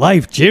once in your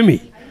life,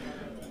 Jimmy.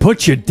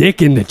 Put your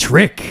dick in the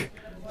trick.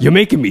 You're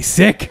making me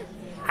sick.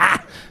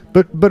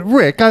 But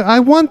Rick, I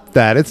want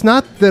that. It's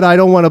not that I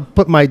don't want to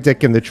put my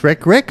dick in the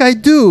trick, Rick. I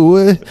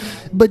do.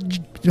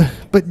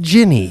 But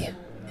Ginny.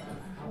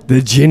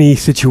 The Ginny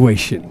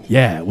situation.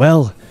 Yeah,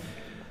 well,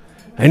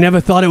 I never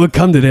thought it would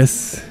come to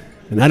this.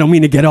 And I don't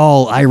mean to get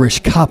all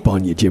Irish cop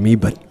on you, Jimmy,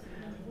 but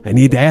I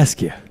need to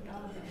ask you.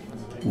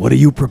 What are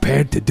you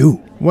prepared to do?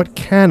 What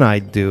can I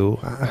do?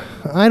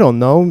 I don't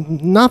know.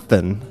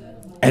 Nothing.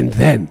 And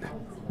then,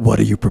 what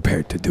are you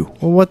prepared to do?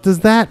 Well, what does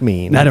that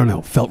mean? I don't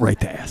know. Felt right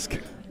to ask.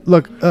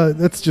 Look,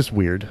 that's just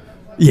weird.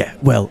 Yeah,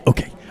 well,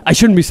 okay. I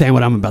shouldn't be saying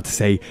what I'm about to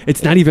say.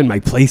 It's not even my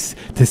place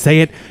to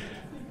say it.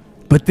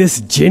 But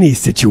this Ginny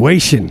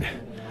situation,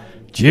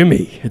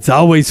 Jimmy, it's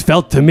always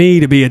felt to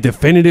me to be a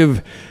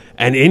definitive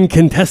and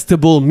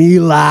incontestable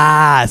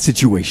Mila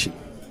situation.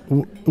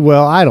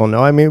 Well, I don't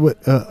know. I mean,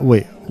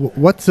 wait.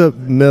 What's a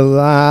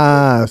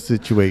Mila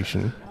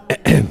situation?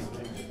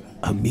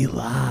 A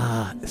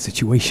Mila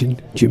situation,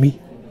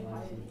 Jimmy?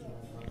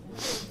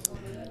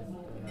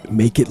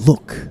 Make it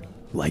look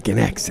like an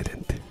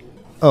accident.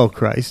 Oh,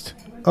 Christ.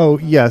 Oh,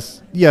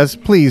 yes. Yes,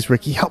 please,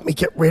 Ricky. Help me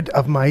get rid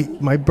of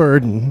my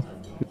burden.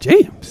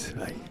 James,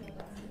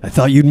 I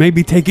thought you'd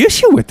maybe take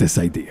issue with this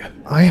idea.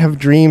 I have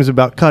dreams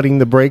about cutting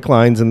the brake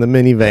lines in the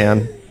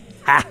minivan.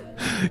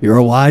 You're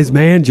a wise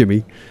man,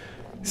 Jimmy.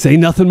 Say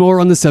nothing more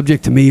on the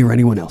subject to me or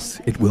anyone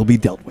else. It will be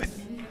dealt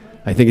with.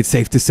 I think it's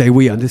safe to say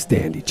we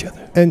understand each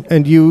other.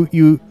 And you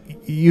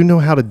know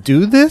how to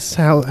do this?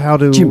 How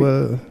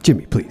to...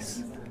 Jimmy,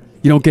 please.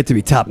 You don't get to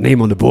be top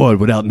name on the board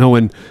without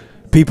knowing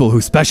people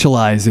who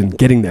specialize in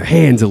getting their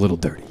hands a little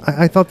dirty.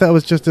 I thought that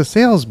was just a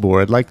sales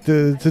board, like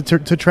to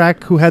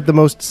track who had the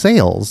most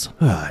sales.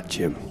 Ah,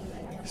 Jim.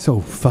 So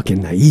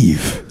fucking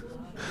naive.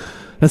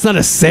 That's not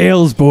a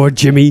sales board,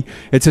 Jimmy.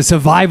 It's a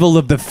survival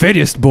of the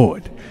fittest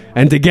board.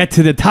 And to get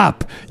to the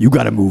top, you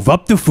gotta move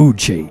up the food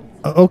chain.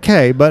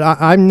 Okay, but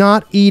I'm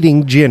not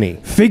eating Ginny.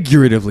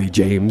 Figuratively,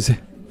 James.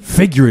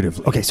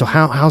 Figuratively. Okay, so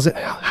how's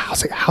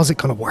it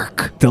gonna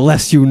work? The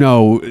less you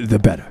know, the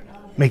better.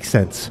 Makes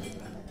sense.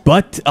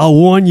 But I'll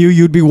warn you,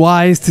 you'd be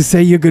wise to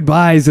say your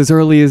goodbyes as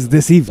early as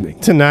this evening.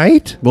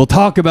 Tonight? We'll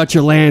talk about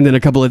your land in a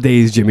couple of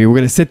days, Jimmy. We're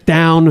going to sit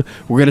down.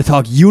 We're going to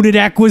talk unit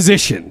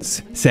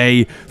acquisitions.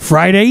 Say,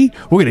 Friday,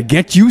 we're going to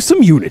get you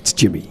some units,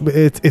 Jimmy.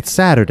 It's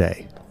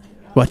Saturday.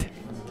 What?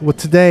 Well,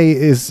 today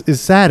is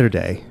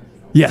Saturday.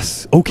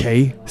 Yes,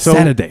 okay,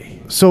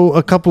 Saturday. So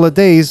a couple of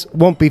days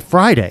won't be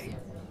Friday.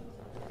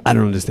 I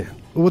don't understand.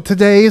 Well,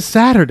 today is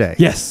Saturday.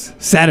 Yes,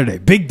 Saturday,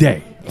 big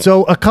day.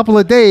 So a couple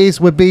of days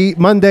would be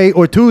Monday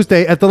or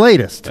Tuesday at the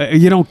latest.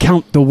 You don't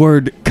count the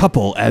word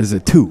couple as a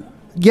two.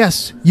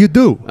 Yes, you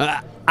do.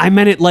 I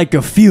meant it like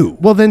a few.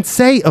 Well, then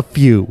say a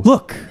few.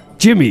 Look,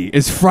 Jimmy,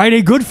 is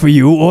Friday good for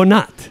you or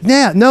not?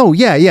 Yeah,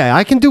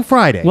 I can do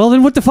Friday. Well,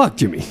 then what the fuck,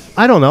 Jimmy?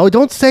 I don't know.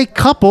 Don't say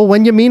couple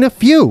when you mean a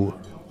few.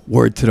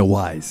 Word to the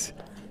wise.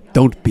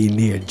 Don't be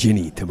near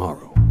Ginny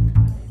tomorrow.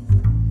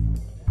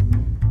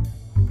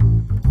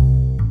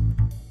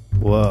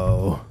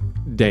 Whoa.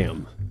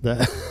 Damn.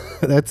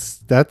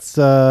 That's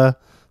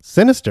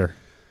sinister.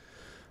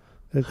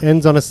 It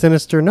ends on a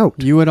sinister note.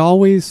 You had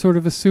always sort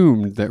of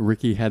assumed that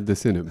Ricky had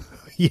this in him.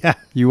 Yeah.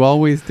 You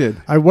always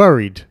did. I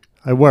worried.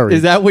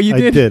 Is that what you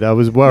did? I did. I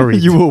was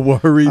worried. You were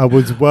worried. I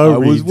was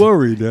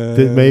worried.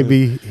 That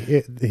maybe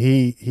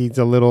he's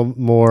a little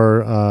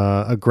more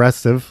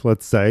aggressive,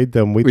 let's say,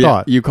 than we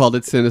thought. You called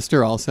it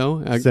sinister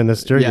also.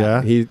 Sinister,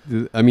 yeah.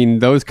 I mean,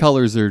 those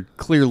colors are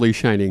clearly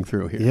shining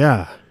through here.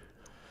 Yeah.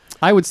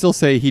 I would still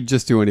say he'd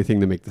just do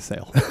anything to make the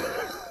sale.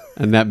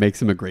 And that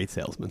makes him a great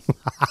salesman.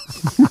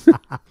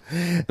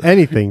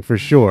 Anything for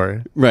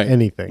sure. Right.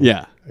 Anything.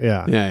 Yeah.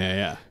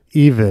 Yeah.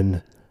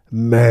 Even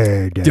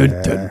murder.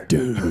 Dun, dun,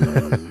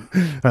 dun.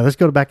 All right, let's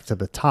go back to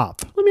the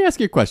top. Let me ask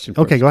you a question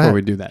Okay, go ahead. before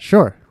we do that.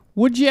 Sure.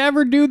 Would you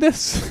ever do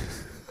this?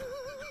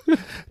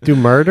 Do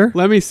murder?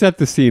 Let me set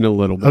the scene a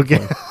little bit.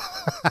 Okay.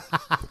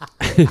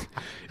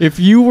 If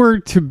you were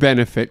to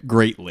benefit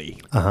greatly,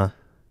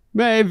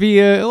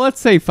 maybe, let's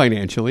say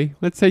financially,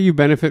 let's say you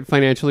benefit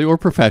financially or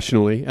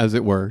professionally, as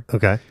it were,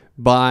 Okay.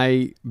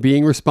 by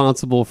being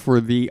responsible for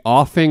the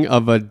offing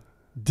of a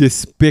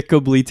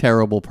despicably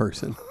terrible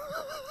person,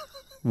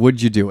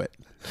 would you do it?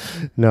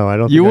 No, I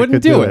don't think You I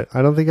wouldn't could do it.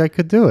 I don't think I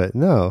could do it.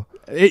 No.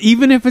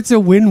 Even if it's a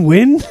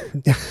win-win?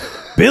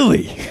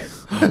 Billy.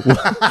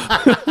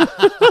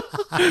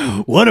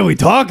 What are we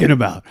talking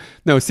about?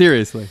 No,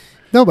 seriously.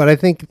 No, but I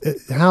think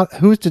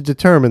who's to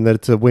determine that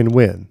it's a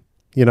win-win?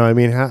 You know, I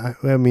mean, I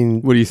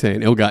mean, What are you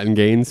saying? Ill-gotten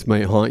gains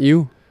might haunt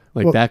you,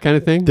 like Well, that kind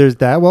of thing. there's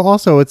that. Well,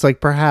 also, it's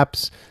like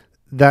perhaps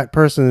that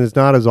person is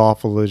not as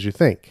awful as you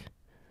think,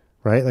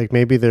 right? Like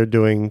maybe they're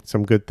doing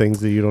some good things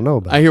that you don't know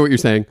about. I hear what you're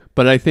saying,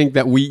 but I think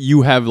that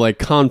you have like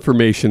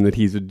confirmation that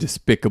he's a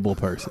despicable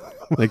person.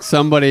 Like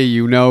somebody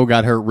you know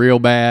got hurt real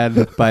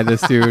bad by this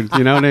dude.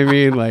 You know what I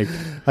mean? Like,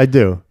 I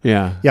do.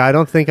 yeah. Yeah, I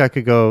don't think I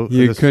could go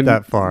You couldn't-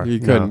 that far. you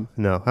No, couldn't.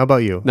 No. How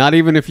about you? Not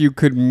even if you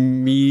could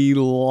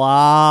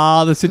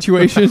Mila the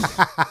situation.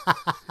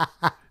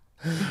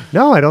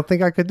 No, I don't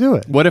think I could do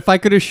it. What if I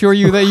could assure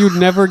you that you'd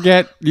never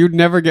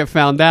get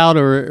found out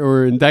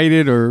or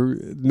indicted, or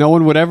no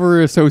one would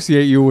ever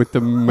associate you with the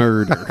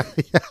murder?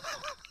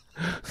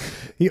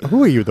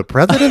 Who are you, the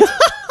president?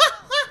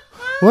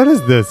 What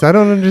is this? I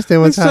don't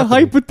understand what's It's a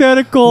happening.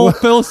 hypothetical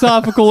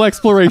philosophical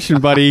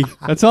exploration, buddy.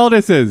 That's all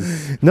this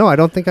is. No, I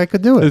don't think I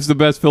could do it. It's the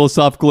best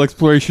philosophical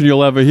exploration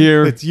you'll ever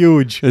hear. It's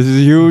huge. This is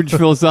a huge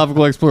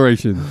philosophical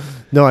exploration.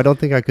 No, I don't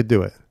think I could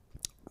do it.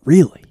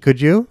 Really?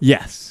 Could you?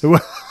 Yes.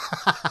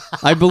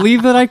 I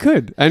believe that I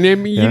could. And I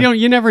mean, Yeah.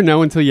 you never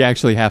know until you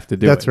actually have to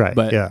do That's it. right.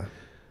 But Yeah.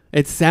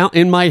 it's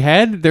in my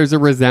head, there's a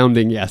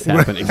resounding yes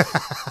happening.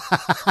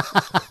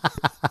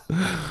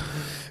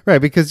 Right,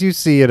 because you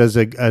see it as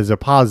a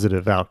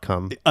positive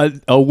outcome.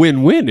 a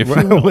win-win, if you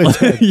will.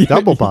 Yeah.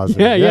 Double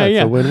positive. Yeah.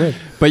 It's a win-win.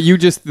 But you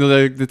just,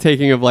 the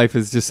taking of life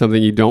is just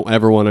something you don't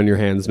ever want on your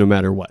hands, no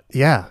matter what.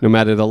 Yeah. No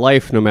matter the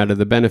life, no matter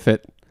the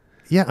benefit.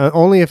 Yeah,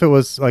 only if it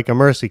was like a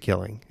mercy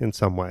killing in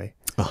some way.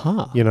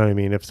 Aha. You know what I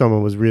mean? If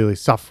someone was really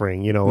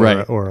suffering, you know,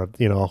 Right. or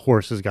a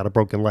horse has got a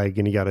broken leg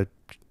and you got to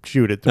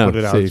shoot it to Oh, put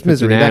it out see, of its if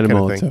it's an misery, that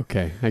animal, kind of thing. it's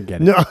okay. I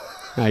get it. No,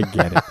 I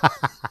get it.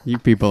 You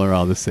people are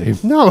all the same.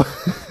 no.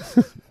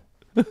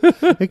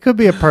 It could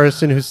be a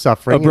person who's A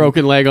suffering.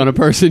 broken leg on a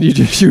person, you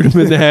just shoot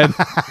him in the head.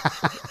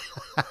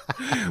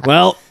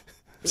 Well,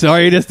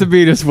 sorry it has to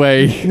be this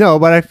way. No,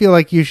 but I feel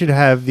like you should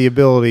have the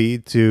ability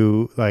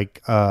to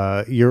like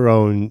your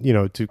own, you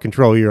know, to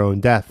control your own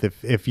death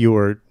if you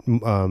were,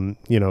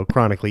 you know,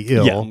 chronically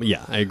ill.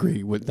 Yeah, I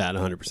agree with that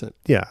 100%.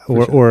 Yeah,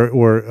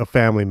 or a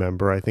family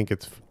member. I think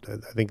that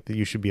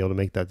you should be able to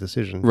make that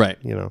decision. Right.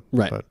 You know.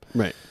 Right.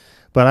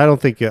 But I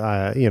don't think you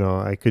know,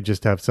 I could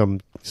just have some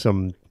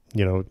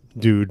you know,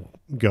 dude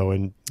go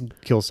and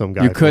kill some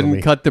guy. You for couldn't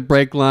me. cut the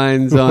brake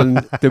lines on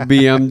the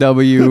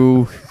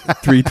BMW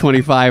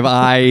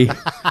 325i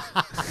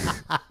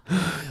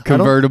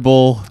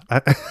convertible.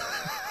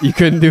 You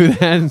couldn't do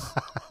that.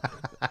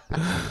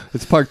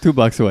 It's parked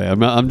 $2 away.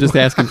 I'm just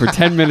asking for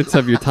 10 minutes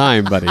of your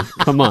time, buddy.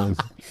 Come on.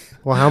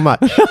 Well, how much?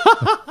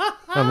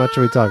 How much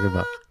are we talking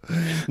about?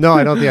 No,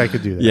 I don't think I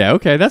could do that. Yeah,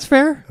 okay, that's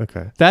fair.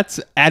 Okay. That's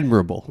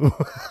admirable.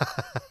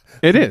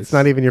 It is. It's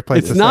not even your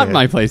place It's to not say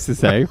my it. place to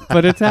say,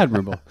 but it's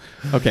admirable.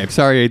 Okay,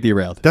 sorry I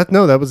derailed. That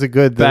was a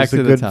good. That Back was to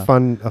a the good top.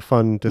 fun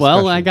discussion.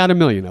 Well, I got 1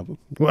 million of them.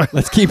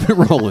 Let's keep it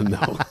rolling,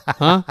 though.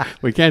 Huh?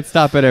 We can't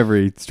stop at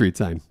every street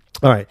sign.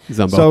 All right.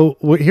 Zumbo. So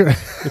we're here.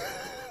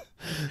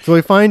 So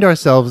we find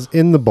ourselves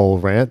in the Bowl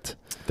Rant.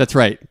 That's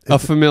right. A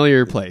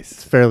familiar place.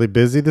 It's fairly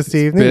busy this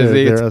evening.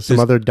 busy. There It's are some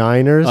just other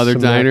diners. Other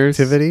some diners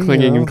activity,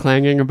 clinging you know. and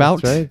clanging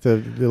about. That's right.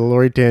 The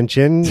Lori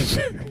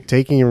Danchin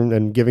taking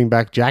and giving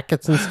back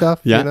jackets and stuff,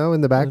 Yeah. you know, in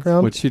the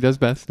background. Which she does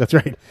best. That's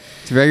right.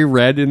 It's very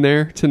red in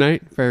there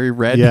tonight. Very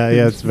red. Yeah,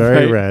 it's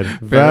very Right? red.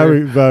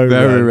 Very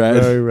very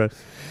red. Very red.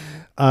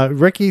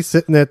 Ricky's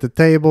sitting at the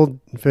table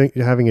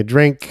having a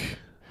drink,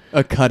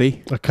 A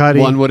cutty. a cutty.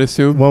 One would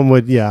assume. One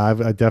would, yeah,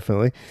 I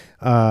definitely.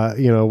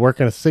 You know,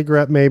 working a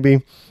cigarette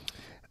maybe.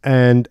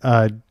 And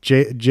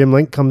Jim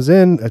Link comes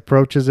in,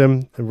 approaches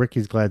him. And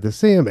Ricky's glad to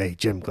see him. Hey,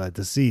 Jim, glad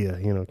to see you,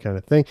 you know, kind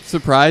of thing.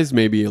 Surprised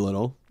maybe a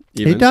little.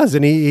 Even. He does,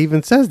 and he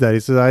even says that. He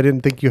says, I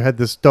didn't think you had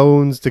the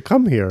stones to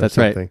come here or That's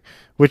right. something.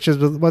 Which is,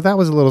 well, that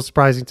was a little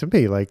surprising to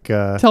me. Like,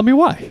 Tell me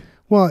why.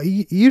 well,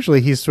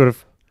 usually he's sort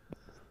of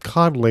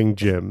coddling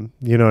Jim,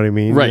 you know what I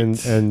mean?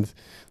 Right. And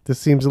this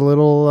seems a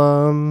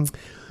little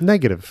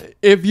negative.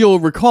 If you'll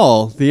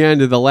recall, the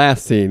end of the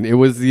last scene, it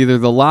was either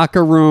the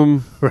locker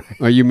room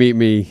or you meet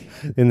me.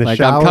 In the Like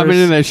showers. I'm coming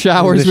in the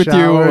showers with you,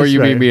 or you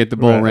meet me at the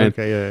Bull right, Rant.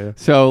 Okay, yeah.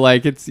 So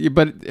like it's,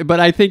 but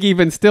I think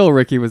even still,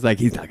 Ricky was like,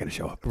 he's not going to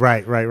show up.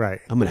 Right. I'm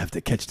going to have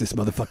to catch this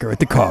motherfucker at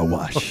the car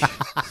wash.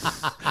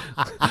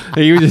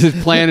 He was just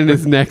planning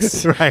his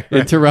next Right.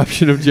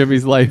 interruption of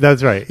Jimmy's life.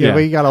 That's right. Yeah, Yeah. but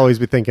you got to always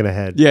be thinking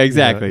ahead. Yeah,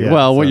 exactly. You know, yeah,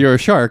 Well, when so- you're a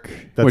shark,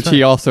 That's which right.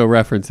 he also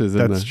references.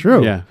 That's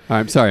true. Yeah. All right,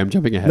 I'm sorry. I'm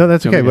jumping ahead. No,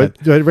 that's okay. Jumping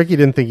But Ricky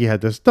didn't think he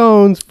had the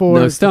stones for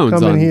ahead. No to stones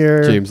come in on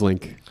here. James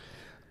Link.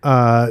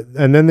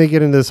 And then they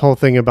get into this whole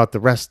thing about the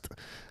rest.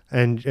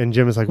 And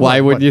Jim is like,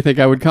 Why what, wouldn't you think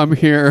I would come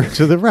here?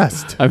 to the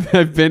rest?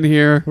 I've been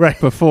here Right.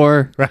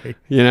 before. Right.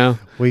 You know,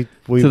 We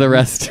to the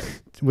rest.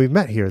 We've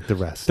met here at the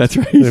rest. That's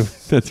right.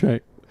 That's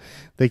right.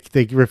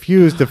 They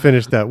refuse to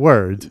finish that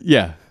word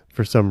Yeah.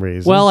 for some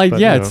reason. Well, but,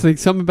 yeah, you know. it's like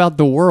something about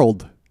the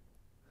world.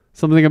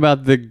 Something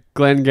about the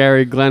Glenn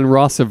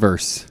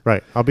Rossiverse.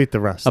 right. I'll beat the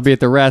rest. I'll be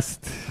at the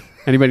rest.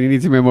 Anybody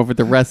needs me, I'm over at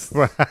the rest.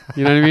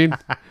 You know what I mean?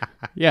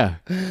 Yeah,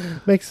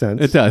 Makes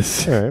sense. it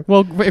does. All right.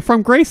 Well,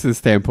 from Grace's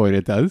standpoint,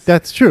 it does.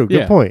 That's true. Good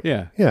Yeah, point.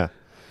 yeah. Yeah.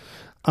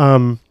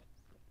 And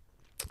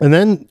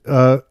then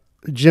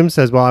Jim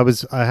says, "Well,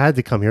 I had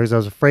to come here because I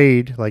was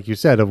afraid, like you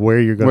said, of where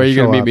you're going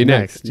to meet me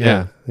next.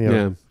 Yeah,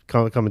 Yeah.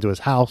 Coming to his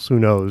house. Who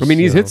knows? I mean,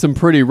 he's hit some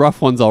pretty rough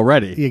ones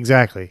already,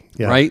 exactly.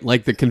 Yeah, right?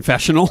 Like the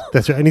confessional.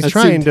 That's right. And he's That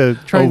trying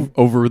seemed to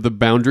over the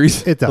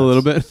boundaries. It does a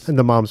little bit. And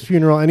the mom's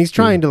funeral, and he's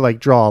trying to like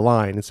draw a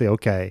line and say,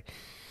 okay,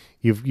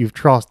 you've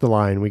crossed the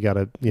line. We got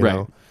to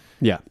Right.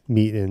 Yeah.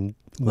 meet and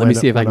Let me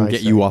see if I can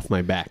get you off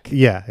my back.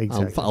 Yeah,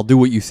 exactly. I'll do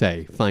what you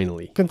say.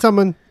 Finally, Can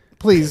someone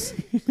please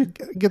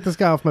get this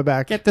guy off my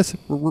back? get this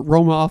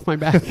Roma off my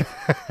back.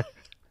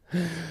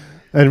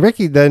 And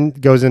Ricky then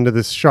goes into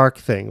this shark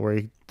thing where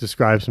he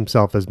describes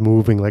himself as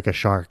moving like a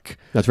shark,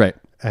 That's right.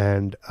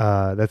 and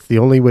that's the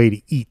only way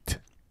to eat.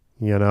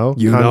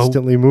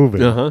 Constantly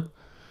moving. Uh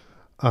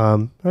huh.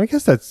 I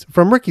guess that's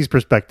from Ricky's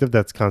perspective.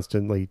 That's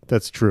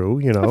true.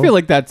 I feel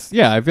like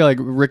I feel like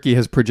Ricky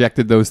has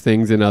projected those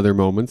things in other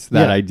moments.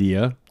 That Yeah.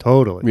 idea,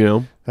 totally.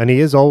 And he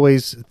is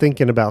always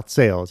thinking about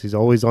sales. He's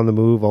always on the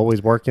move,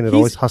 always working it,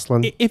 always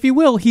hustling. If you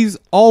will, he's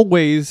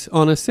always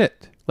on a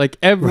sit. Like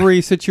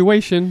every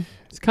situation,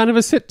 it's kind of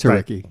a sit to Right.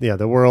 Ricky. Yeah,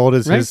 the world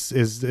is Right?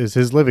 is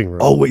his living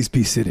room. Always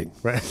be sitting.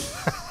 Right.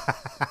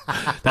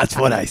 That's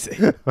what I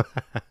say.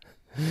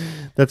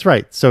 That's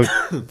right. So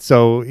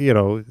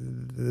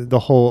the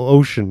whole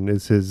ocean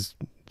is his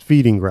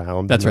feeding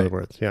ground. That's in right. other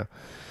words, yeah.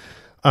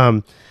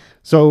 And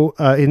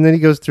then he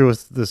goes through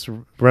this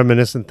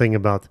reminiscent thing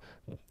about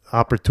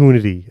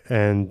opportunity,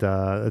 and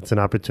it's an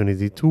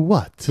opportunity to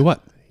what? To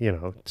what?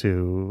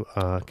 To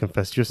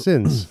confess your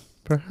sins,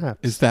 perhaps.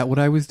 Is that what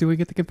I was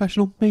doing at the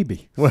confessional?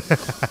 Maybe.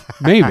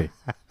 Maybe.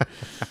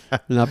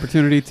 An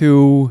opportunity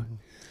to,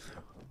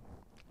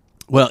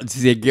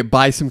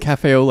 buy some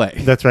cafe au lait.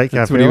 That's right.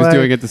 That's Cafe what he was au lait.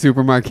 doing at the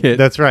supermarket.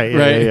 That's right. Yeah,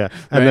 Right? yeah.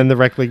 And Right? then the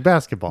rec league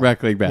basketball.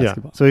 Rec league Yeah.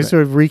 basketball. So he's Right.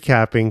 sort of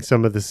recapping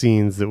some of the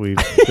scenes that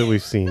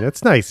we've seen.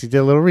 That's nice. He did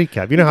a little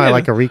recap. You know how I Yeah.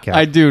 like a recap.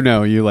 I do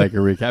know you like a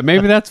recap.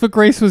 Maybe that's what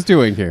Grace was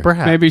doing here.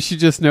 Perhaps. Maybe she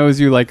just knows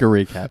you like a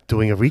recap.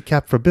 Doing a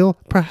recap for Bill,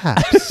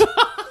 perhaps.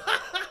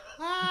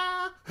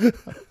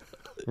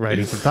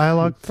 Writing some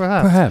dialogue,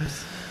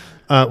 perhaps.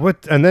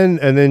 And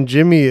then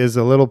Jimmy is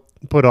a little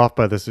put off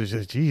by this. He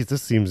says, geez,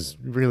 this seems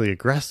really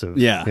aggressive.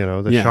 Yeah.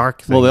 The Yeah.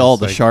 shark thing. Well, all is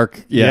the like- shark.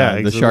 Yeah.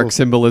 he's The a shark little-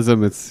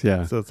 symbolism. It's,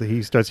 yeah. So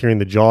he starts hearing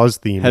the Jaws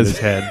theme Has- in his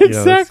head. That's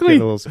Exactly.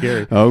 getting a little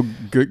scary. Oh,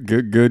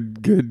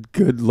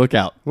 good. Look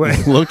out.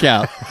 Look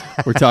out.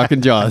 We're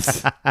talking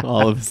Jaws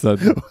all of a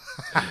sudden.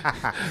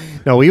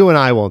 No, you and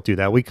I won't do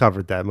that. We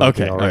covered that movie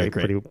Okay. All already right.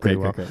 Great. pretty Great,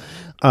 well. great.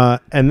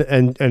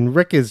 And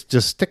Rick is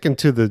just sticking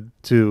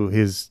to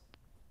his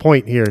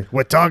point here.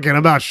 We're talking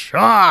about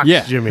sharks,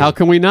 Yeah. Jimmy. How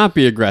can we not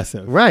be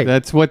aggressive? Right.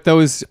 That's what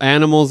those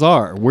animals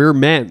are. We're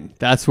men.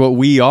 That's what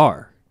we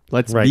are.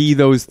 Let's Right. be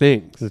those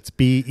things. It's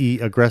B-E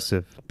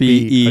aggressive.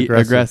 B-E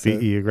aggressive.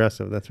 B-E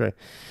aggressive. That's right.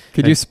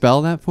 Could you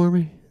spell that for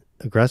me?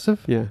 Aggressive?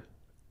 Yeah.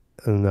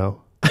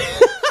 No.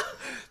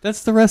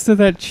 That's the rest of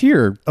that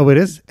cheer. Oh, it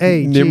is?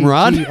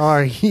 Nimrod?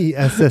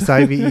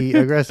 A-G-G-R-E-S-S-I-V-E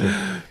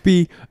aggressive.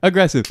 Be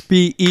aggressive.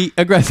 B-E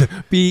aggressive.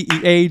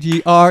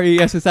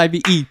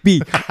 B-E-A-G-R-E-S-S-I-V-E.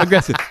 Be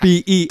aggressive.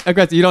 B-E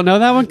aggressive. You don't know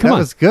that one? Come That on.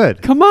 was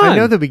good. Come on. I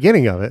know the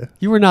beginning of it.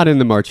 You were not in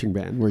the marching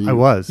band, were you? I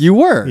was. You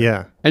were?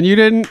 Yeah. And you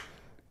didn't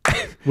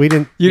We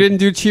didn't.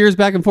 do cheers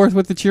back and forth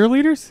with the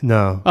cheerleaders?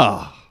 No.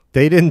 Oh.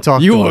 They didn't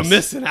talk You to were us.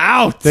 missing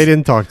out. They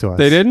didn't talk to us.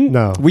 They didn't?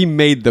 No. We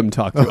made them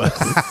talk to us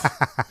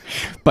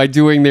by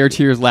doing their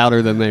cheers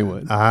louder than they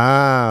would.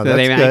 Ah, So that's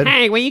they were good. like,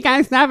 hey, will you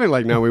guys stop it?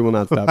 Like, no, we will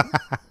not stop.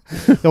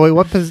 No, wait,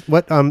 what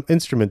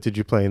instrument did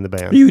you play in the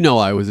band? You know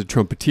I was a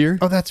trumpeter.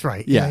 Oh, that's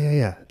right. Yeah.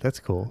 Yeah.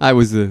 That's cool. I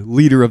was the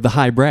leader of the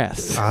high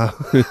brass.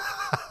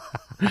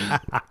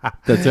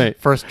 That's right.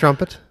 First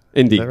trumpet?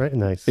 Indeed. Is that right?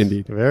 Nice.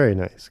 Indeed. Very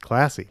nice.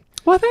 Classy.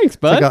 Well, thanks,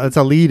 bud. It's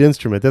a lead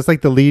instrument. That's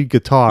like the lead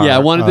guitar. Yeah, I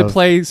wanted to of-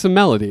 play some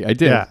melody. I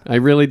did. Yeah. I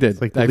really did.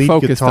 It's like the I lead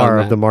focused guitar on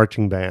of that. the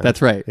marching band.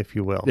 That's right. If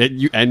you will.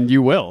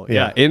 You will.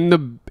 Yeah. Yeah.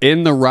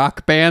 In the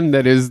rock band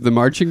that is the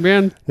marching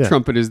band, Yeah.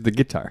 trumpet is the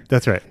guitar.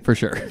 That's right. For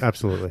sure.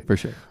 Absolutely. For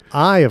sure.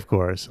 I, of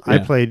course, I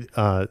Yeah. played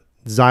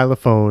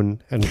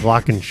xylophone and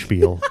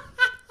glockenspiel.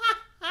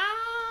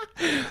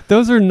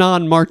 Those are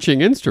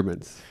non-marching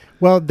instruments.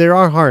 Well, there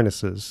are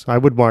harnesses. I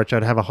would march.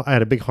 I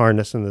had a big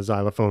harness, and the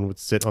xylophone would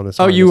sit on this.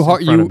 Oh, harness you in har-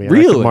 front you of me, and I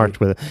really? could march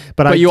with it.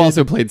 But But I you did-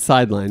 also played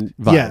sideline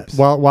vibes.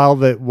 Yeah, while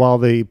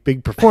the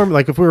big perform,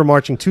 like if we were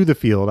marching to the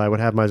field, I would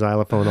have my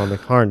xylophone on the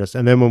harness,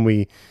 and then when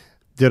we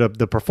did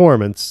the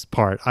performance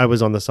part, I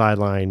was on the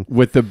sideline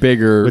with the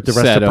bigger with the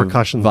rest set of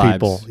percussion vibes.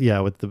 people.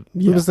 Yeah, it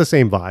Yeah. was the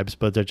same vibes,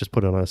 but they just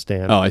put it on a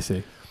stand. Oh, I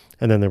see.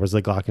 And then there was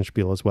the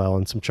glockenspiel as well,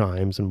 and some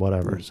chimes and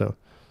whatever. So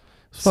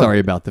fun. Sorry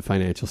about the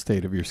financial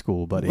state of your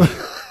school, buddy.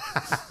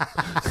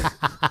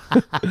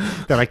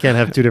 that I can't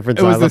have two different.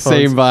 It was the xylophones.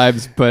 same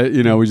vibes, but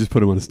we just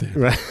put them on a stand.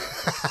 Right.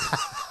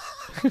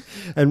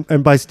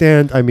 and by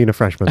stand, I mean a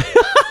freshman.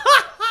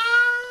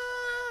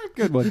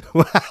 Good one.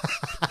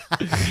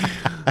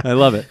 I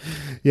love it.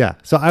 Yeah.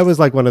 So I was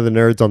like one of the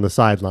nerds on the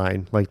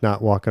sideline, like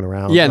not walking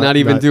around. Yeah, not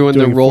even doing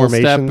the roll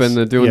step formations.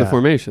 and doing the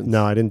formations.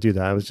 No, I didn't do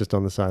that. I was just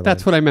on the sideline.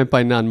 That's what I meant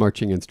by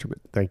non-marching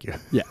instrument. Thank you.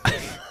 Yeah.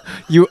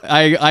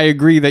 I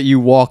agree that you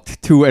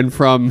walked to and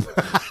from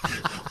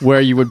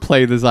where you would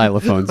play the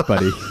xylophones,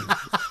 buddy.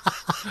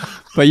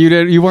 But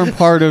you weren't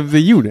part of the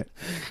unit.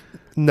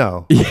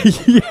 No.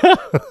 Yeah.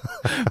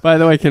 By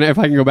the way, if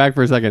I can go back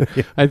for a second,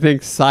 I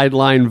think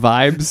Sideline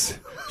Vibes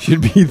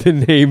should be the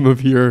name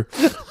of your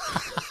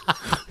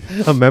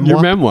memoir.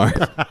 Your memoir.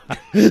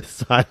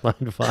 Sideline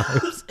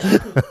Vibes.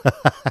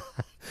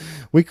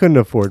 We couldn't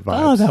afford Vibes.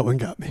 Oh, that one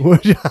got me.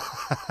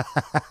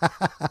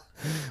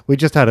 We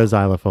just had a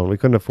xylophone. We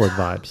couldn't afford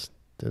Vibes.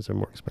 Those are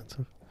more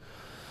expensive.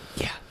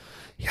 Yeah.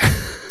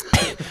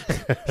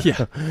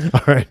 Yeah.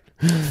 All right.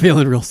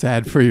 Feeling real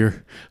sad for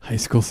your high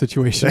school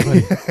situation,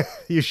 buddy.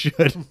 You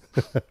should.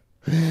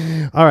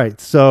 All right.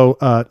 So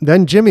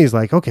then Jimmy's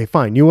like, okay,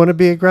 fine. You want to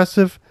be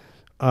aggressive?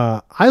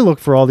 I look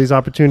for all these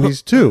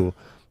opportunities too.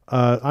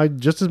 I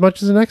just as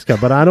much as the next guy,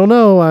 but I don't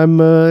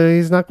know.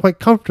 He's not quite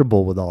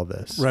comfortable with all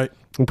this. Right.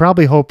 I'm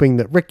probably hoping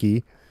that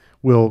Ricky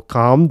will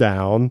calm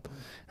down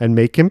and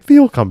make him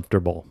feel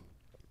comfortable.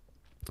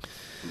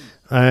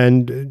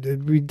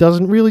 And he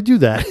doesn't really do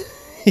that.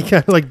 He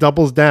kind of like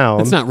doubles down.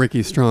 It's not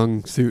Ricky's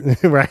strong suit.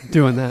 Right.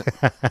 Doing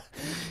that.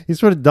 He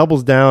sort of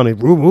doubles down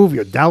and remove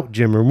your doubt,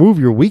 Jim. Remove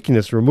your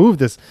weakness. Remove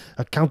this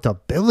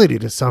accountability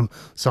to some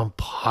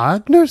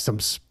partner, some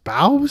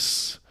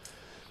spouse.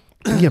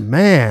 Be a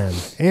man.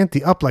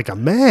 Ante up like a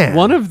man.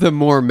 One of the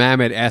more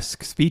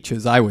Mamet-esque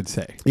speeches, I would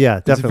say. Yeah,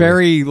 It's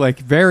definitely.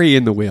 very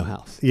in the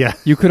wheelhouse. Yeah,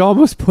 You could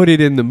almost put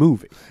it in the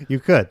movie. you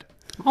could.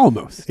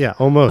 Almost. Yeah,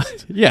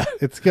 almost. Yeah.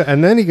 It's good.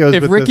 And then he goes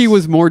If with Ricky this-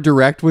 was more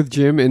direct with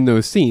Jim in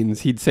those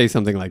scenes, he'd say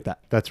something like that.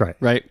 That's right.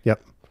 Right?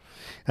 Yep.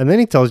 And then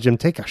he tells Jim,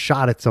 take a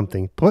shot at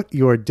something. Put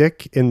your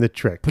dick in the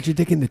trick. Put your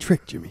dick in the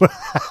trick, Jimmy.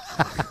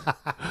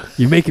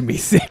 You're making me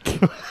sick.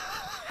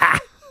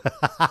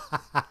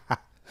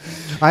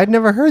 I'd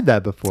never heard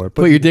that before.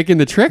 Put your dick in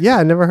the trick? Yeah,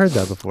 I never heard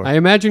that before. I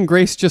imagine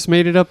Grace just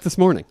made it up this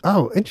morning.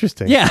 Oh,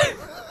 interesting. Yeah.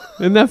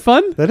 Isn't that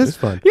fun? That is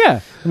fun.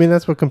 Yeah. I mean,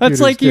 that's what computers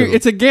That's like do.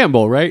 it's a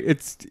gamble, right?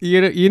 It's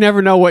you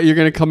never know what you're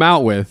going to come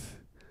out with.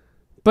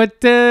 But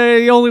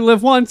you only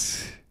live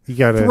once. You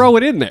gotta Throw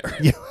it in there.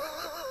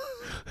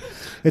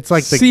 It's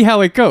like the See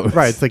how it goes.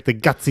 right. It's like the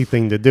gutsy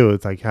thing to do.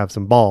 It's like have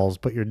some balls,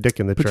 put your dick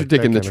in the Put trick. your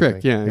dick that in the kind of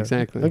trick. thing. Yeah,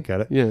 exactly. I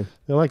get it. Yeah.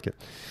 I like it.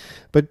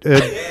 But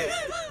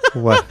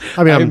what?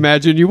 I mean, I I'm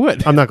imagine you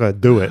would. not going to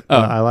do it.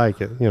 Oh. But I like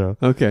it. You know.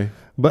 Okay.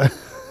 But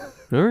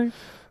All right.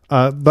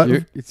 but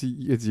It's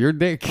your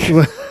dick.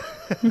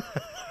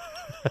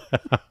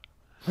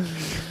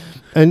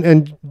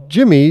 and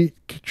Jimmy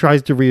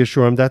tries to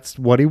reassure him that's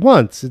what he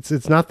wants.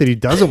 It's not that he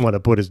doesn't want to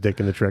put his dick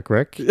in the trick,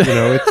 Rick. You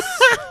know,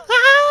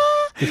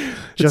 it's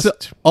just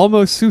It's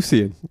almost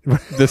Susian,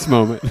 this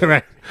moment.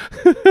 right.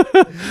 Well,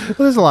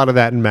 there's a lot of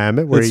that in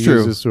Mamet where It's he true.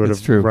 uses sort It's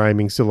of true.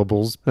 rhyming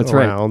syllables That's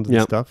right. around and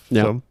Yep. stuff.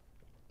 Yep. So.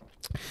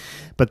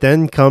 But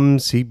then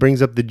he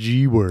brings up the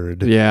G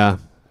word, Yeah.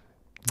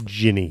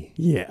 Ginny,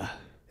 Yeah.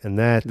 and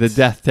that's The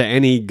death to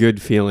any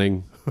good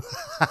feeling.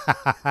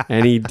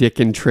 Any dick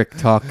and trick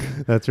talk.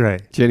 That's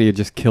right. Jenny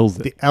just kills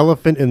it. The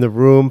elephant in the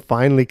room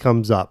finally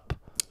comes up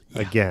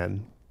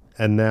again,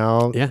 and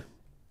now Yeah.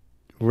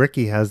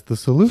 Ricky has the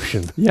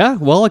solution. Yeah.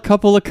 Well, a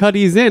couple of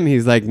cutties in,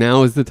 he's like,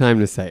 now is the time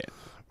to say it.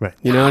 Right.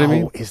 You know what I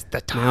mean? Now is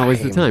the time. Now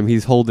is the time.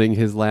 He's holding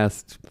his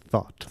last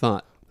Thought.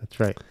 thought. That's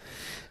right.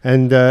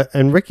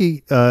 And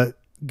Ricky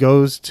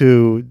goes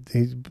to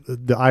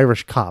the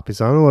Irish cop. He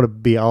says, I don't want to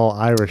be all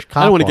Irish cop.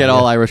 I don't want to get on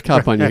all you, Irish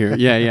cop on you here.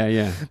 Yeah, yeah,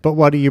 yeah. but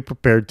what are you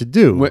prepared to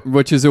do?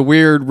 Which is a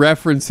weird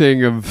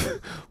referencing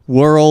of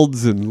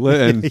worlds and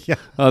Yeah.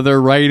 other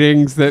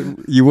writings that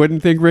you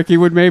wouldn't think Ricky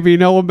would maybe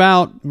know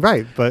about.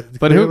 Right, but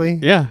But clearly,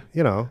 yeah,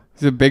 you know,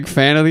 he's a big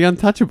fan of the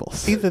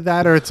Untouchables. either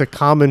that or it's a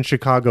common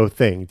Chicago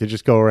thing to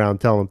just go around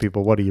telling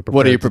people, what are you prepared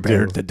What are you to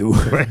prepared do? to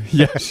do?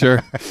 Yeah,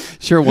 sure.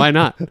 Sure, why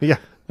not? Yeah.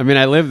 I mean,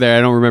 I live there.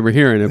 I don't remember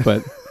hearing it,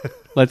 but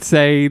let's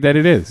say that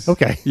it is.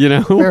 Okay. You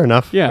know? Fair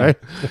enough. Yeah. Right?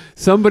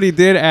 Somebody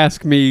did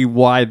ask me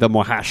why the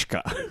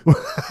Mohashka.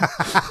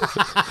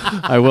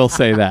 I will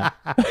say that.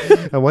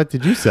 And what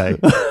did you say?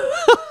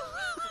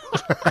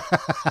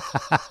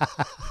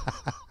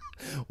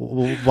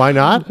 Why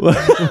not?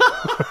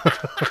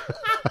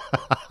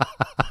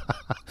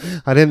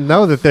 I didn't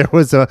know that there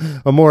was a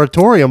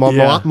moratorium on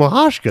Yeah.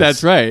 Mohashkas.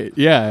 That's right.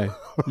 Yeah.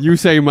 You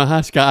say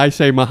Mahashka, I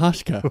say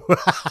Mahashka.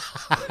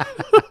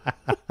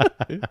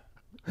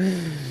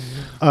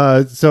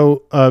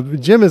 So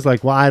Jim is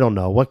like, well, I don't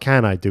know. What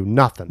can I do?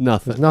 Nothing.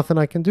 Nothing. There's nothing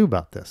I can do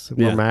about this.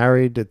 Yeah. We're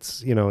married.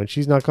 It's, you know, and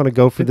she's not going to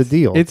go for the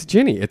deal. It's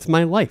Ginny. It's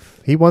my life.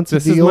 He wants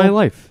This a deal. is my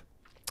life.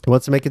 He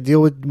wants to make a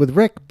deal with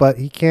Rick, but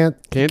he can't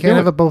Can't do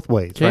have it. it both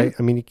ways, Can't. right?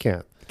 I mean, he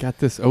can't. Got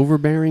this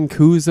overbearing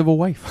coos of a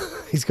wife.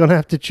 He's going to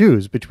have to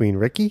choose between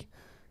Ricky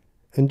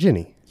and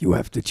Ginny. You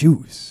have to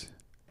choose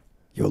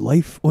your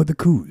life or the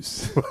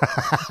coos.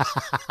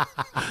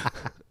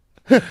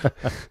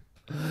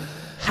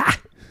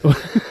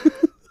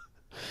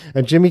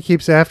 And Jimmy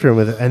keeps after him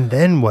with it. And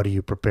then what are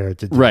you prepared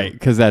to do? Right,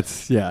 because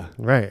that's, yeah.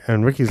 Right.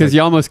 And Ricky's Because like,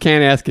 you almost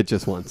can't ask it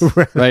just once.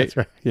 Right? That's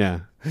right. Yeah.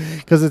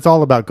 Because it's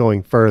all about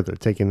going further,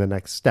 taking the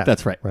next step.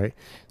 That's right. Right.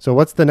 So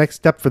what's the next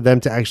step for them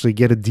to actually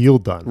get a deal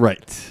done?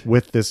 Right.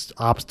 With this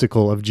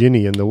obstacle of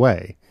Ginny in the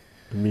way.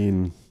 I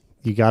mean,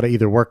 You got to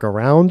either work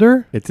around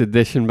her, it's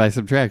addition by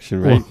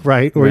subtraction, right?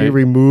 right, or you Right.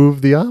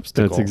 remove the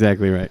obstacle. That's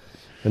exactly right.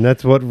 And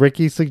that's what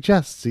Ricky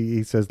suggests.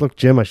 He says, "Look,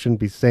 Jim, I shouldn't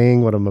be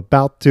saying what I'm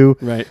about to.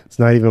 Right. It's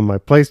not even my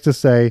place to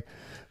say."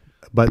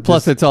 But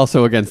Plus, this, it's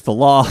also against the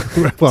law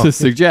Well- to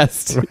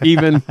suggest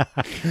even.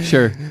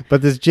 Sure.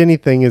 but this Ginny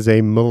thing is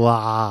a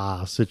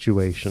Mala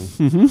situation.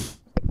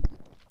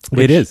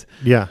 It is.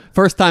 Yeah,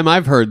 First time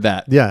I've heard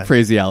that Yeah.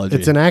 phraseology.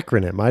 it's an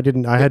acronym.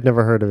 I had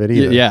never heard of it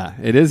either. Yeah,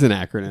 it is an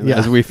acronym, Yeah.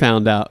 as we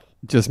found out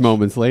just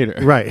moments later.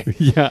 Right.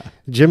 Yeah.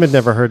 Jim had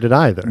never heard it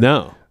either.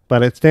 No.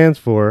 But it stands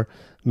for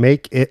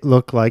make it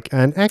look like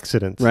an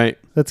accident. Right.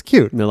 That's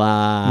cute.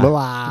 Mala.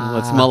 Mala.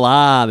 Let's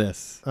mala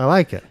this. I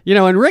like it. You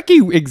know, and Ricky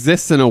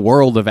exists in a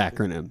world of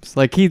acronyms.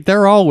 Like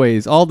they're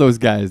always, all those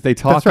guys, they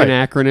talk That's right.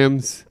 in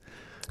acronyms.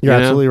 You're you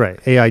know? absolutely right.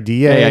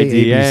 AIDA,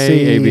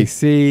 AIDA,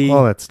 ABC,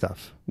 all that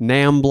stuff.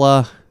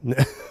 NAMBLA,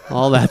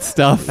 all that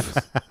stuff.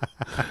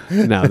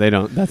 No, they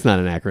don't. That's not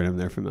an acronym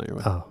they're familiar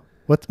with. Oh,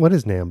 what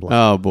is NAMBLA?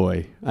 Oh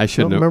boy, I I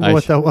shouldn't don't have. remember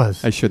what that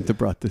was. I shouldn't have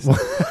brought this up.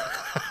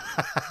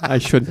 I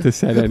shouldn't have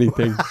said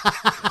anything.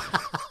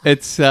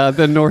 It's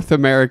the North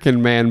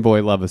American Man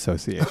Boy Love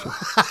Association.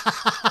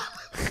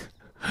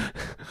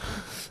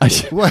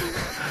 What?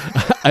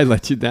 I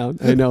let you down.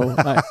 I know.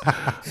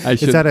 I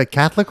should. Is that a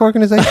Catholic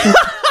organization?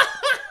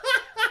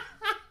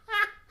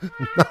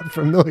 Not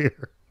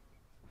familiar.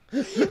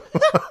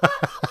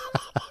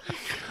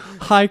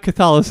 high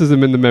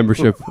Catholicism in the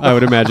membership, I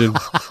would imagine.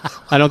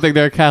 I don't think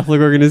they're a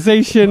Catholic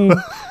organization,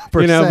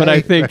 Per but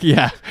I se. think,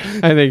 I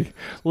think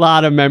a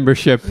lot of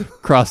membership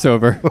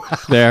crossover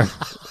there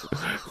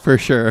for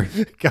sure.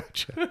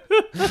 Gotcha.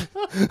 Is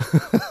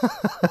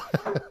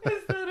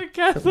that a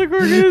Catholic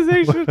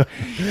organization?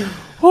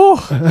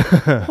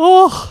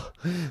 Oh,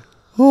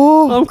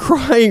 I'm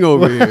crying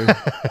over here.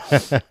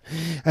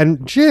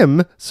 And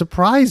Jim,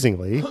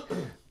 surprisingly,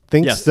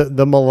 thinks Yes. that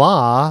the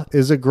Mala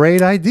is a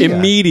great idea.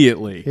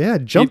 Immediately. Yeah,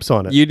 jumps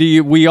on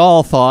it. We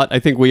all thought, I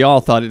think we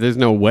all thought, there's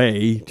no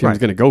way Jim's Right.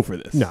 going to go for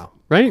this. No,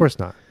 Right? of course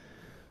not.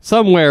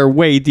 Somewhere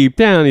way deep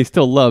down, he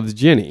still loves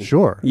Ginny.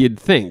 Sure. You'd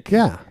think.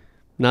 Yeah.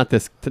 Not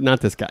this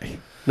guy.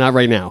 Not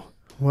right now.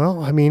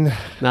 Well, I mean,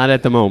 Not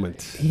at the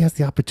moment. he has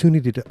the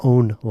opportunity to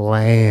own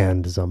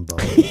land, Zumbo.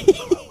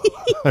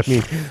 I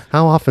mean,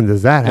 how often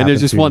does that happen? And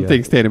there's just to one you?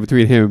 thing standing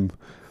between him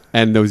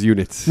and those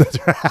units.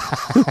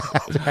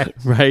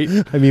 Right?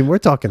 I mean, we're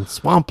talking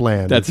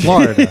swampland That's- in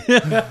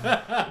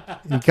Florida.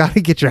 You got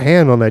to get your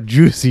hand on that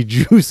juicy,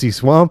 juicy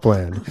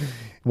swampland,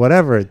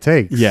 whatever it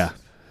takes. Yeah.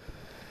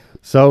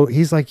 So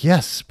he's like,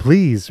 yes,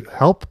 please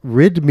help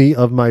rid me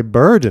of my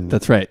burden.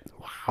 That's right.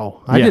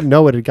 Wow. I Yeah. didn't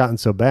know it had gotten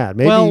so bad.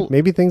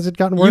 Maybe things had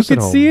gotten You worse could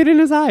at home. see it in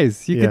his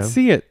eyes. You Yeah. could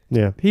see it.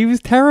 Yeah, He was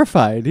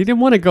terrified. He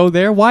didn't want to go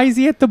there. Why is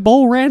he at the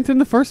bull rant in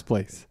the first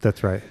place?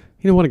 that's right.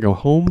 He didn't want to go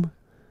home.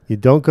 You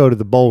don't go to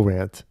the bull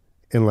rant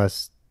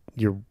unless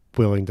you're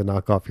willing to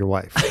knock off your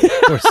wife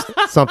or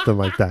something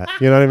like that.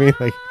 You know what I mean?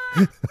 Like,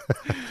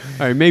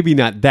 All right, maybe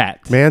not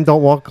that. man,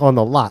 don't walk on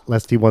the lot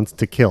lest he wants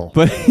to kill.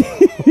 But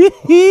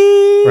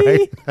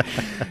Right?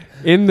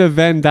 in the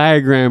Venn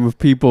diagram of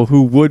people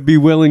who would be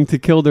willing to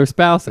kill their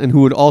spouse and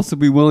who would also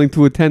be willing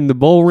to attend the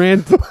bull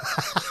rant,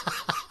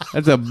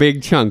 that's a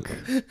big chunk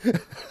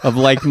of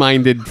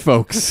like-minded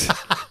folks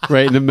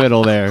right in the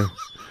middle there,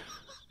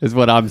 is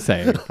what I'm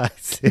saying. I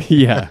see.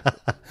 Yeah.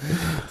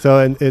 So,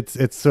 and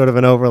it's sort of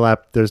an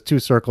overlap. There's two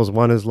circles.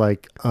 One is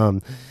like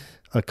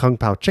a Kung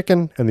Pao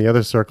chicken, and the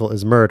other circle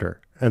is murder.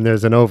 And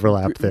there's an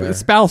overlap there.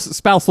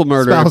 Spousal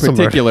murder Spousal in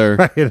particular.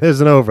 murder. Right,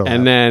 there's an overlap.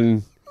 And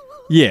then,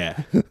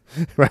 yeah.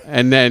 Right.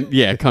 And then,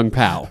 yeah, Kung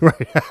Pao.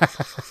 Right.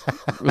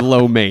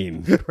 Low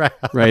main.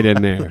 Right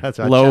in there. That's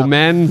right. Low Chow.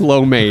 men,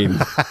 low main.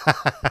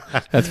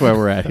 That's where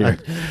we're at here.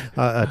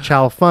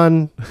 chow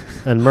fun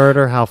and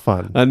murder, how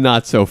fun.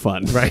 Not so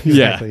fun. Right,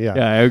 Yeah. exactly,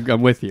 yeah.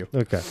 I'm with you.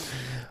 Okay.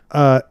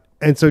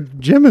 And so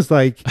Jim is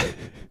like,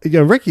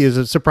 Ricky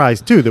is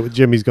surprised too that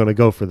Jimmy's going to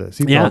go for this.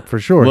 He thought for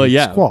sure. Well, he'd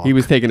yeah. squawk. He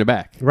was taken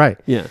aback. right.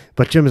 Yeah.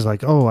 But Jim is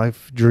like, oh,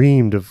 I've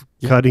dreamed of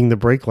cutting the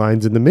brake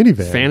lines in the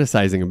minivan.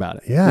 Fantasizing about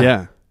it. Yeah.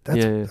 Yeah.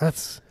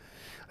 That's.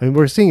 I mean,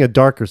 we're seeing a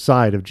darker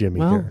side of Jimmy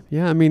Well, here.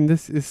 yeah. I mean,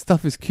 this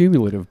stuff is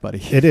cumulative, buddy.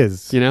 It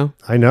is. You know?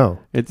 I know.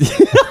 It's.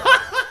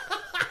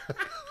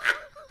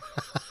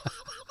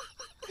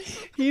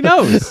 He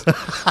knows.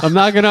 I'm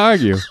not going to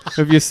argue.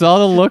 If you saw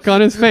the look on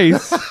his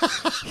face,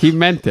 he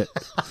meant it.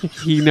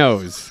 He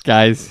knows,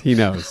 guys. He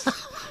knows.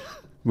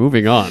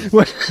 Moving on.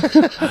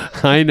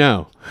 I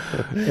know.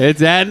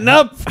 It's adding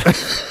up.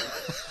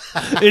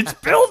 It's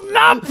building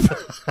up.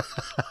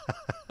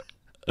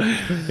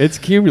 It's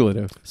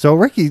cumulative. So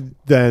Ricky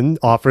then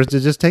offers to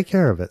just take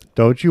care of it.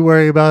 Don't you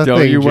worry about a Don't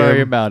thing, you worry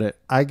Jim. about it.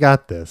 I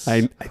got this.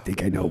 I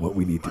think I know what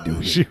we need to do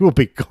here. She will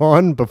be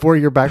gone before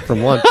you're back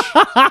from lunch.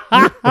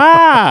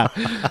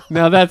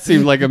 Now that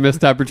seemed like a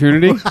missed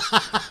opportunity.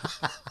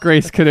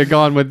 Grace could have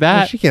gone with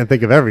that. She can't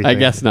think of everything. I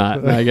guess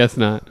not. I guess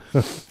not.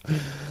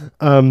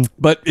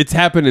 But it's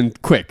happening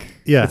quick.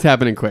 Yeah. It's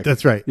happening quick.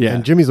 That's right. Yeah.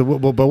 And Jimmy's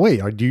like, well, but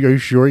wait, are you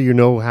sure you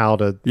know how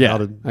to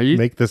Yeah. Are you-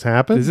 make this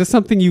happen? Is this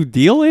something you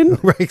deal in?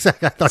 right?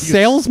 Exactly. I thought you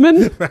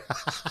Salesman?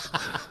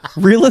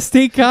 Real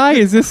estate guy?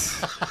 Is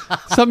this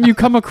something you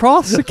come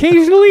across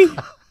occasionally?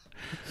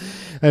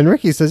 And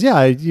Ricky says,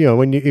 yeah,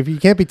 if you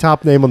can't be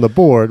top name on the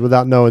board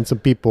without knowing some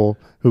people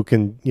who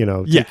can,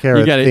 take care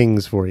you of gotta-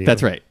 things for you.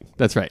 That's right.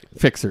 That's right.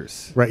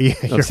 Fixers Right. Yeah,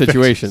 you're of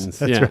situations.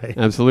 fixers. That's right.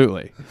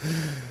 Absolutely.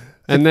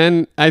 And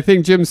then I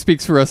think Jim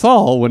speaks for us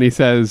all when he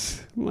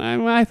says,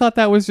 I thought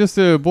that was just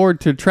a board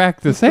to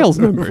track the sales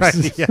numbers.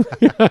 Right.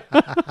 Yeah.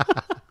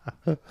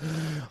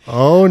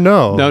 Oh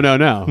no. No.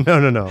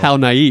 No. How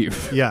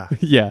naive. Yeah.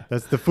 Yeah.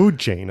 That's the food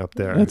chain up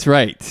there. That's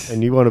right.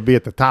 And you want to be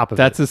at the top of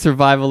That's it. a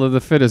survival of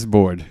the fittest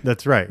board,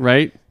 That's right.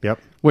 right? Yep.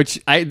 Which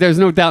there's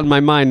no doubt in my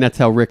mind that's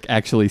how Rick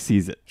actually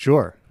sees it,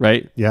 Sure.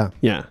 right? Yeah.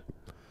 Yeah.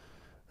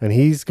 And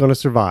he's going to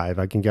survive.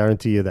 I can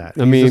guarantee you that.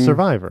 I He's mean, a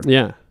survivor.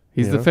 Yeah.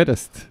 He's You the know?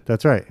 fittest.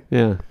 That's right.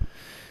 Yeah.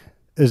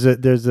 There's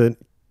a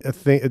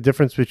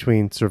difference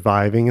between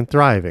surviving and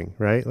thriving,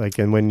 right? Like,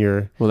 and when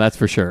you're Well, that's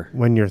for sure.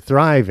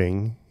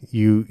 thriving,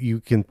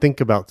 you can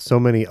think about so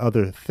many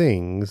other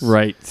things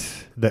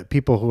Right. that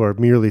people who are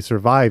merely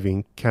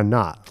surviving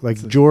cannot.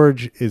 Like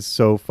George is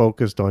so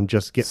focused on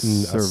just getting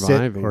a sit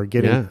Surviving. or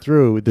getting Yeah.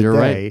 through the You're day.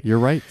 right. You're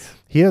right.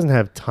 He doesn't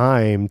have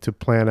time to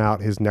plan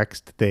out his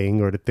next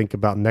thing or to think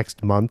about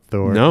next month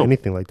or No.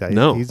 anything like that.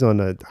 No. He's on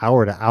an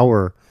hour to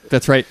hour,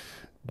 That's right.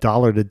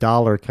 dollar to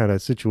dollar kind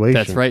of situation.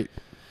 That's right.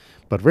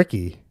 But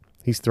Ricky,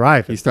 he's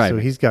thriving. He's thriving.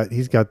 So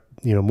he's got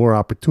more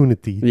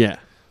opportunity Yeah.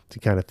 to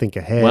kind of think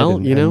ahead. Well,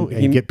 and, he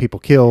and get people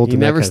killed. He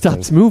and that never kind of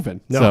stops thing.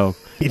 moving. No, So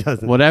he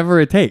doesn't. whatever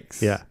it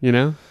takes. Yeah. You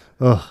know?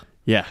 Ugh,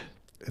 Yeah.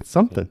 it's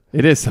something.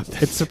 It is something.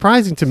 It's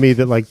surprising to me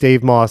that like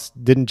Dave Moss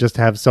didn't just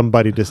have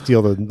somebody to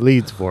steal the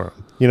leads for him.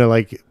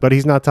 But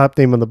he's not top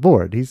name on the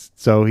board. He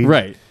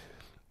right.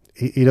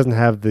 He doesn't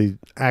have the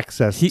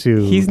access to.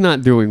 He's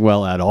not doing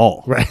well at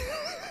all right.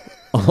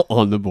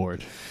 on the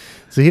board.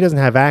 So he doesn't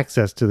have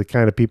access to the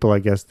kind of people, I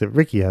guess, that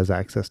Ricky has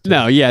access to.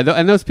 No, yeah,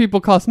 and those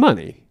people cost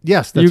money.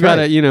 Yes, that's you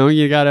gotta, right.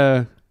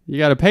 you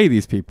gotta pay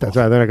these people. That's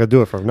right. They're not going to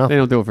do it for They nothing.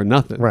 don't do it for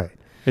nothing. Right.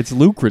 It's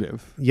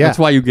lucrative. Yeah. That's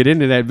why you get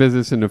into that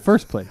business in the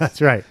first place.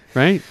 That's right.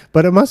 Right?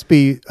 But it must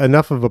be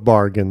enough of a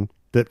bargain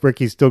that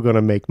Ricky's still going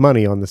to make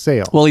money on the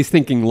sale. Well, he's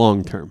thinking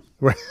long term.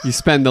 Right. You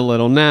spend a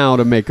little now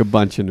to make a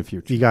bunch in the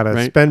future. You got to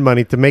right? spend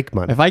money to make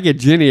money. If I get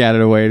Ginny out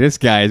of the way, this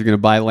guy is going to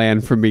buy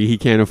land from me he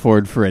can't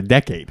afford for a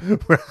decade.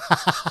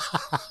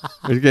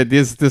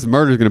 This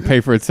murder is going to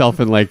pay for itself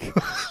in like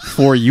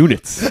 4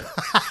 units.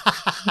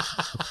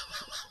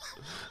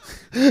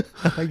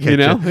 I get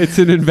you. It's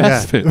an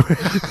investment.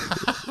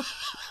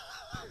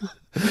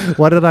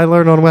 What did I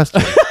learn on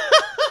Western?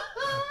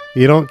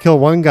 You don't kill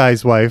one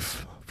guy's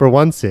wife for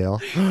one sale.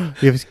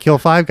 You kill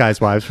 5 guys'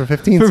 wives for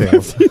 15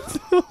 sales.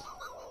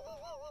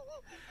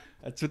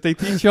 That's what they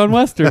teach you on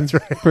Western.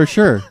 For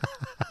sure.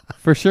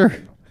 For sure.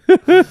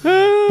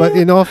 But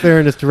in all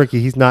fairness to Ricky,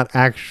 he's not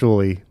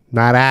actually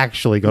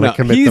going to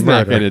commit he's the murder.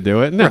 not going to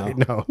do it. No. Right,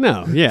 no.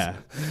 No, yeah.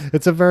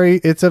 It's a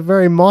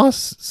very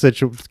Moss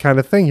kind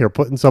of thing here,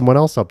 putting someone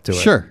else up to it.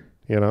 Sure.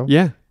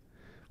 Yeah.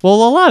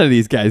 Well, a lot of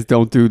these guys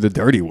don't do the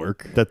dirty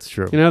work. That's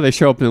true. They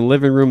show up in the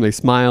living room, they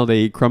smile, they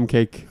eat crumb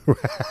cake.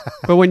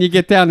 But when you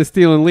get down to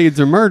stealing leads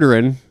or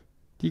murdering,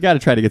 you got to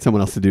try to get someone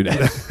else to do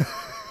that.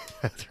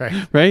 That's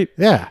right. Right?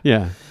 Yeah.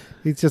 Yeah.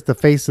 He's just the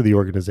face of the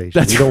organization.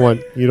 That's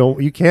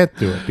You can't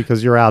do it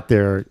because you're out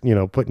there,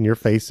 putting your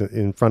face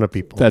in front of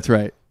people. That's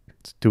right.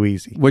 It's too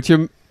easy. Which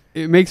it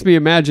makes me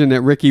imagine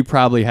that Ricky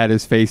probably had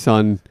his face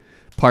on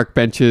park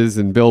benches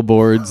and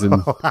billboards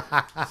and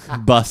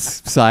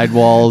bus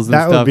sidewalls and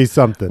That stuff. would be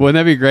something. Wouldn't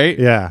that be great?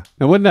 Yeah.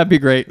 Now, wouldn't that be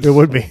great? It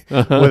would be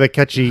with a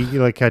catchy,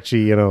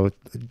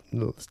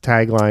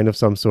 tagline of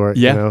some sort.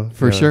 Yeah,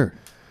 for sure.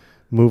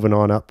 Moving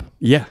on up,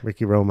 Yeah.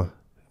 Ricky Roma.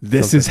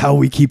 This is how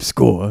we keep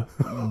score,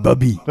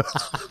 Bubby.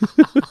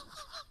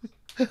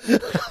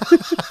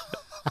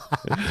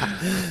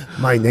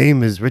 My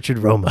name is Richard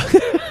Roma.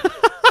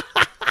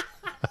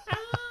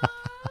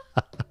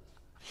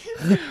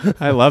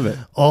 I love it.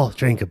 All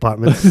train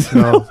compartments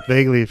smell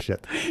vaguely of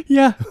shit.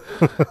 Yeah.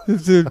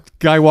 There's a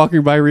guy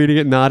walking by reading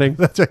it, nodding.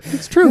 That's right.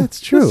 It's true.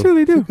 That's true. That's true,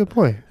 they do. That's a good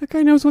point. That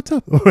guy knows what's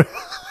up. I'm going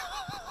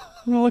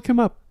to look him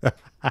up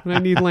when I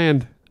need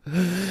land.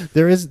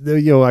 There is,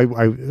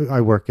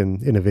 I work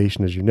in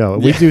innovation, as you know.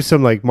 We do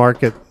some like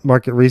market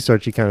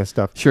researchy kind of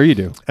stuff. Sure you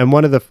do. And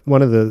one of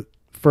the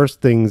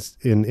first things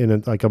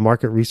in a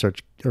market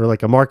research or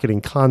like a marketing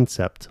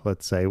concept,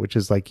 let's say, which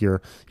is like your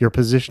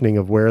positioning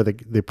of where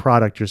the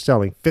product you're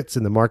selling fits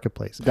in the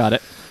marketplace. Got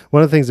it.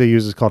 One of the things they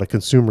use is called a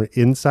consumer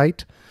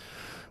insight,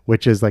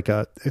 which is like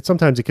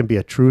sometimes it can be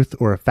a truth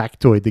or a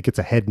factoid that gets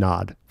a head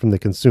nod from the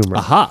consumer.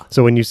 Aha.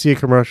 So when you see a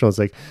commercial, it's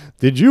like,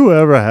 did you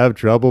ever have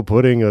trouble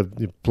putting a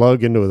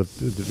plug into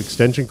the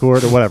extension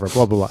cord or whatever,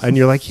 blah, blah, blah. And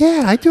you're like,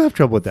 yeah, I do have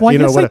trouble with that. Why,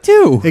 yes, I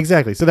do.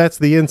 Exactly. So that's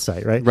the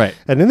insight, right? Right.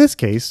 And in this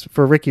case,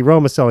 for Ricky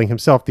Roma selling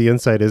himself, the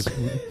insight is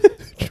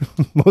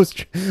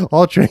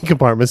all train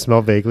compartments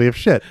smell vaguely of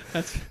shit.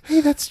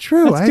 Hey, that's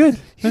true. That's good.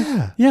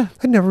 Yeah. Yeah.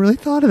 I never really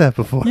thought of that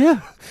before.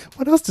 Yeah.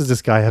 What else does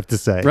this guy have to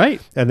say?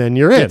 Right. And then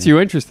you're in. Gets you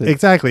interested.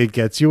 Exactly. It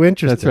gets you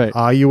interested. That's right.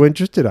 Are you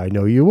interested? I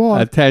know you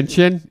are.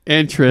 Attention,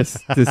 interest,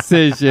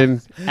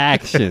 decision,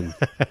 action.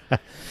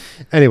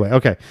 Anyway,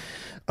 okay.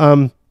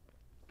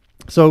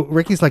 So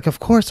Ricky's like, of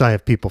course I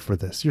have people for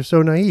this. You're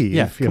so naive.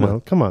 Yeah,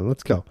 Come on,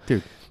 let's go.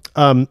 Dude.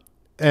 And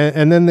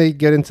then they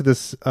get into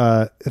this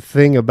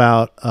thing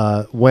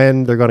about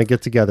when they're going to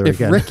get together If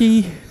again.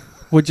 Ricky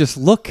would just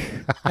look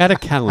at a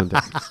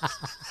calendar.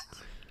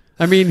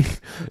 I mean,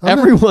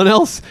 everyone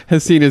else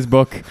has seen his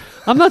book.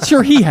 I'm not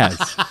sure he has.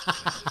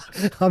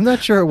 I'm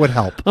not sure it would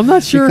help. I'm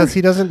not sure. Because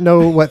he doesn't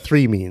know what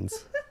 3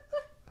 means.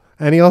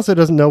 And he also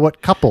doesn't know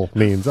what couple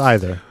means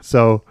either.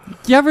 So,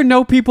 You ever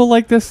know people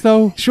like this,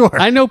 though? Sure.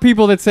 I know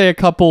people that say a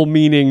couple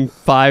meaning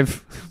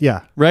 5,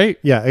 yeah. right?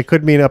 Yeah, it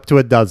could mean up to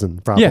a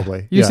dozen,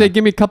 probably. Yeah. You say,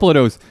 give me a couple of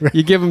those.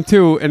 You give them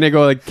 2, and they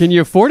go, like, can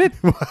you afford it?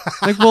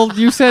 Like, well,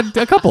 you said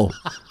a couple.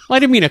 Well, I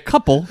didn't mean a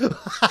couple.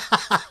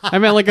 I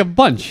meant like a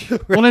bunch.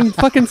 Well, then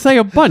fucking say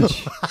a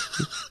bunch.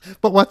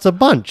 But what's a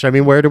bunch? I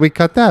mean, where do we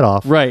cut that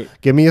off? Right.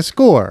 Give me a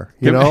score.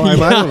 I don't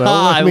know.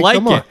 I mean, like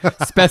come on. it.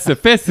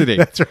 Specificity.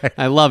 That's right.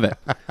 I love it.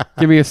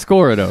 Give me a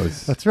score of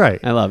those. That's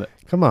right. I love it.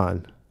 Come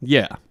on.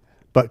 Yeah.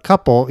 But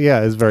couple,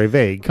 is very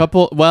vague.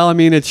 Couple, well, I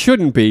mean, it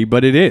shouldn't be,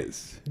 but it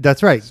is.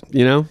 That's right.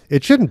 You know?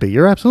 It shouldn't be.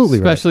 You're absolutely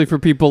Especially for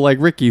people like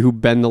Ricky who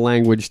bend the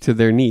language to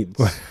their needs.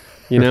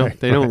 You know?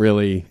 They don't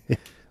really...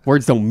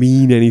 Words don't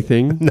mean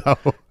anything. right. No.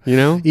 You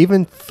know?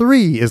 Even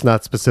 3 is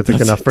not specific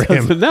enough for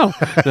him. No,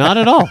 not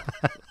at all.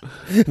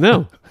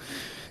 No.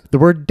 The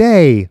word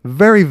day,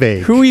 very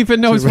vague. Who even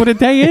knows what a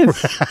day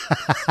is?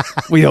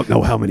 We don't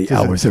know how many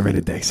hours are in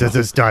a day. So Does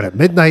it start at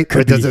midnight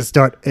or does it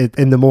start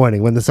in the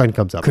morning when the sun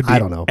comes up? I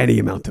don't know. Any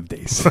amount of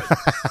days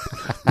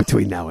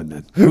between now and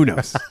then. Who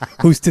knows?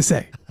 Who's to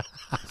say?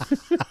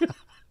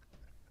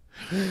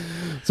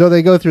 So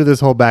they go through this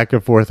whole back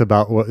and forth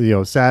about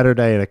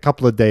Saturday in a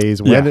couple of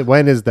days.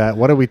 When is that?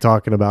 What are we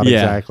talking about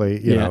exactly?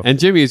 You know. And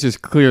Jimmy is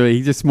just clearly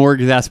he's just more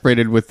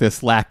exasperated with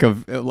this lack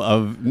of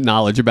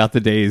knowledge about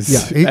the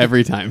days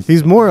every time.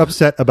 He's more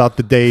upset about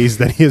the days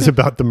than he is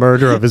about the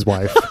murder of his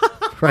wife.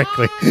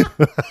 Frankly.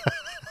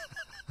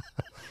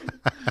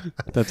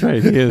 That's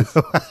right, he is.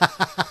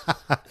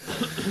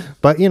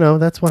 But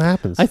that's what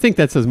happens. I think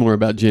that says more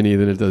about Ginny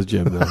than it does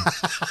Jim, though.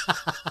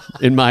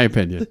 In my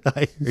opinion.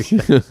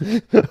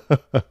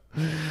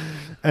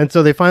 And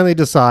so they finally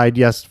decide,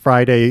 yes,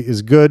 Friday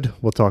is good.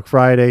 We'll talk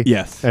Friday.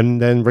 Yes.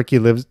 And then Ricky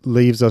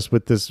leaves us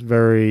with this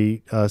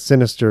very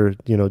sinister,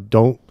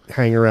 don't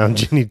hang around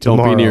Ginny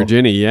tomorrow. Don't be near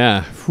Ginny,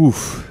 yeah. Whew.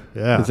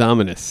 Yeah. It's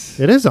ominous.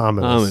 It is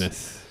ominous.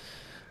 Ominous.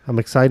 I'm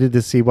excited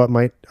to see what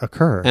might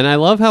occur. And I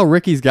love how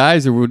Ricky's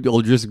guys are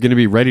just going to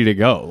be ready to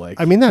go.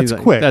 Like, I mean, that's he's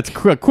like, quick. That's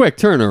quick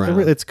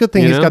turnaround. It's a good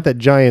thing he's got that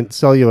giant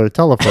cellular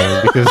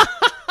telephone because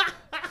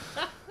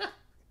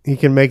he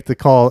can make the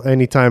call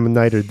any time of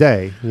night or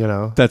day,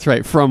 That's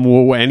right. From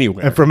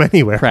anywhere. And from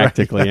anywhere.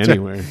 Practically right?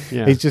 anywhere.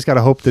 Yeah. He's just got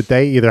to hope that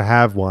they either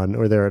have one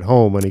or they're at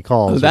home when he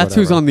calls. That's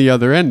who's on the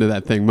other end of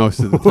that thing most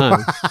of the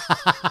time.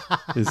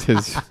 Is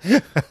his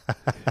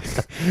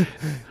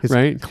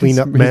right?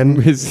 cleanup men.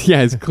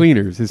 His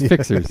cleaners, his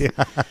fixers.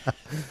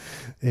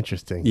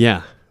 Interesting.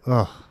 Yeah.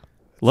 Oh,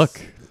 Look,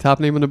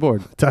 top name on the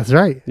board. that's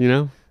right.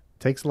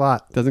 Takes a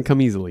lot. Doesn't come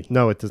easily.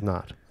 No, it does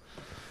not.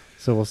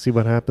 So we'll see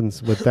what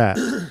happens with that.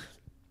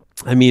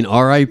 I mean,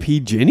 R.I.P.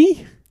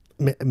 Ginny?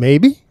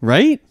 Maybe.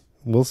 Right?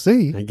 We'll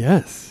see. I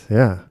guess.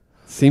 Yeah,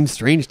 Seems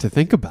strange to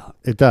think about.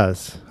 it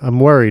does. I'm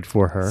worried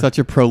for her. Such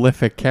a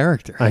prolific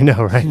character. I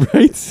know, right?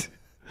 Right?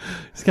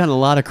 She's gotten a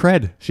lot of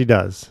cred. She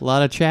does. A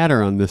lot of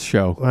chatter on this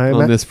show, on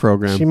ma- this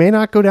program. She may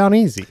not go down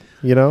easy.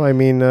 I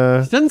mean,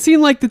 Doesn't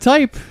seem like the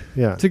type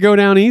yeah. to go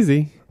down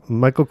easy.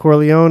 Michael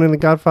Corleone in The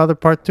Godfather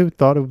Part 2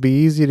 thought it would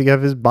be easy to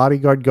have his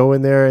bodyguard go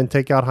in there and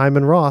take out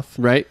Hyman Roth.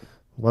 Right?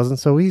 Wasn't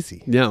so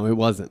easy. No, it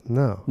wasn't.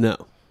 No. No.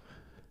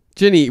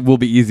 Ginny will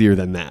be easier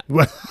than that.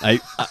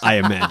 I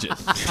imagine.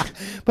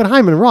 But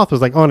Hyman Roth was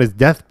like on his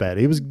deathbed.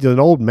 He was an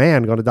old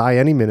man going to die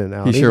any minute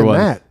now. He And sure even was.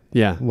 That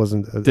Yeah.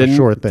 wasn't a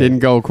sure thing. Didn't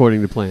go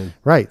according to plan.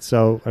 Right.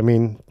 So, I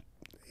mean,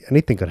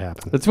 anything could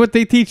happen. That's what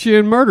they teach you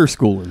in murder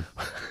schooling.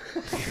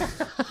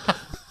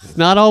 It's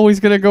not always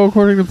going to go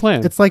according to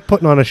plan. It's like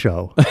putting on a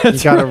show. You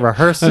got to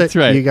rehearse it. That's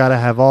right. You got to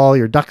have all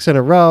your ducks in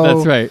a row.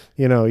 That's right.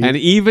 And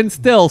even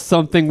still,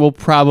 something will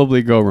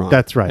probably go wrong.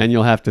 That's right. And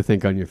you'll have to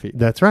think on your feet.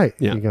 That's right.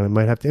 Yeah. You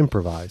might have to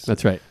improvise.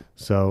 That's right.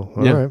 So,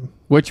 all right.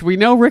 Which we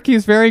know Ricky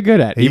is very good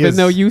at, He even is.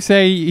 though you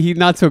say he's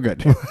not so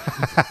good.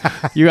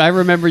 I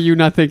remember you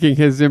not thinking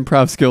his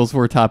improv skills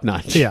were top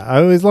notch. Yeah,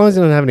 as long as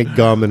he doesn't have any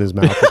gum in his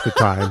mouth at the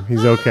time,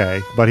 he's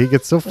okay. But he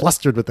gets so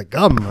flustered with the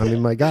gum. I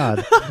mean, my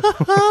God.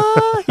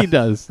 He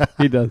does.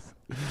 He does.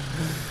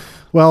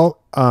 Well,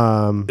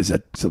 Is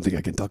that something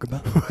I can talk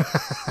about?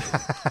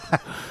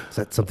 is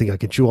that something I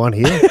can chew on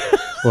here?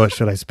 Or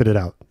should I spit it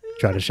out?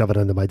 Try to shove it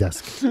under my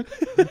desk.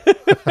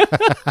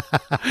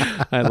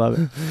 I love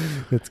it.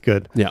 It's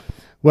good. Yeah.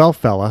 Well,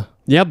 fella,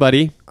 Yeah,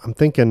 buddy. I'm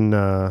thinking.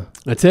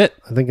 That's it.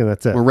 I'm thinking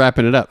that's it. We're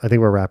wrapping it up. I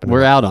think we're wrapping.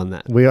 We're it up. out on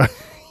that. We are.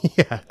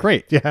 Yeah.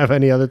 Great. Do you have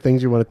any other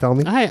things you want to tell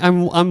me?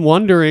 I'm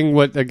wondering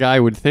what a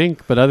guy would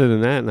think, but other than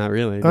that, not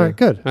really. All right.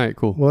 Good. All right.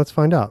 Cool. Well, let's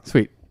find out.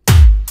 Sweet.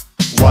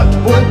 What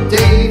would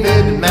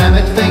David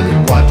Mamet think